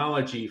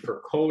technology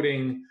for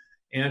coating,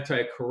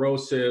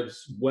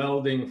 anti-corrosives,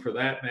 welding for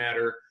that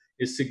matter,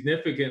 is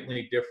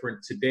significantly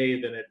different today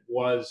than it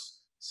was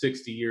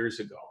 60 years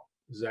ago.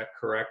 Is that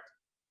correct?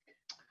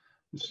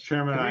 Mr.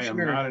 Chairman, I am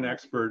not an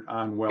expert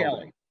on welding.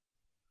 Kelley.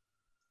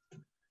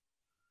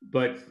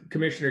 But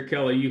Commissioner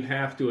Kelley, you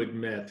have to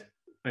admit,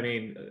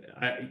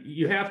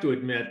 you have to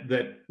admit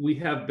that we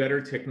have better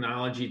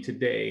technology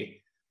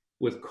today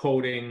with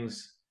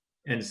coatings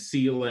and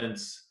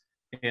sealants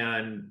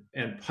and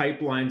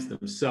pipelines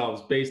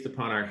themselves based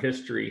upon our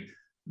history,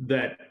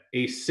 that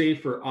a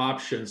safer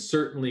option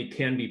certainly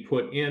can be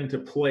put into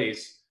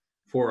place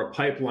for a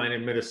pipeline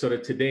in Minnesota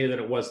today than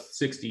it was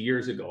 60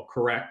 years ago,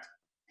 correct?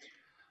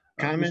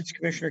 Comments,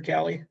 Commissioner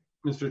Kelley?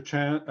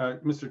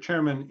 Mr.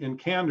 Chairman, in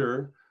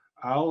candor,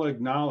 I'll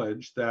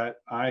acknowledge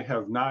that I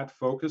have not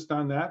focused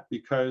on that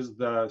because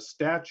the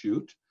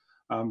statute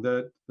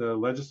that the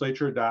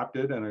legislature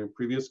adopted and a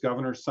previous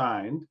governor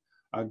signed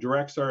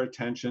directs our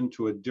attention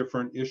to a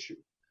different issue.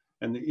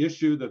 And the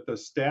issue that the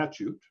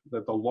statute,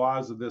 that the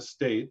laws of this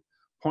state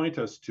point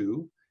us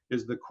to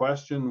is the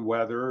question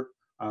whether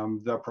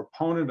the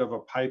proponent of a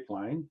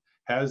pipeline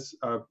has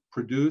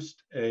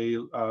produced a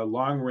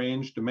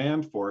long-range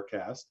demand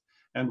forecast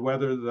and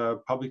whether the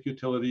Public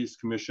Utilities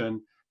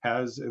Commission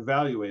has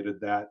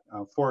evaluated that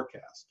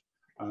forecast.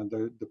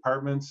 The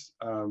department's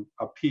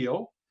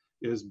appeal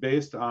is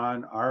based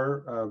on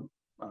our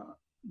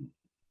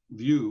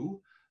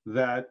view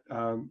that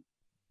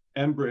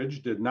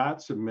Enbridge did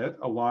not submit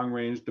a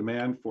long-range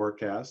demand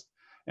forecast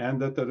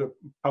and that the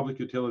Public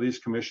Utilities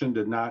Commission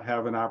did not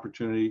have an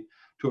opportunity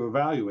to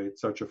evaluate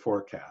such a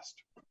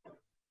forecast.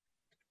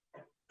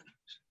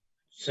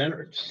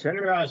 Senator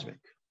Osmick.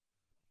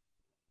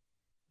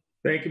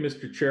 Thank you,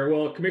 Mr. Chair.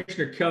 Well,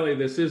 Commissioner Kelley,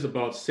 this is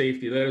about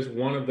safety. That is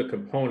one of the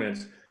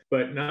components.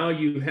 But now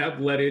you have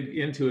led it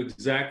into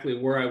exactly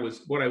what I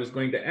was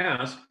going to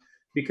ask,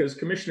 because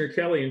Commissioner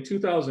Kelley, in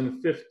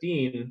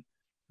 2015,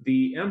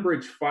 the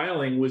Enbridge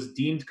filing was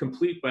deemed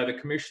complete by the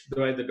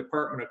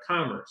Department of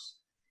Commerce.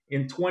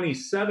 In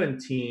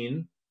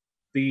 2017,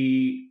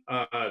 the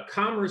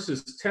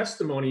Commerce's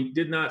testimony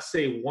did not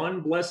say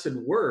one blessed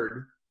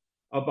word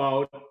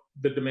about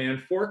the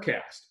demand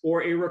forecast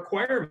or a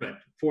requirement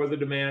for the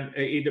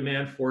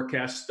demand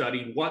forecast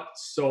study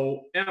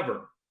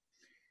whatsoever.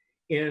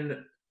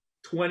 In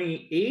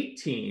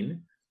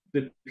 2018,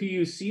 the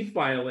PUC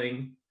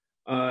filing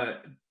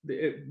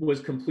it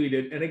was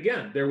completed, and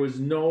again, there was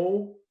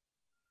no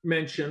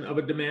mention of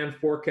a demand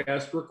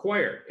forecast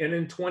required. And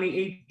in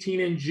 2018,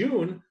 in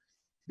June,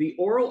 the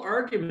oral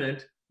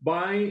argument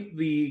by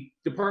the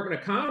Department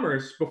of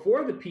Commerce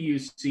before the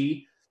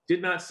PUC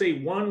did not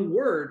say one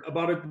word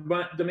about a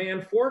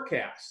demand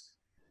forecast.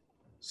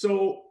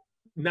 So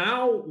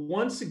now,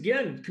 once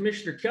again,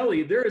 Commissioner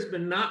Kelley, there has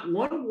been not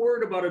one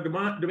word about a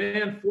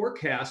demand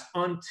forecast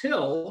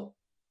until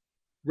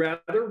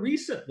rather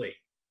recently.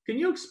 Can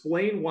you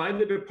explain why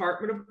the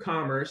Department of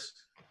Commerce,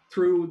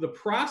 through the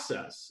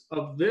process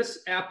of this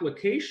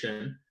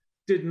application,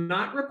 did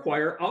not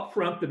require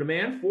upfront the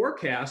demand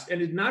forecast and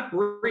did not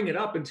bring it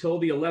up until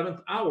the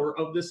 11th hour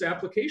of this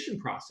application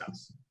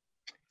process?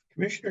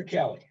 Commissioner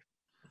Kelley.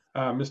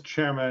 Mr.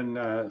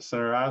 Chairman,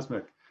 Senator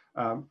Osmick,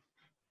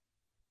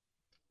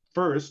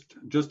 first,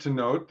 just to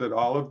note that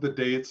all of the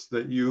dates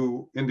that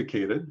you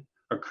indicated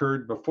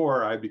occurred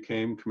before I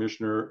became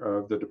Commissioner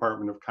of the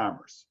Department of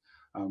Commerce.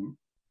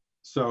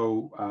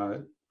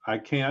 So I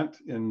can't,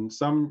 in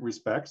some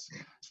respects,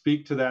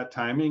 speak to that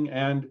timing,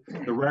 and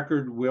the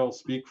record will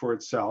speak for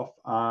itself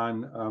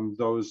on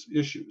those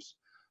issues.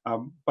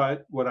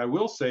 But what I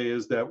will say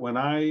is that when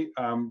I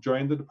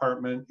joined the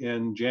department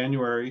in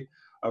January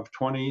of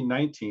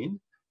 2019,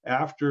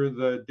 after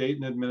the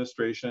Dayton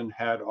administration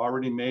had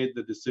already made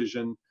the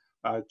decision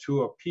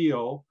to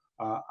appeal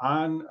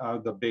on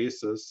the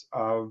basis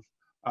of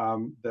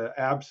the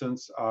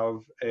absence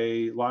of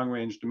a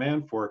long-range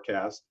demand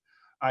forecast,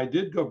 I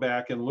did go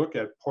back and look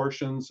at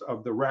portions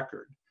of the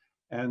record.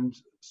 And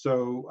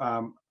so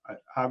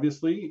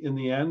obviously, in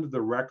the end,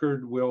 the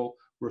record will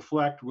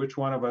reflect which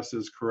one of us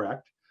is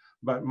correct.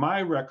 But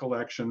my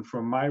recollection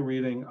from my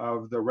reading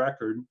of the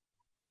record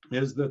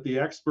is that the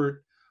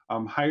expert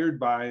hired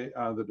by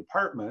the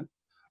department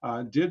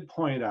did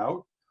point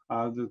out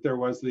that there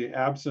was the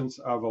absence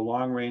of a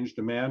long-range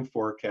demand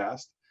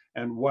forecast,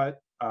 and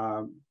what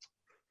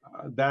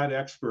that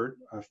expert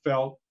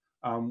felt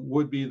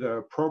would be the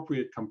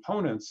appropriate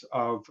components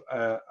of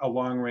a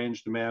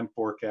long-range demand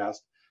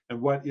forecast and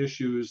what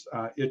issues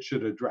it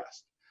should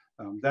address.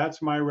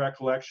 That's my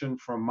recollection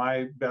from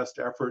my best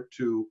effort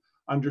to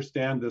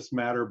understand this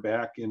matter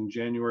back in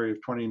January of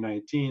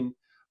 2019.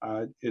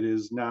 It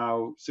is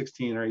now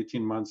 16 or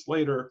 18 months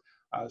later,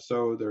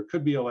 so there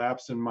could be a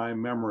lapse in my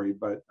memory,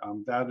 but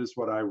that is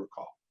what I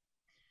recall.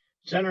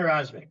 Senator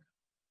Osmick.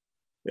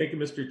 Thank you,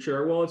 Mr.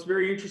 Chair. Well, it's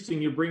very interesting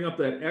you bring up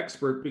that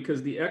expert,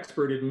 because the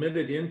expert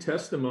admitted in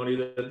testimony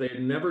that they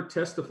had never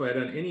testified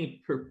on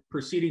any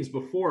proceedings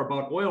before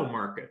about oil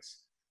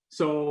markets.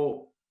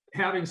 So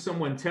having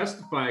someone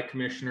testify,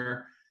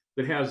 Commissioner,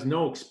 that has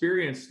no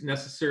experience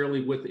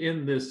necessarily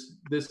within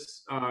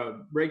this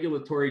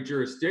regulatory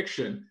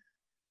jurisdiction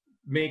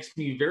makes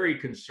me very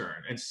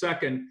concerned. And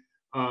second,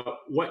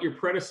 what your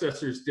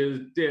predecessors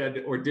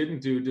did or didn't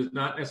do does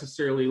not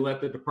necessarily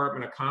let the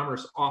Department of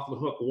Commerce off the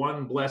hook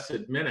one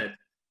blessed minute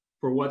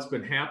for what's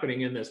been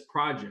happening in this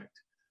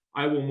project.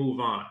 I will move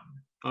on.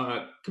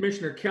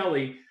 Commissioner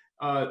Kelley,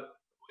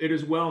 it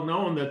is well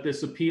known that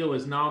this appeal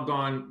has now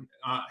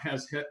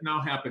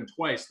now happened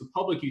twice. The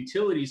Public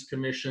Utilities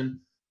Commission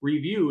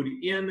reviewed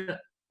in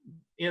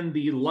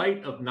the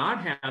light of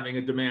not having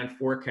a demand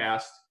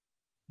forecast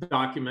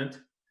document.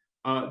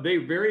 They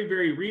very,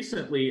 very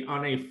recently,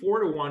 on a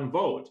 4-to-1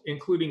 vote,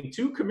 including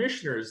 2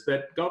 commissioners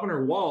that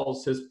Governor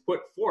Walz has put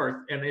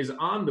forth and is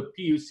on the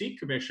PUC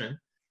commission,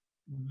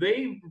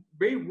 they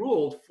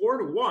ruled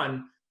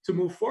 4-to-1 to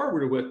move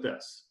forward with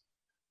this.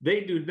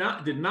 They did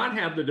not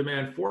have the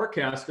demand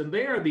forecast, and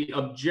they are the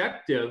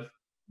objective,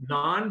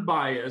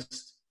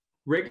 non-biased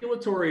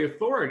regulatory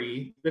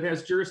authority that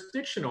has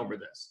jurisdiction over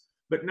this.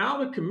 But now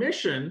the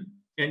commission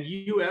and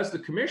you as the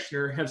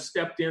commissioner have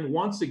stepped in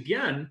once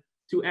again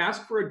to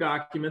ask for a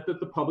document that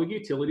the Public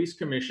Utilities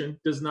Commission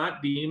does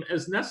not deem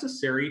as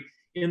necessary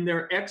in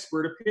their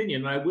expert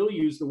opinion. And I will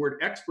use the word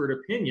expert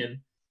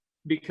opinion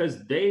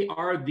because they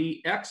are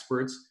the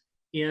experts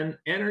in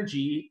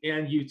energy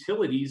and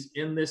utilities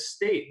in this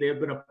state. They have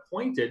been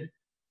appointed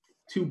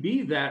to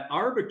be that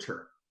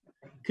arbiter.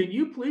 Can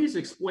you please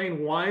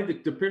explain why the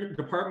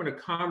Department of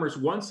Commerce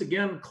once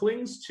again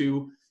clings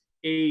to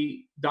a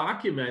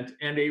document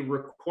and a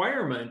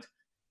requirement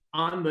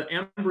on the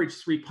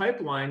Enbridge 3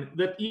 pipeline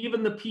that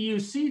even the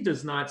PUC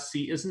does not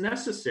see as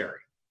necessary?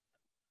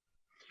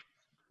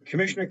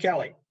 Commissioner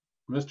Kelley.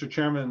 Mr.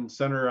 Chairman,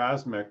 Senator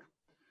Osmick,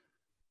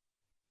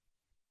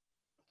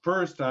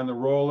 first on the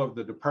role of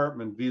the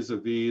department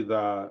vis-a-vis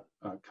the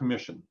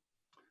commission.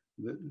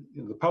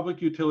 The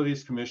Public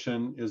Utilities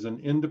Commission is an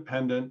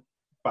independent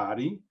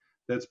body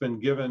that's been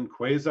given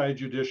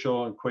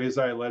quasi-judicial and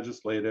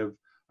quasi-legislative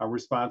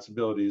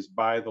responsibilities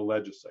by the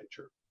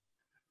legislature.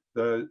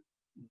 The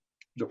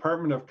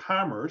Department of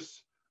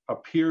Commerce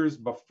appears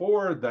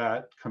before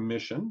that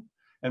commission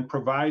and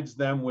provides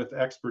them with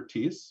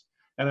expertise.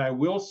 And I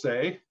will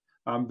say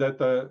that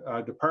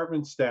the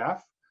department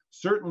staff,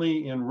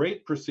 certainly in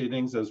rate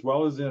proceedings, as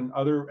well as in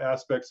other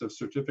aspects of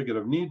certificate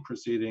of need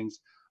proceedings,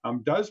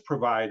 does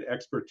provide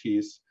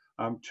expertise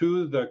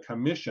to the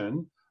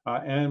commission.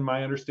 And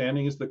my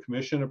understanding is the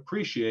commission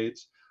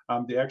appreciates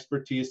the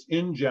expertise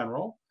in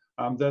general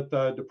that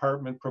the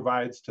department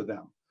provides to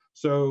them.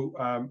 So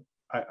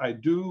I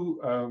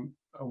do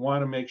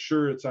want to make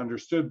sure it's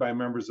understood by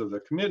members of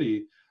the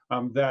committee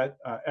that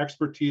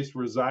expertise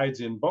resides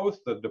in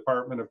both the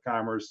Department of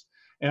Commerce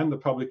and the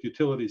Public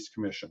Utilities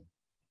Commission.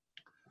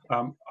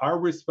 Our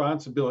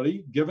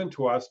responsibility given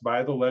to us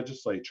by the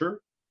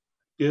legislature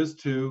is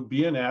to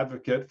be an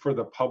advocate for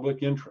the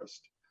public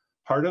interest.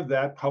 Part of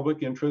that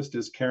public interest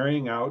is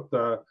carrying out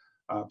the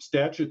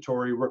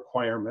statutory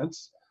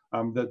requirements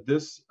that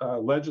this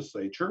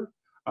legislature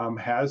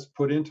has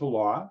put into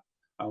law.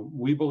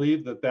 We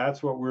believe that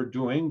that's what we're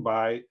doing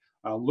by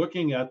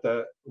looking at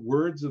the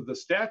words of the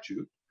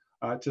statute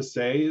to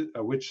say,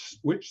 which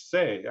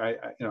say,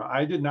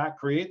 I did not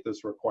create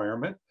this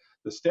requirement.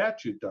 The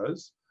statute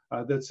does,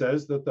 that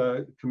says that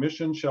the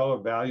commission shall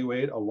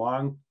evaluate a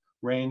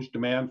long-range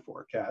demand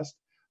forecast.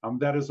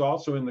 That is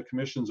also in the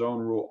commission's own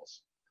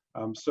rules.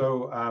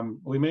 So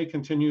we may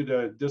continue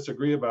to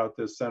disagree about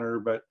this, Senator,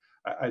 but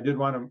I did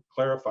want to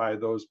clarify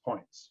those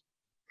points.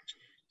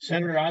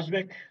 Senator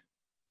Osmek.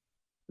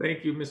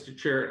 Thank you, Mr.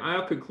 Chair.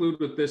 I'll conclude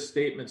with this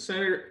statement.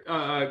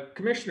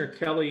 Commissioner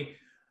Kelley,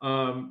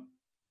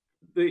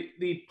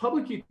 the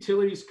Public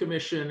Utilities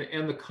Commission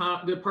and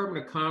the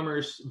Department of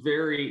Commerce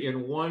vary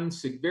in one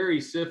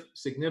very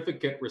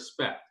significant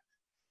respect.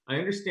 I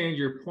understand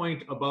your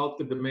point about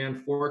the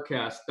demand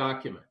forecast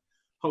document.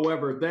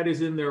 However, that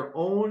is in their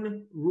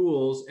own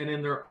rules and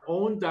in their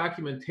own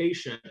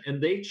documentation,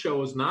 and they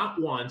chose not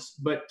once,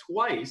 but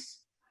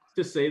twice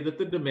to say that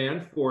the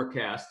demand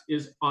forecast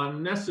is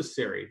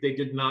unnecessary. They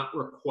did not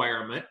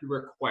require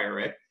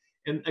it.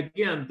 And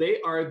again,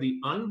 they are the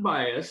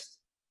unbiased,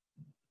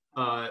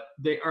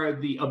 they are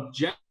the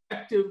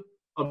objective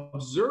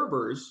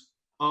observers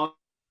of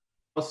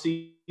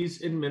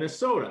policies in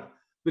Minnesota.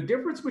 The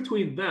difference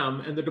between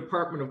them and the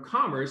Department of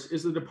Commerce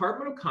is the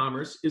Department of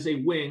Commerce is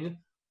a wing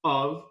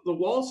of the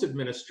Walz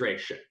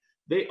administration.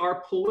 They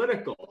are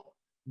political.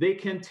 They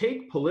can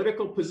take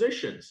political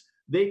positions.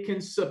 They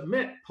can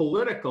submit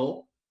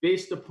political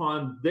based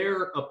upon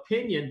their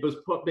opinion,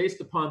 but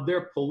based upon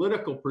their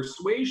political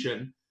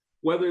persuasion,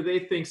 whether they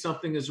think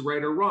something is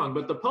right or wrong.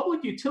 But the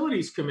Public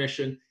Utilities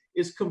Commission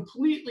is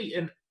completely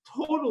and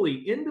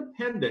totally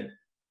independent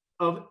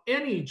of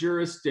any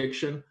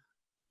jurisdiction.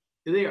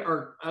 They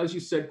are, as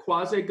you said,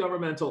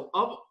 quasi-governmental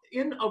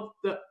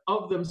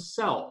of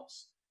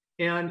themselves.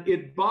 And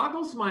it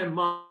boggles my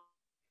mind.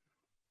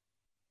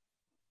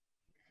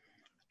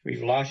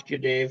 We've lost you,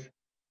 Dave.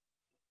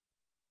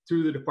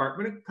 Through the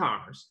Department of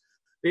Commerce,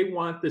 they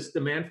want this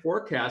demand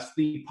forecast.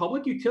 The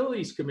Public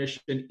Utilities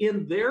Commission,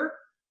 in their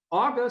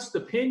august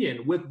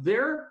opinion, with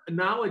their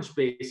knowledge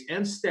base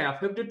and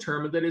staff, have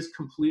determined that it is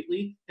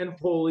completely and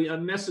wholly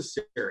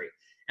unnecessary.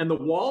 And the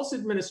Walz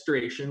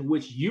administration,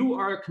 which you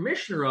are a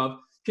commissioner of,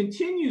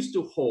 continues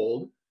to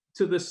hold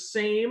to the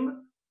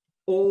same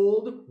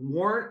old,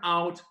 worn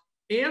out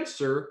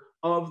answer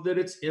of that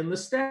it's in the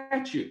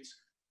statutes.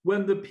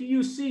 When the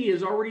PUC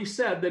has already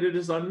said that it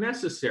is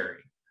unnecessary,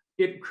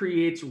 it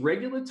creates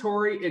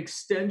regulatory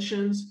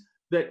extensions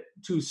that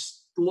to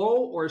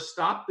slow or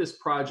stop this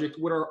project,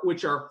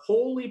 which are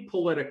wholly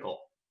political,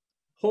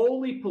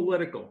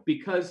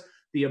 because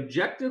the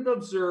objective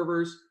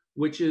observers,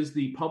 which is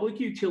the Public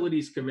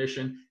Utilities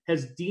Commission,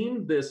 has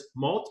deemed this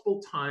multiple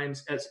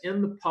times as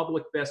in the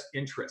public best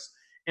interest.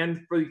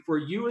 And for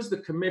you as the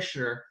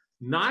commissioner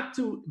not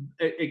to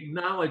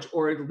acknowledge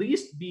or at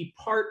least be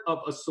part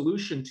of a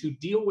solution to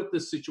deal with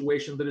this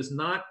situation that is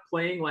not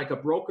playing like a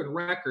broken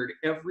record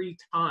every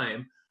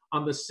time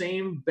on the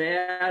same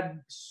bad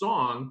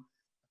song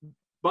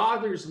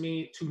bothers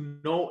me to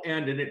no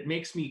end, and it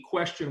makes me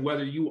question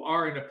whether you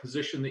are in a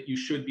position that you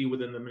should be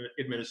within the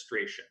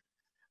administration.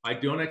 I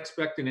don't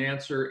expect an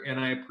answer, and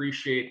I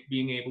appreciate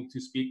being able to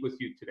speak with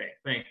you today.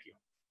 Thank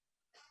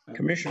you.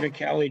 Commissioner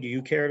Kelley, do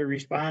you care to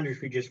respond, or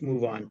should we just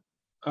move on?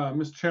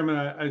 Mr. Chairman,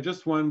 I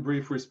just one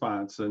brief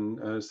response.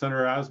 And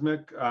Senator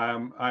Osmek,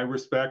 I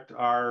respect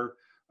our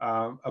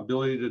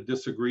ability to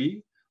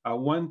disagree.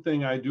 One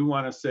thing I do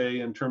want to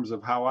say in terms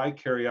of how I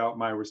carry out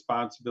my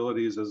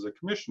responsibilities as a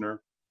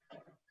commissioner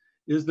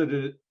is that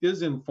it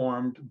is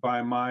informed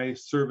by my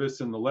service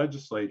in the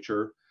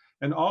legislature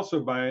and also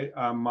by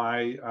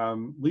my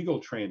legal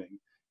training.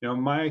 You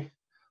know,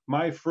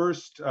 my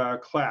first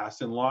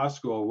class in law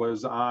school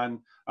was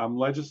on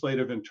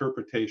legislative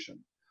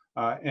interpretation.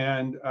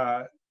 And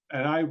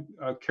I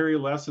carry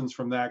lessons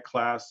from that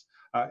class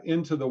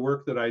into the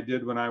work that I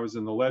did when I was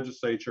in the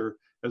legislature,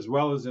 as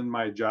well as in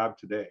my job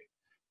today.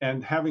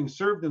 And having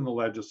served in the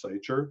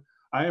legislature,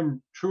 I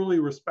am truly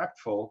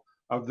respectful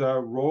of the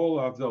role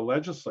of the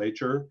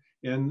legislature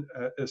in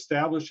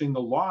establishing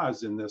the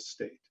laws in this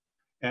state.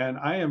 And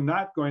I am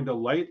not going to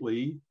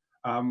lightly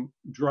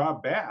draw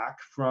back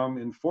from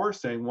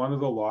enforcing one of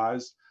the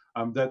laws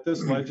that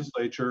this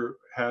legislature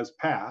has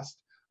passed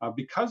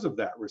because of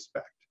that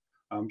respect.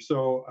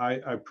 So I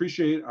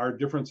appreciate our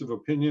difference of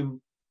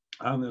opinion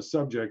on this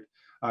subject,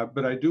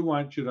 but I do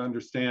want you to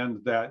understand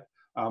that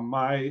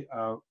my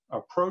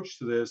approach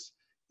to this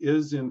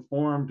is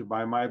informed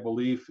by my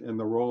belief in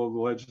the role of the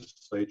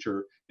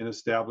legislature in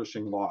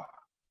establishing law.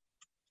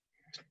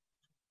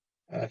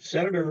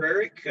 Senator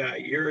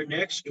Rarick, you're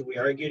next. We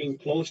are getting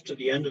close to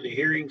the end of the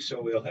hearing,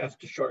 so we'll have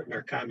to shorten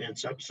our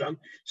comments up some.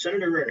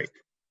 Senator Rarick.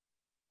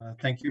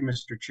 Thank you,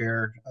 Mr.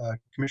 Chair.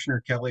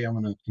 Commissioner Kelley, I'm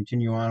going to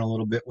continue on a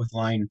little bit with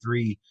line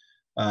 3.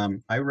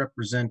 I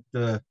represent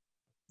the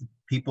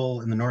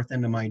people in the north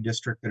end of my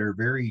district that are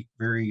very,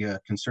 very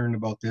concerned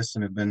about this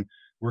and have been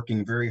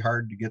working very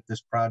hard to get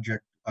this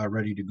project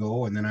ready to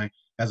go. And then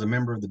as a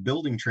member of the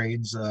building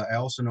trades, I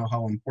also know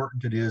how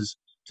important it is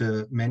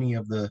to many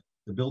of the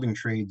building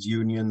trades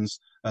unions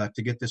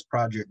to get this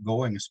project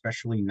going,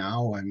 especially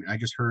now. I mean, I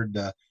just heard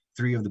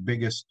 3 of the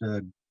biggest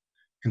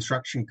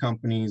construction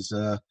companies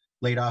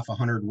laid off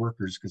 100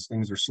 workers because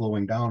things are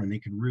slowing down, and they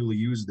could really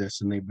use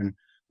this. And they've been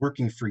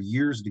working for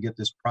years to get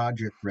this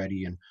project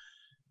ready. And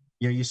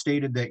you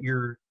stated that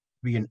you're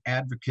be an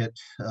advocate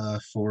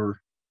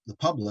for the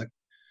public,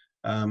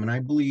 and I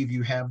believe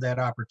you have that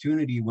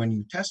opportunity when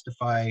you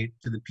testify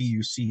to the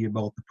PUC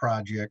about the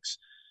projects.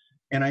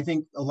 And I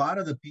think a lot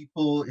of the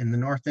people in the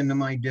north end of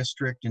my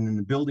district and in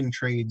the building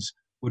trades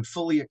would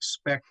fully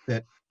expect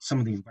that some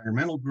of the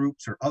environmental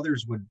groups or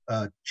others would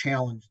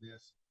challenge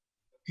this.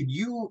 Could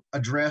you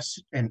address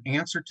and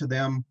answer to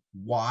them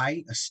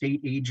why a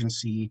state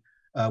agency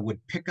would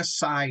pick a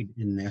side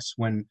in this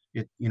when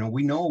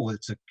we know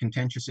it's a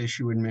contentious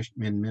issue in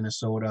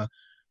Minnesota?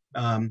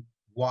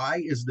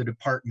 Why is the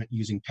department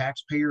using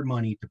taxpayer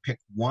money to pick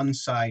one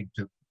side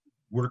to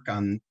work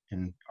on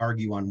and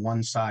argue on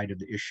one side of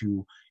the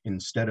issue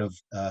instead of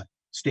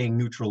staying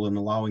neutral and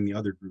allowing the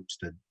other groups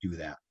to do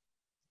that?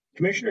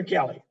 Commissioner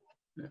Kelley.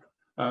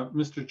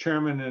 Mr.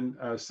 Chairman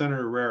and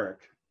Senator Rarick,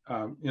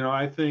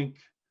 I think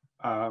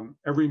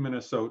every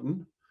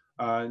Minnesotan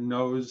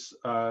knows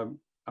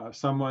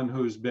someone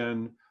who's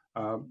been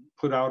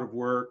put out of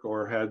work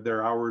or had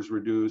their hours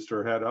reduced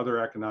or had other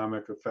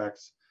economic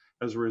effects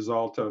as a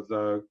result of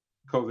the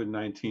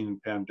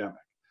COVID-19 pandemic.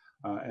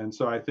 And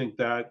so I think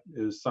that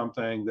is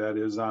something that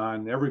is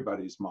on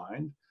everybody's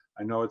mind.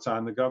 I know it's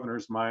on the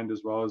governor's mind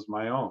as well as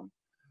my own.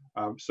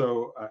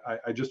 So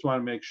I just want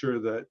to make sure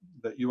that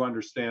you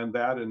understand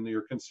that and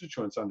your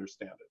constituents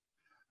understand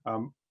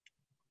it.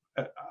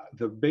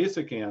 The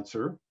basic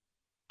answer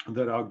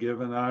that I'll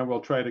give, and I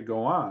will try to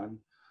go on,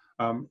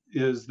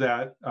 is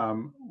that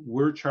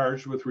we're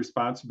charged with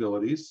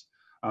responsibilities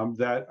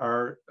that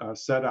are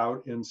set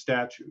out in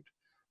statute.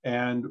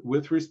 And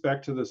with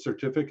respect to the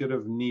certificate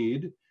of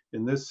need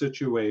in this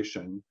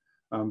situation,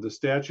 the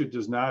statute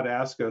does not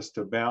ask us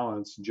to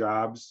balance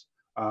jobs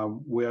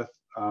with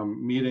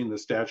meeting the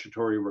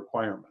statutory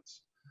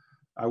requirements.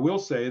 I will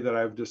say that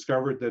I've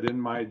discovered that in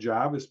my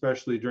job,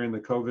 especially during the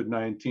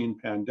COVID-19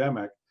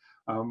 pandemic,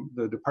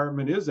 the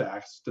department is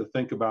asked to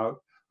think about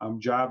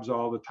jobs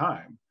all the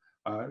time.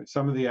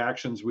 Some of the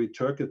actions we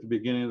took at the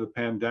beginning of the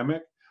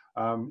pandemic,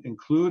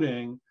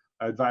 including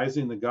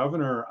advising the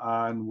governor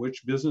on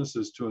which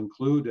businesses to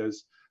include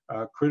as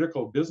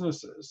critical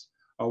businesses,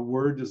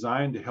 were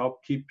designed to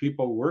help keep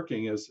people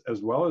working as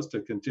well as to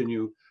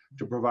continue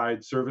to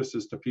provide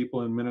services to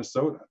people in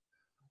Minnesota.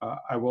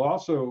 I will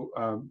also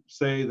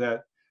say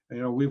that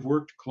we've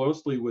worked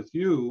closely with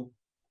you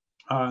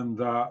on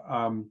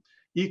the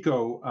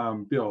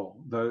ECO bill,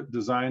 the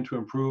Design to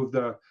Improve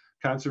the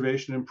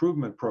Conservation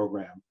Improvement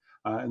Program,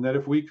 and that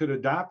if we could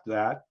adopt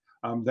that,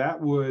 that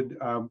would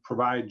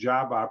provide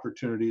job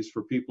opportunities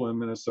for people in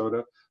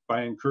Minnesota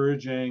by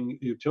encouraging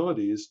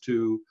utilities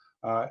to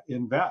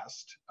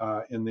invest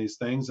in these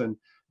things. And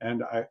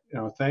I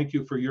thank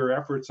you for your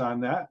efforts on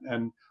that.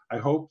 And I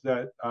hope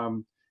that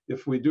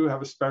if we do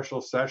have a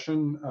special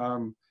session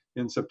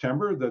in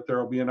September, that there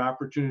will be an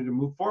opportunity to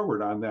move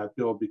forward on that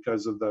bill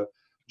because of the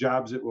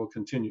jobs it will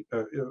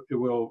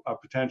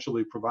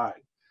potentially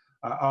provide.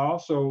 I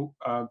also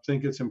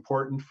think it's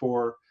important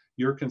for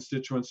your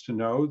constituents to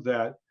know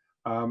that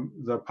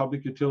the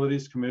Public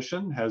Utilities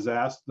Commission has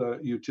asked the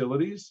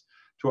utilities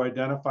to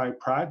identify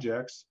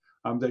projects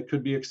that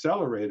could be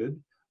accelerated,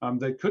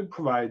 that could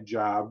provide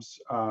jobs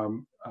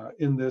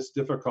in this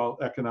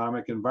difficult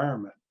economic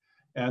environment.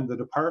 And the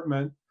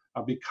department,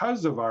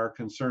 because of our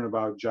concern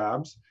about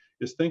jobs,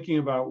 is thinking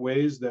about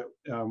ways that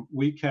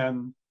we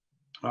can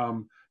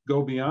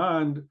go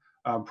beyond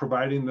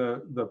providing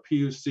the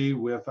PUC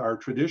with our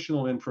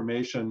traditional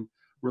information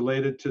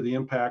related to the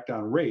impact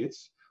on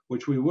rates,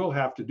 which we will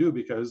have to do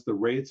because the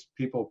rates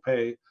people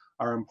pay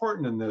are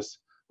important in this.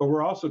 But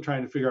we're also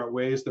trying to figure out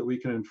ways that we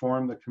can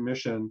inform the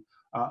commission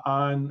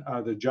on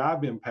the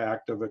job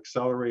impact of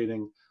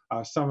accelerating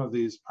some of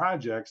these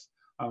projects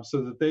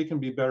so that they can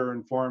be better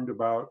informed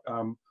about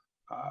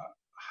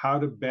how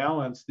to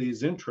balance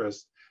these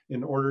interests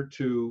in order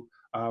to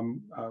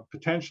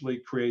potentially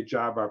create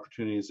job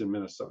opportunities in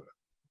Minnesota.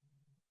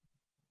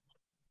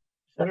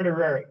 Senator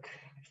Rarick,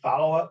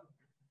 follow up.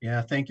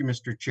 Yeah, thank you,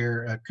 Mr.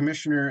 Chair.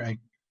 Commissioner,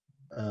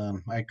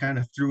 I kind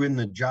of threw in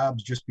the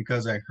jobs just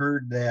because I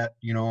heard that,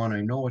 you know, and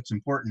I know it's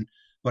important.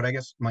 But I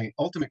guess my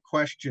ultimate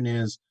question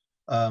is,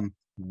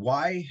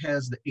 why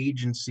has the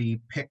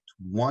agency picked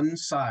one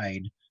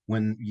side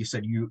when you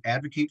said you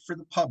advocate for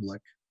the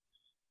public?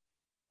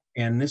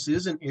 And this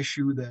is an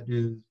issue that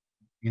is,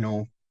 you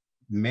know,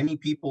 many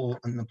people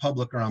in the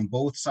public are on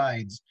both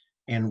sides.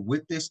 And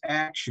with this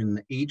action,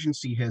 the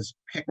agency has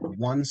picked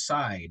one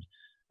side.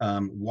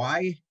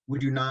 Why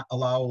would you not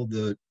allow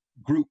the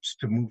groups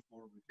to move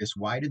forward with this?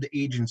 Why did the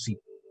agency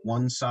pick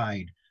one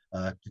side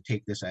to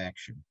take this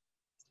action?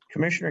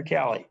 Commissioner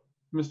Kelley.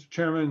 Mr.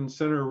 Chairman,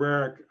 Senator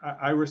Rarick,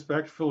 I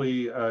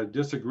respectfully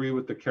disagree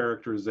with the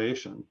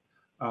characterization.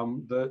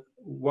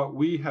 What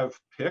we have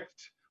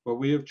picked, what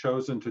we have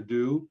chosen to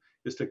do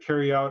is to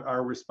carry out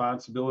our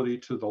responsibility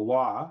to the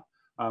law,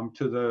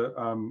 to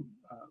the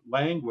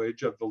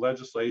language of the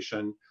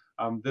legislation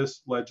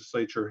this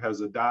legislature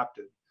has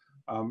adopted.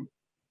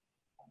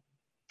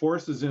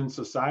 Forces in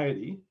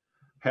society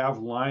have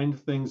lined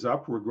things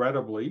up,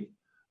 regrettably,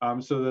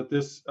 so that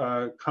this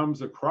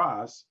comes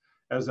across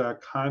as a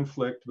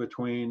conflict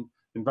between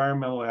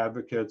environmental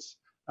advocates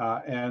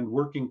and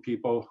working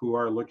people who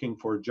are looking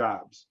for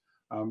jobs.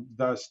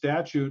 The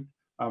statute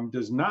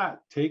does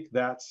not take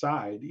that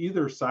side,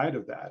 either side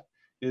of that.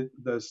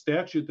 The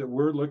statute that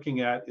we're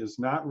looking at is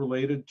not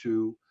related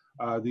to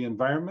the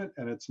environment,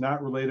 and it's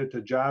not related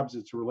to jobs.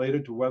 It's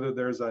related to whether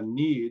there's a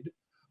need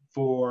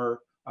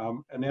for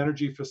an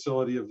energy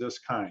facility of this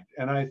kind.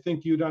 And I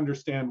think you'd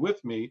understand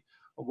with me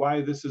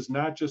why this is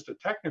not just a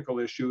technical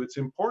issue. It's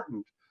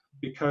important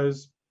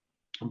because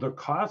the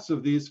costs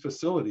of these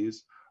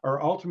facilities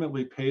are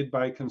ultimately paid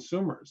by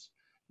consumers.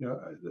 You know,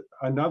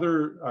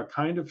 another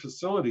kind of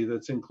facility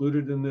that's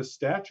included in this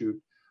statute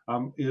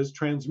is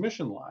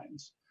transmission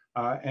lines.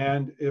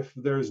 And if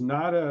there's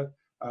not a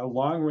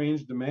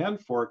long-range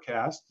demand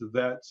forecast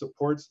that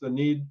supports the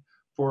need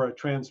for a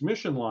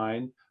transmission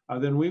line,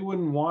 then we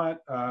wouldn't want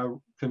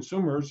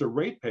consumers or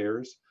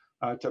ratepayers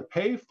to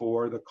pay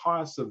for the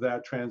costs of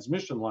that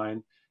transmission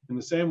line, in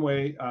the same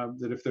way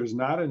that if there's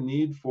not a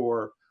need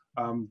for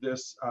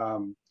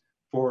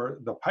for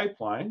the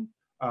pipeline,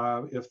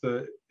 if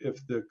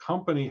the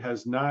company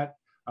has not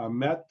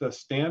met the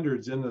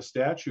standards in the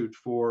statute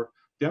for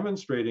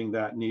demonstrating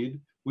that need,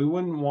 we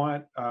wouldn't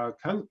want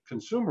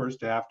consumers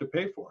to have to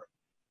pay for it.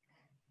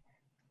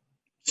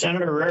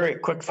 Senator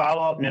Rarick, quick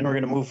follow-up, and then we're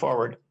going to move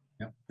forward.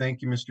 Yeah,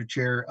 thank you, Mr.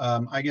 Chair.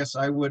 I guess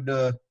I would,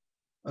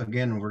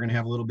 again, we're going to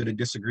have a little bit of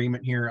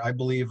disagreement here. I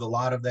believe a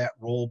lot of that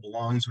role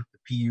belongs with the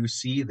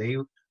PUC. They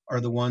are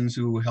the ones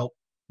who help,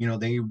 you know,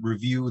 they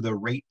review the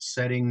rate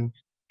setting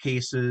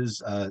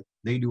cases.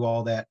 They do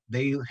all that.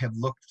 They have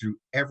looked through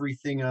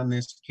everything on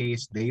this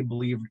case. They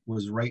believe it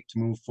was right to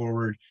move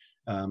forward.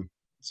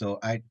 So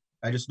I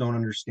just don't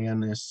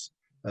understand this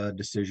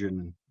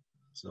decision.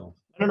 So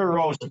Senator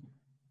Rosen.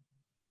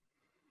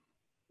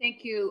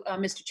 Thank you,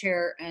 Mr.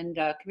 Chair and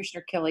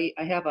Commissioner Kelley.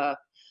 I have a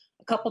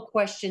couple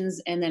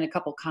questions and then a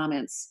couple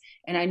comments.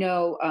 And I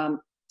know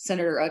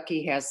Senator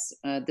Uckey has,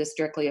 this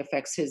directly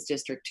affects his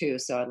district too,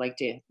 so I'd like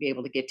to be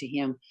able to get to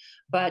him.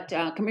 But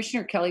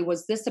Commissioner Kelley,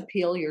 was this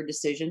appeal your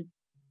decision?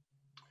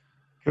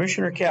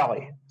 Commissioner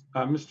Kelley.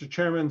 Mr.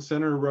 Chairman,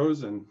 Senator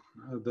Rosen,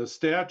 the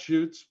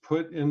statutes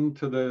put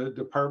into the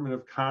Department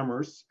of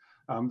Commerce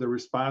the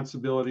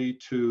responsibility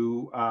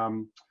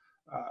to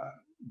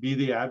be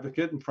the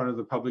advocate in front of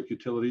the Public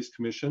Utilities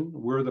Commission.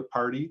 We're the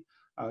party.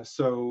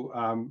 So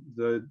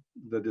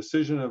the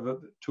decision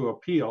to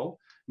appeal,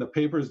 the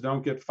papers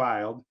don't get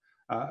filed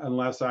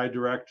unless I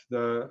direct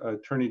the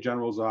Attorney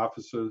General's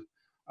office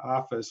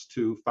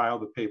to file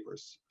the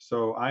papers.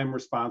 So I'm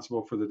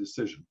responsible for the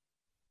decision.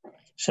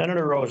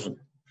 Senator Rosen.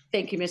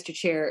 Thank you, Mr.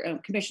 Chair.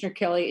 Commissioner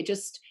Kelley, it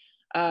just,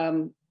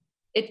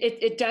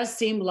 it does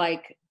seem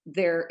like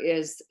there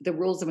is, the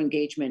rules of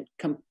engagement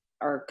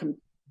are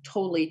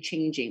totally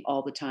changing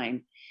all the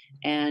time.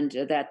 And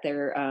that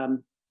they're,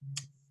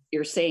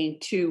 you're saying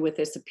too, with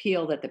this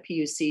appeal, that the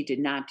PUC did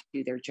not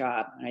do their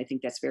job. And I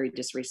think that's very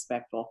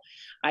disrespectful.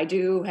 I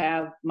do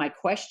have my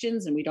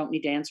questions, and we don't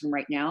need to answer them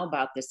right now,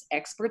 about this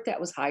expert that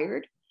was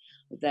hired,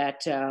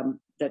 that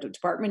the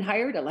department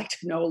hired. I'd like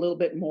to know a little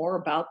bit more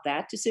about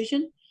that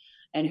decision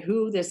and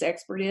who this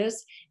expert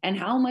is and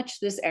how much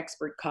this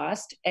expert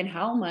cost and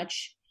how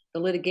much the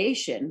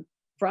litigation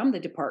from the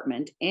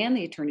department and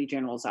the Attorney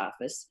General's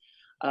office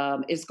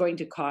is going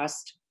to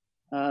cost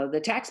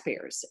the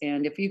taxpayers.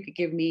 And if you could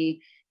give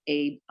me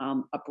a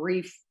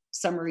brief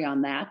summary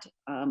on that,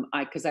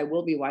 because I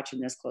will be watching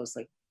this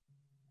closely.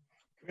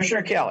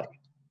 Commissioner Kelley.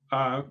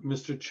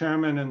 Mr.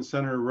 Chairman and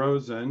Senator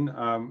Rosen,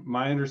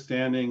 my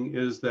understanding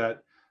is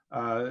that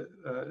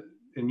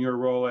in your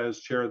role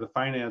as chair of the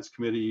Finance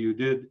Committee, you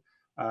did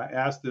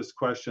ask this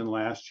question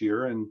last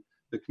year, and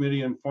the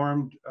committee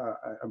informed,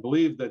 I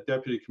believe that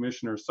Deputy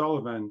Commissioner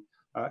Sullivan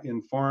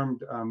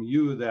informed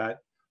you that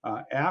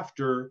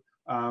after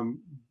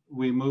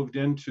we moved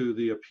into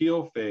the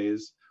appeal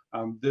phase,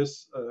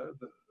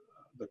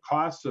 the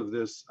costs of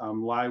this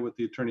lie with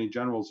the Attorney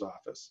General's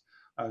office,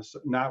 so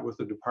not with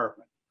the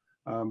department.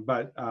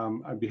 But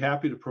I'd be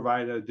happy to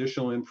provide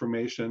additional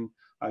information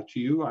to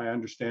you. I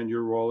understand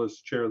your role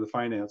as chair of the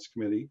Finance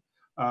Committee.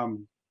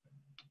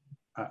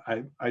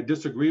 I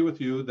disagree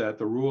with you that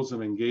the rules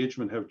of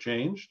engagement have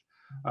changed.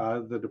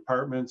 The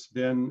department's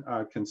been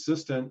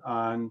consistent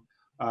on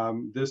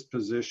this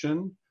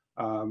position,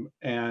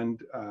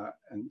 and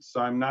so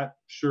I'm not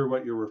sure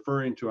what you're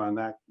referring to on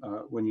that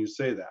when you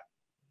say that.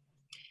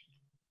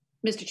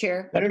 Mr.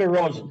 Chair. Senator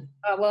Rosen.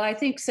 Well, I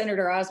think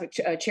Senator Osmic,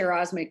 Chair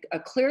Osmic,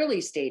 clearly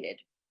stated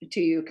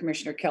to you,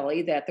 Commissioner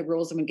Kelley, that the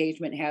rules of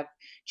engagement have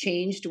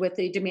changed with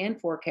the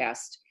demand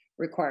forecast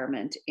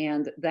requirement,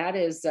 and that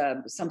is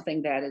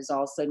something that is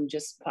all of a sudden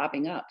just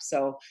popping up.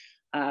 So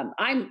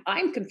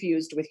I'm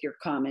confused with your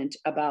comment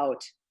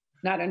about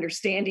not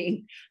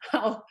understanding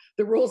how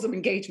the rules of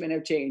engagement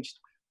have changed.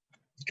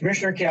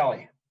 Commissioner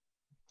Kelley.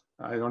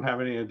 I don't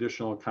have any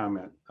additional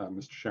comment,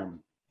 Mr.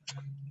 Chairman.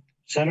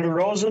 Senator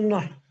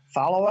Rosen,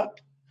 follow up.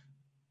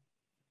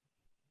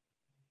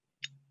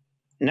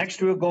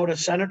 Next, we'll go to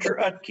Senator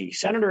Utke.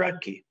 Senator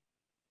Utke.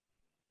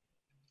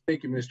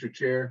 Thank you, Mr.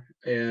 Chair.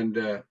 And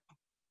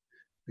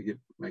I get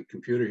my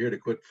computer here to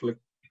quit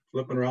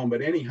flipping around.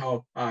 But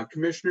anyhow,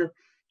 Commissioner,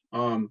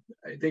 I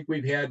think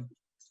we've had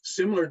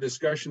similar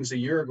discussions a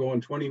year ago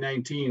in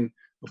 2019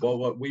 about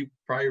what we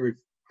probably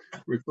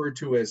referred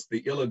to as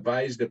the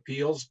ill-advised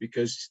appeals,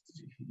 because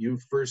you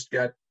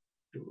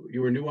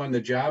were new on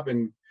the job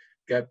and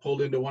got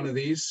pulled into one of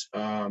these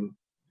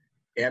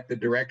at the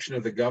direction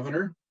of the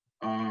governor.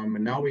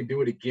 And now we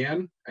do it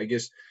again, I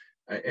guess.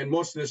 And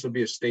most of this will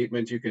be a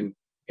statement you can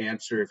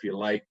answer if you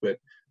like. But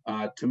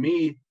to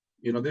me,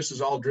 this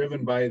is all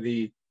driven by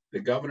the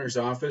governor's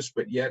office,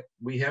 but yet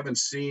we haven't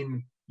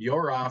seen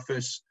your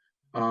office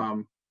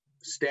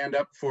stand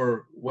up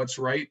for what's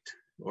right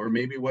or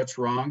maybe what's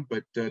wrong,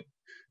 but to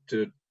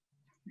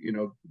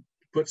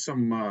put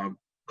some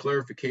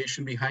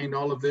clarification behind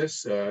all of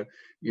this.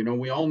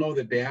 We all know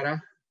the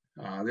data.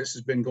 This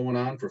has been going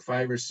on for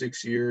 5 or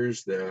 6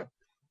 years. The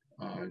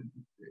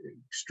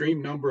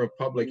extreme number of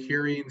public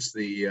hearings,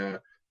 the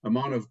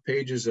amount of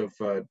pages of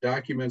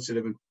documents that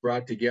have been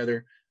brought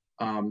together.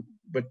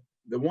 But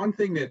the one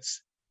thing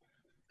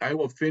I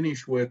will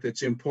finish with,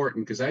 it's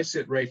important because I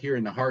sit right here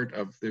in the heart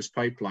of this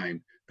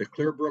pipeline. The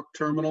Clearbrook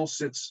terminal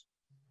sits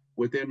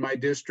within my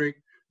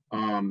district.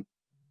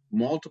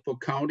 Multiple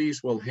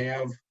counties will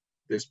have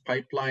this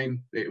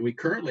pipeline. We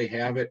currently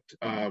have it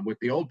with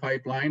the old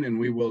pipeline, and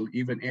we will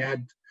even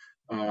add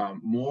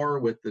more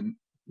with the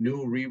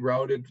new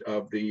rerouted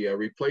of the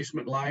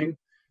replacement line.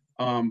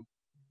 And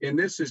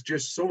this is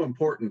just so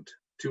important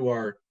to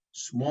our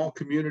small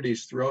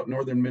communities throughout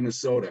northern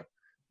Minnesota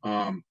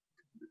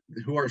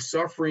who are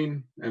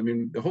suffering. I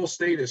mean, the whole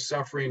state is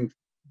suffering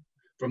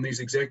from these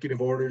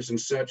executive orders and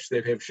such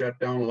that have shut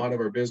down a lot of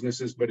our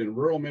businesses. But in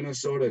rural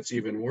Minnesota, it's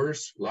even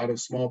worse. A lot of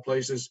small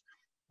places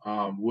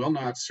will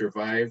not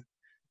survive.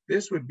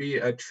 This would be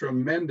a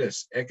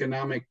tremendous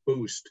economic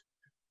boost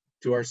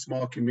to our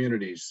small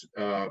communities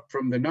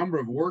from the number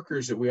of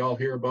workers that we all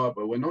hear about.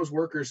 But when those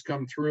workers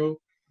come through,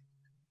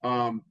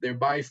 they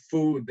buy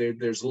food,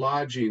 there's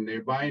lodging,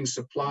 they're buying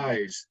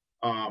supplies.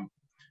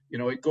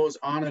 It goes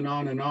on and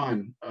on and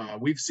on.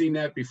 We've seen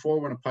that before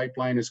when a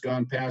pipeline has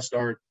gone past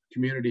our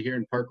community here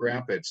in Park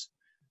Rapids.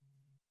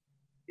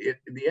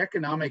 The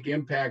economic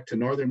impact to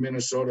northern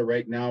Minnesota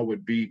right now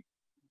would be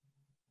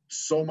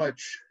so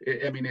much.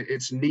 I mean,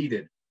 it's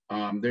needed.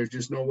 There's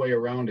just no way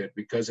around it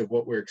because of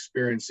what we're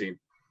experiencing.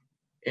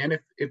 And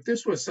if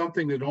this was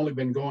something that had only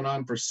been going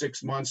on for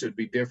 6 months, it'd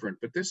be different.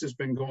 But this has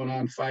been going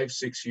on 5,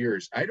 6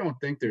 years. I don't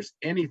think there's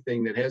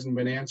anything that hasn't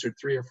been answered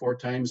 3 or 4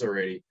 times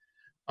already.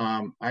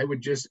 I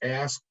would just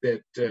ask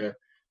that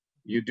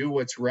you do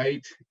what's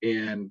right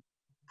and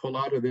pull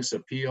out of this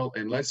appeal,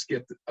 and let's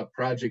get a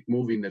project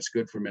moving that's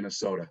good for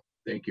Minnesota.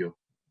 Thank you.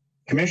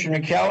 Commissioner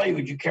Kelley,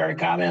 would you care to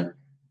comment?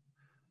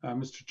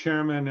 Mr.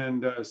 Chairman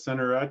and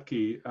Senator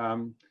Utke,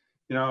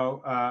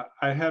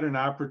 I had an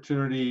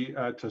opportunity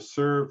to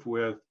serve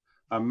with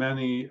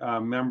many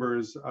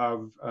members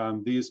of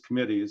these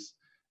committees,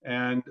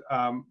 and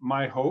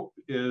my hope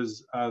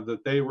is that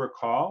they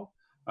recall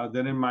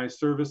that in my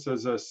service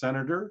as a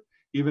senator,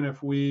 even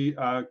if we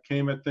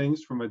came at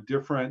things from a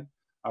different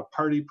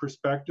party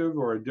perspective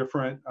or a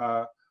different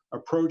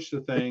approach to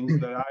things,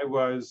 that I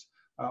was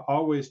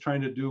always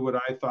trying to do what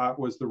I thought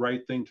was the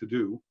right thing to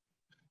do.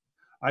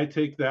 I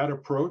take that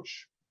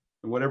approach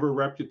and whatever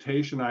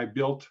reputation I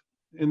built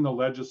in the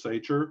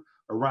legislature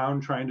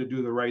around trying to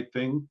do the right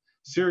thing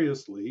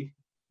seriously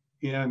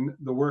in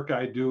the work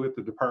I do at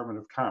the Department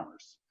of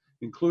Commerce,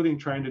 including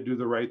trying to do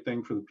the right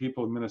thing for the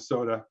people of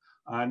Minnesota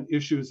on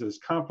issues as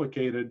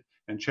complicated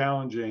and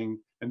challenging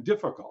and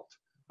difficult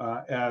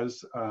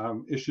as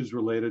issues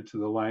related to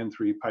the Line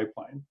 3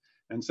 pipeline.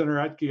 And Senator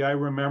Utke, I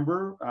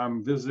remember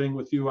visiting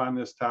with you on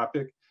this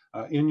topic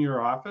in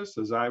your office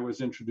as I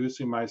was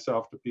introducing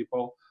myself to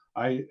people.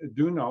 I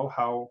do know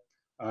how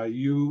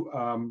you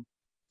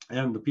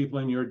and the people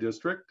in your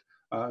district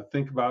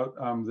think about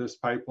this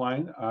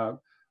pipeline. I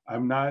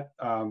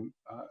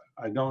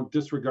don't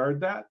disregard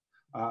that.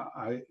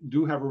 I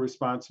do have a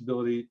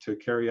responsibility to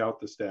carry out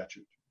the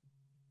statute.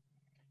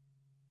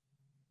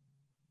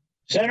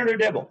 Senator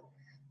Dibble.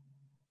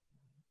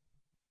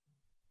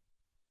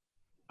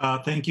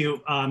 Thank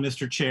you,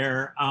 Mr.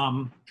 Chair.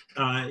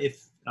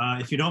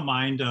 If you don't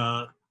mind,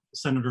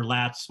 Senator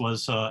Latz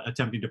was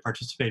attempting to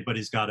participate, but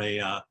he's got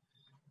an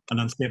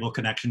unstable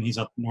connection. He's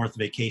up north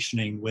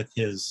vacationing with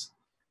his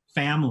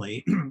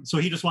family. So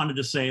he just wanted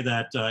to say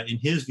that in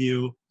his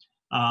view,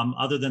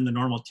 other than the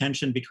normal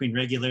tension between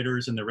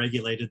regulators and the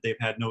regulated, they've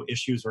had no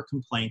issues or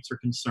complaints or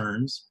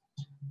concerns.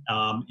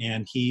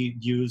 And he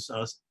views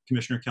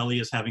Commissioner Kelley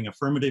as having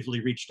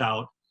affirmatively reached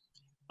out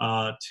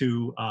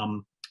to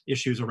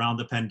issues around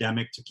the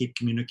pandemic to keep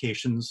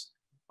communications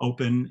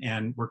open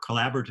and work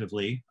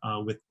collaboratively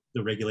with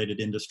the regulated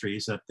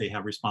industries that they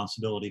have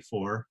responsibility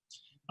for.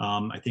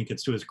 I think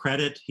it's to his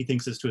credit. He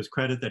thinks it's to his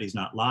credit that he's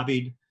not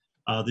lobbied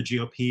the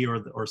GOP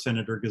or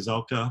Senator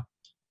Gazelka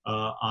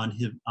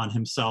on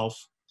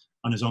himself,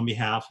 on his own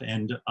behalf,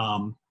 and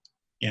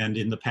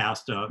in the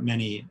past,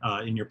 many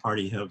in your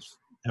party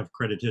have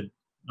credited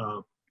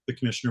the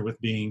commissioner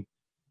with being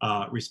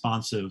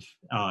responsive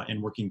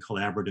and working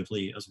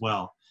collaboratively as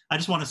well. I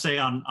just want to say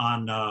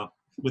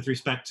with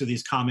respect to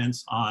these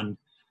comments on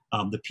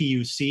the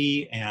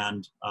PUC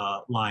and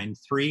line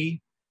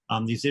 3,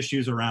 these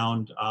issues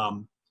around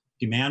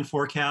demand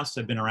forecasts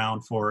have been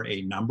around for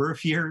a number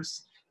of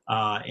years,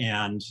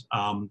 and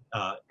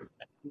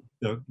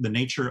the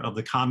nature of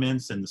the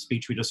comments and the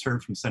speech we just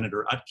heard from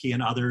Senator Utke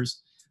and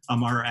others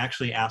are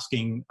actually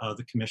asking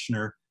the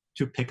commissioner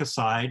to pick a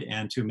side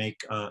and to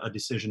make a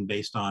decision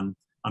based on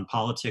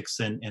politics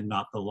and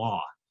not the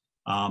law.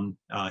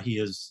 He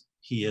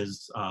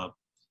is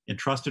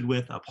entrusted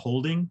with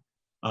upholding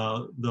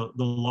the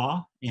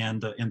law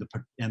and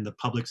the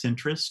public's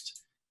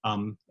interest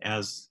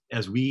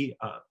as we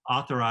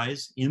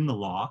authorize in the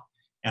law,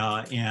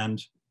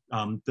 and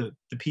the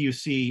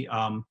PUC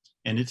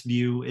and its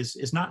view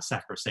is not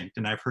sacrosanct.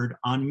 And I've heard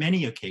on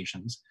many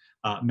occasions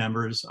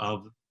members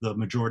of the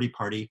majority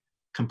party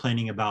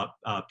complaining about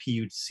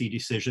PUC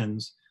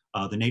decisions,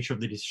 the nature of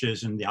the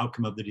decision, the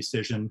outcome of the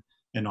decision,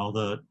 and all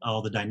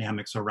the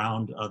dynamics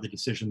around the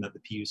decision that the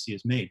PUC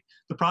has made.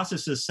 The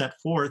process is set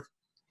forth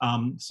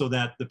so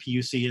that the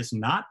PUC is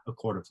not a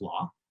court of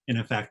law, and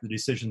in fact, the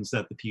decisions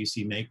that the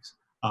PUC makes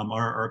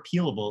are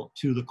appealable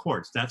to the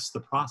courts. That's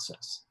the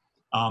process.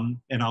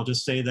 And I'll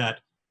just say that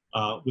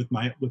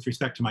with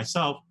respect to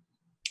myself,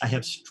 I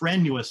have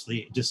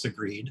strenuously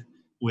disagreed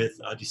with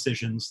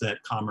decisions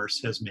that Commerce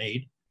has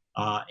made,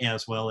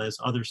 as well as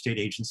other state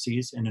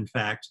agencies, and in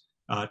fact,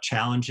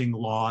 challenging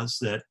laws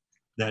that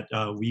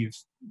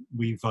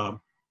we've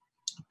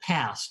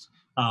passed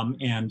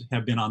and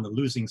have been on the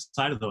losing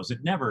side of those.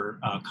 It never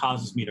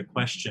causes me to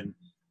question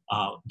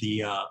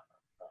the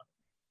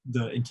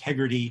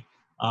integrity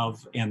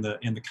of and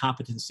the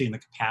competency and the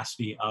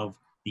capacity of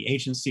the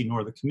agency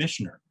nor the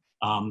commissioner.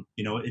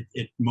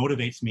 It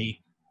motivates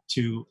me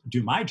to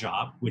do my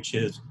job, which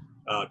is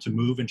to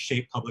move and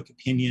shape public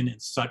opinion in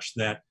such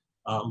that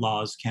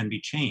laws can be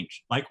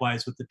changed.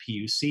 Likewise with the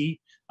PUC,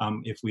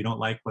 if we don't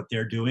like what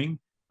they're doing,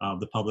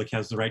 the public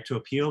has the right to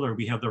appeal, or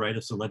we have the right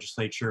as the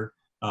legislature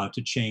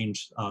to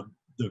change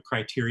the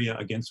criteria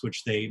against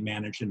which they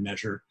manage and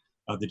measure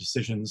the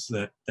decisions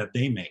that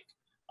they make.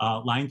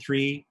 Line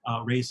 3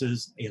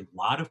 raises a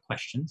lot of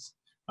questions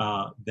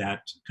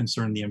that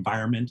concern the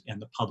environment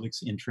and the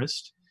public's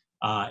interest,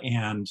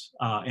 and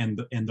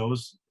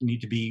those need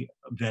to be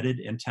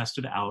vetted and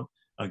tested out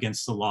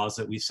against the laws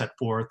that we set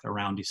forth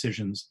around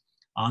decisions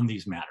on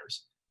these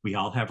matters. We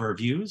all have our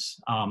views,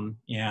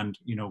 and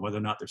whether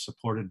or not they're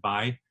supported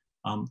by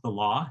the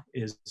law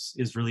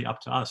is really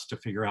up to us to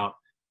figure out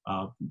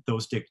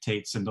those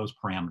dictates and those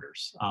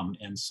parameters.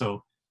 And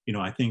so,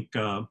 I think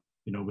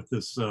with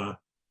this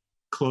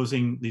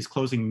these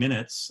closing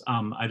minutes,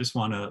 I just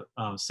want to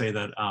say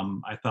that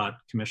I thought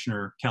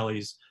Commissioner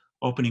Kelley's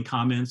opening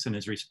comments and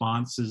his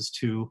responses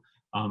to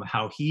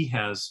how he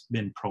has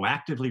been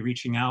proactively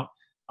reaching out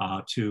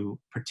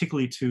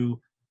particularly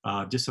to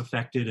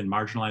disaffected and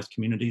marginalized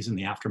communities in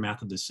the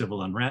aftermath of the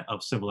civil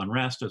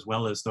unrest, as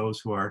well as those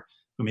who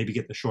maybe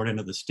get the short end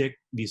of the stick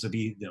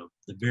vis-a-vis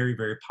the very,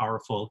 very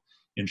powerful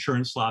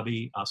insurance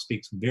lobby,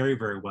 speaks very,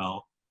 very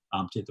well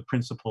to the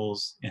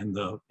principles and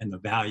the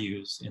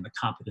values and the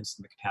competence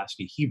and the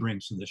capacity he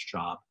brings to this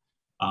job.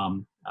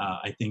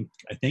 I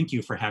thank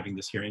you for having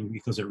this hearing,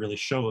 because it really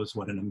shows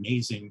what an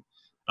amazing,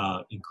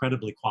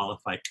 incredibly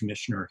qualified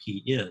commissioner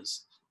he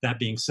is. That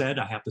being said,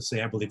 I have to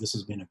say I believe this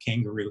has been a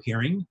kangaroo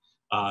hearing.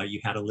 You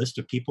had a list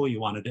of people you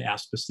wanted to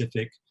ask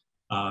specific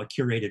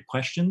curated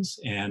questions,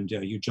 and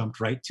you jumped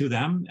right to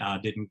them,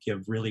 didn't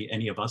give really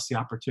any of us the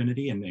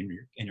opportunity, and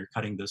you're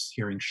cutting this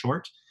hearing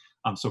short.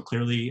 So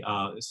clearly,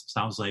 it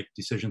sounds like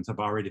decisions have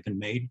already been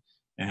made,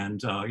 and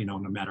no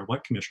matter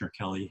what Commissioner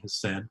Kelley has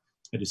said,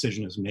 a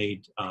decision is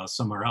made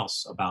somewhere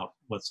else about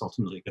what's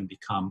ultimately going to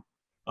become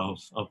of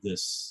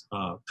this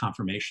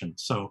confirmation.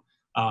 So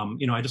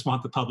I just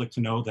want the public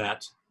to know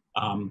that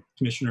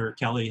Commissioner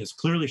Kelley has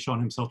clearly shown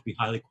himself to be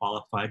highly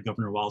qualified.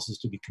 Governor Walz is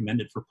to be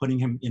commended for putting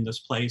him in this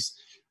place.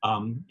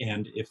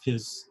 And if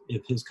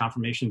his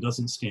confirmation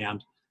doesn't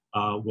stand,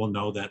 we'll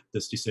know that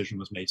this decision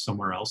was made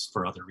somewhere else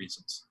for other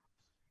reasons.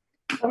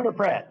 Senator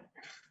Pratt.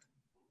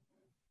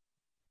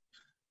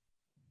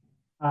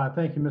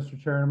 Thank you,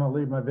 Mr. Chair. I'm going to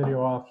leave my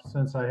video off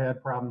since I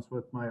had problems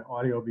with my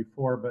audio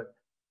before, but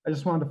I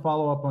just wanted to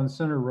follow up on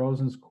Senator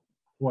Rosen's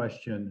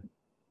question.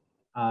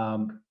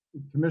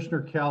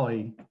 Commissioner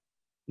Kelley,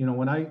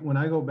 when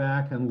I go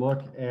back and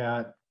look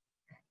at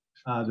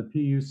the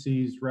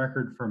PUC's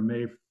record from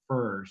May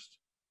 1st,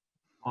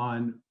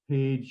 on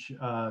page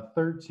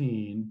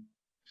 13,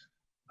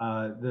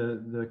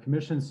 the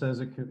commission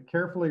says it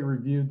carefully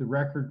reviewed the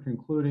record,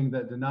 concluding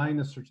that denying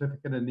the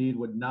certificate of need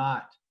would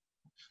not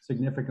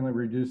significantly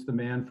reduce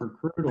demand for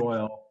crude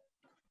oil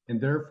and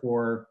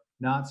therefore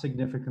not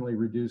significantly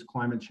reduce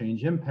climate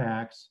change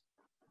impacts.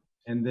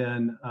 And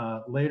then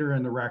later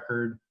in the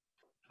record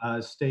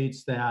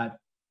states that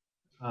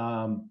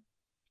on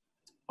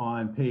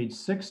page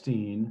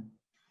 16,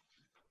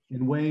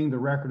 in weighing the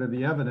record of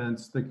the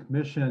evidence, the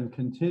commission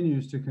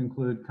continues to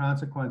conclude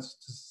consequences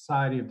to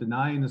society of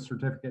denying the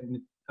certificate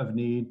of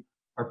need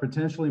are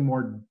potentially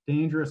more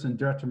dangerous and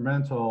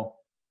detrimental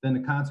than the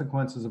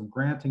consequences of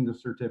granting the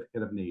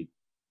certificate of need.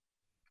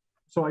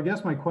 So I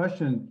guess my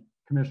question,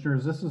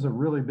 commissioners, this is a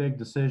really big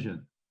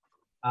decision.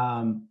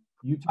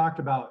 You talked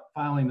about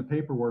filing the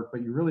paperwork,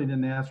 but you really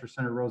didn't answer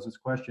Senator Rosen's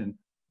question.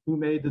 Who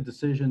made the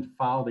decision to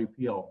file the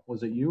appeal?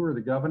 Was it you or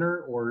the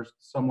governor or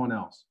someone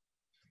else?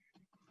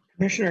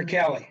 Commissioner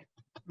Kelley.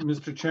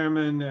 Mr.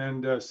 Chairman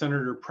and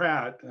Senator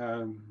Pratt,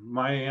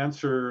 my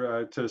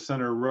answer to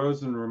Senator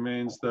Rosen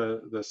remains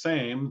the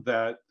same,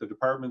 that the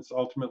department's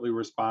ultimately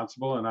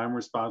responsible and I'm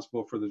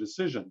responsible for the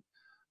decision.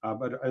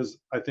 But as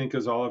I think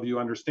as all of you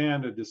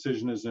understand, a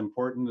decision as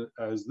important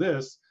as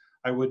this,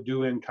 I would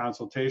do in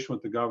consultation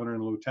with the governor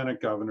and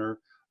lieutenant governor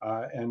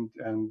and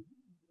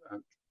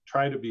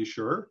try to be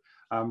sure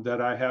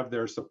that I have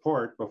their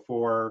support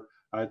before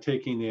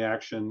taking the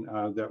action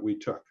that we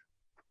took.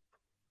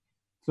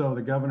 So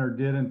the governor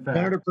did, in fact.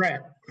 Senator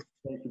Pratt.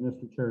 Thank you,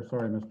 Mr. Chair.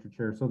 Sorry, Mr.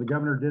 Chair. So the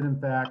governor did,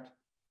 in fact,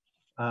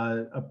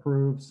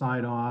 approve,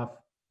 sign off,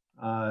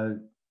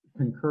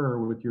 concur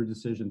with your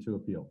decision to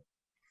appeal.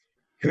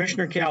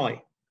 Commissioner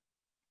Kelley.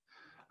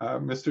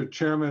 Mr.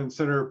 Chairman,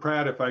 Senator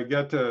Pratt, if I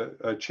get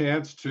a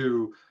chance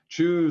to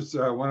choose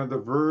one of the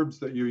verbs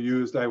that you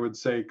used, I would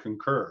say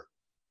concur.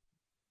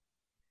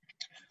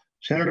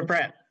 Senator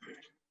Pratt.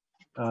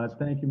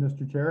 Thank you,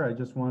 Mr. Chair. I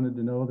just wanted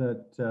to know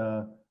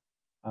that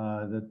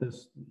that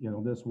this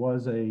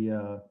was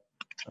a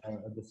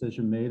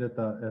decision made at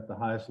the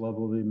highest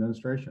level of the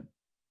administration.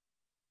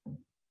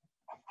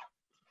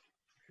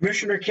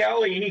 Commissioner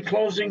Kelley, any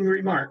closing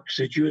remarks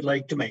that you would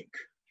like to make?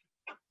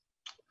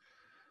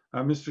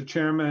 Mr.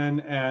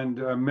 Chairman and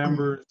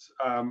members,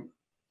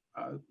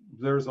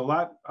 there's a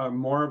lot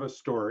more of a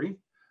story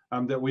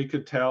that we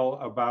could tell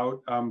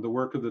about the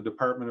work of the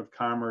Department of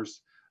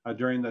Commerce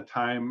during the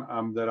time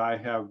that I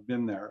have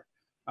been there.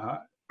 I'm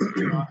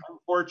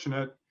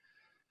fortunate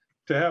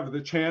to have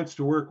the chance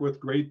to work with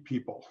great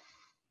people.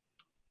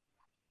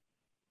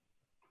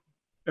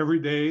 Every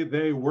day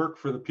they work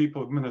for the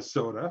people of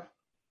Minnesota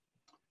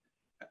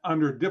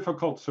under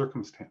difficult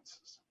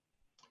circumstances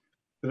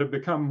that have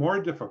become more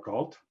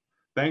difficult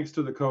thanks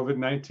to the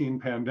COVID-19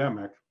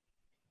 pandemic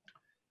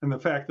and the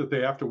fact that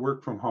they have to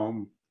work from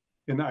home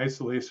in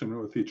isolation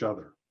with each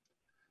other.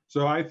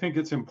 So I think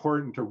it's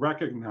important to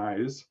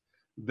recognize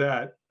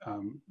that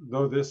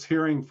though this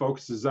hearing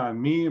focuses on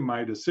me and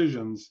my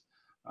decisions,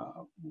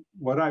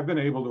 what I've been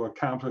able to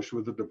accomplish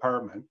with the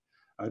department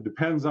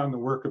depends on the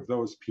work of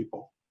those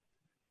people.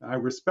 I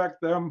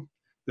respect them.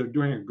 They're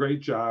doing a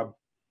great job.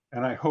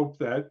 And I hope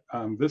that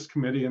this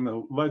committee and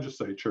the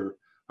legislature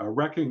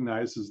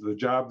recognizes the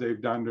job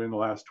they've done during the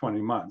last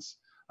 20 months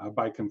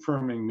by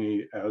confirming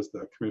me as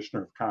the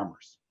Commissioner of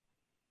Commerce.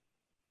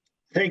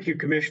 Thank you,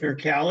 Commissioner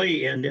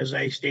Kelley. And as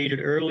I stated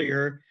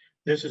earlier,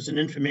 this is an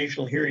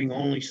informational hearing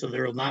only, so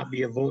there will not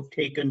be a vote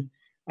taken.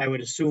 I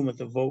would assume if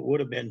the vote would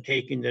have been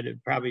taken, that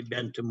it'd probably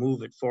been to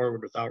move it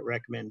forward without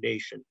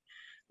recommendation.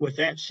 With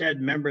that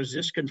said, members,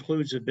 this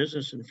concludes the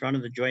business in front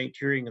of the joint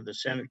hearing of the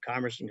Senate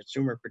Commerce and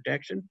Consumer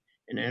Protection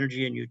and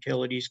Energy and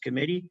Utilities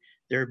Committee.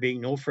 There being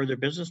no further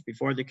business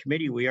before the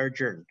committee, we are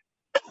adjourned.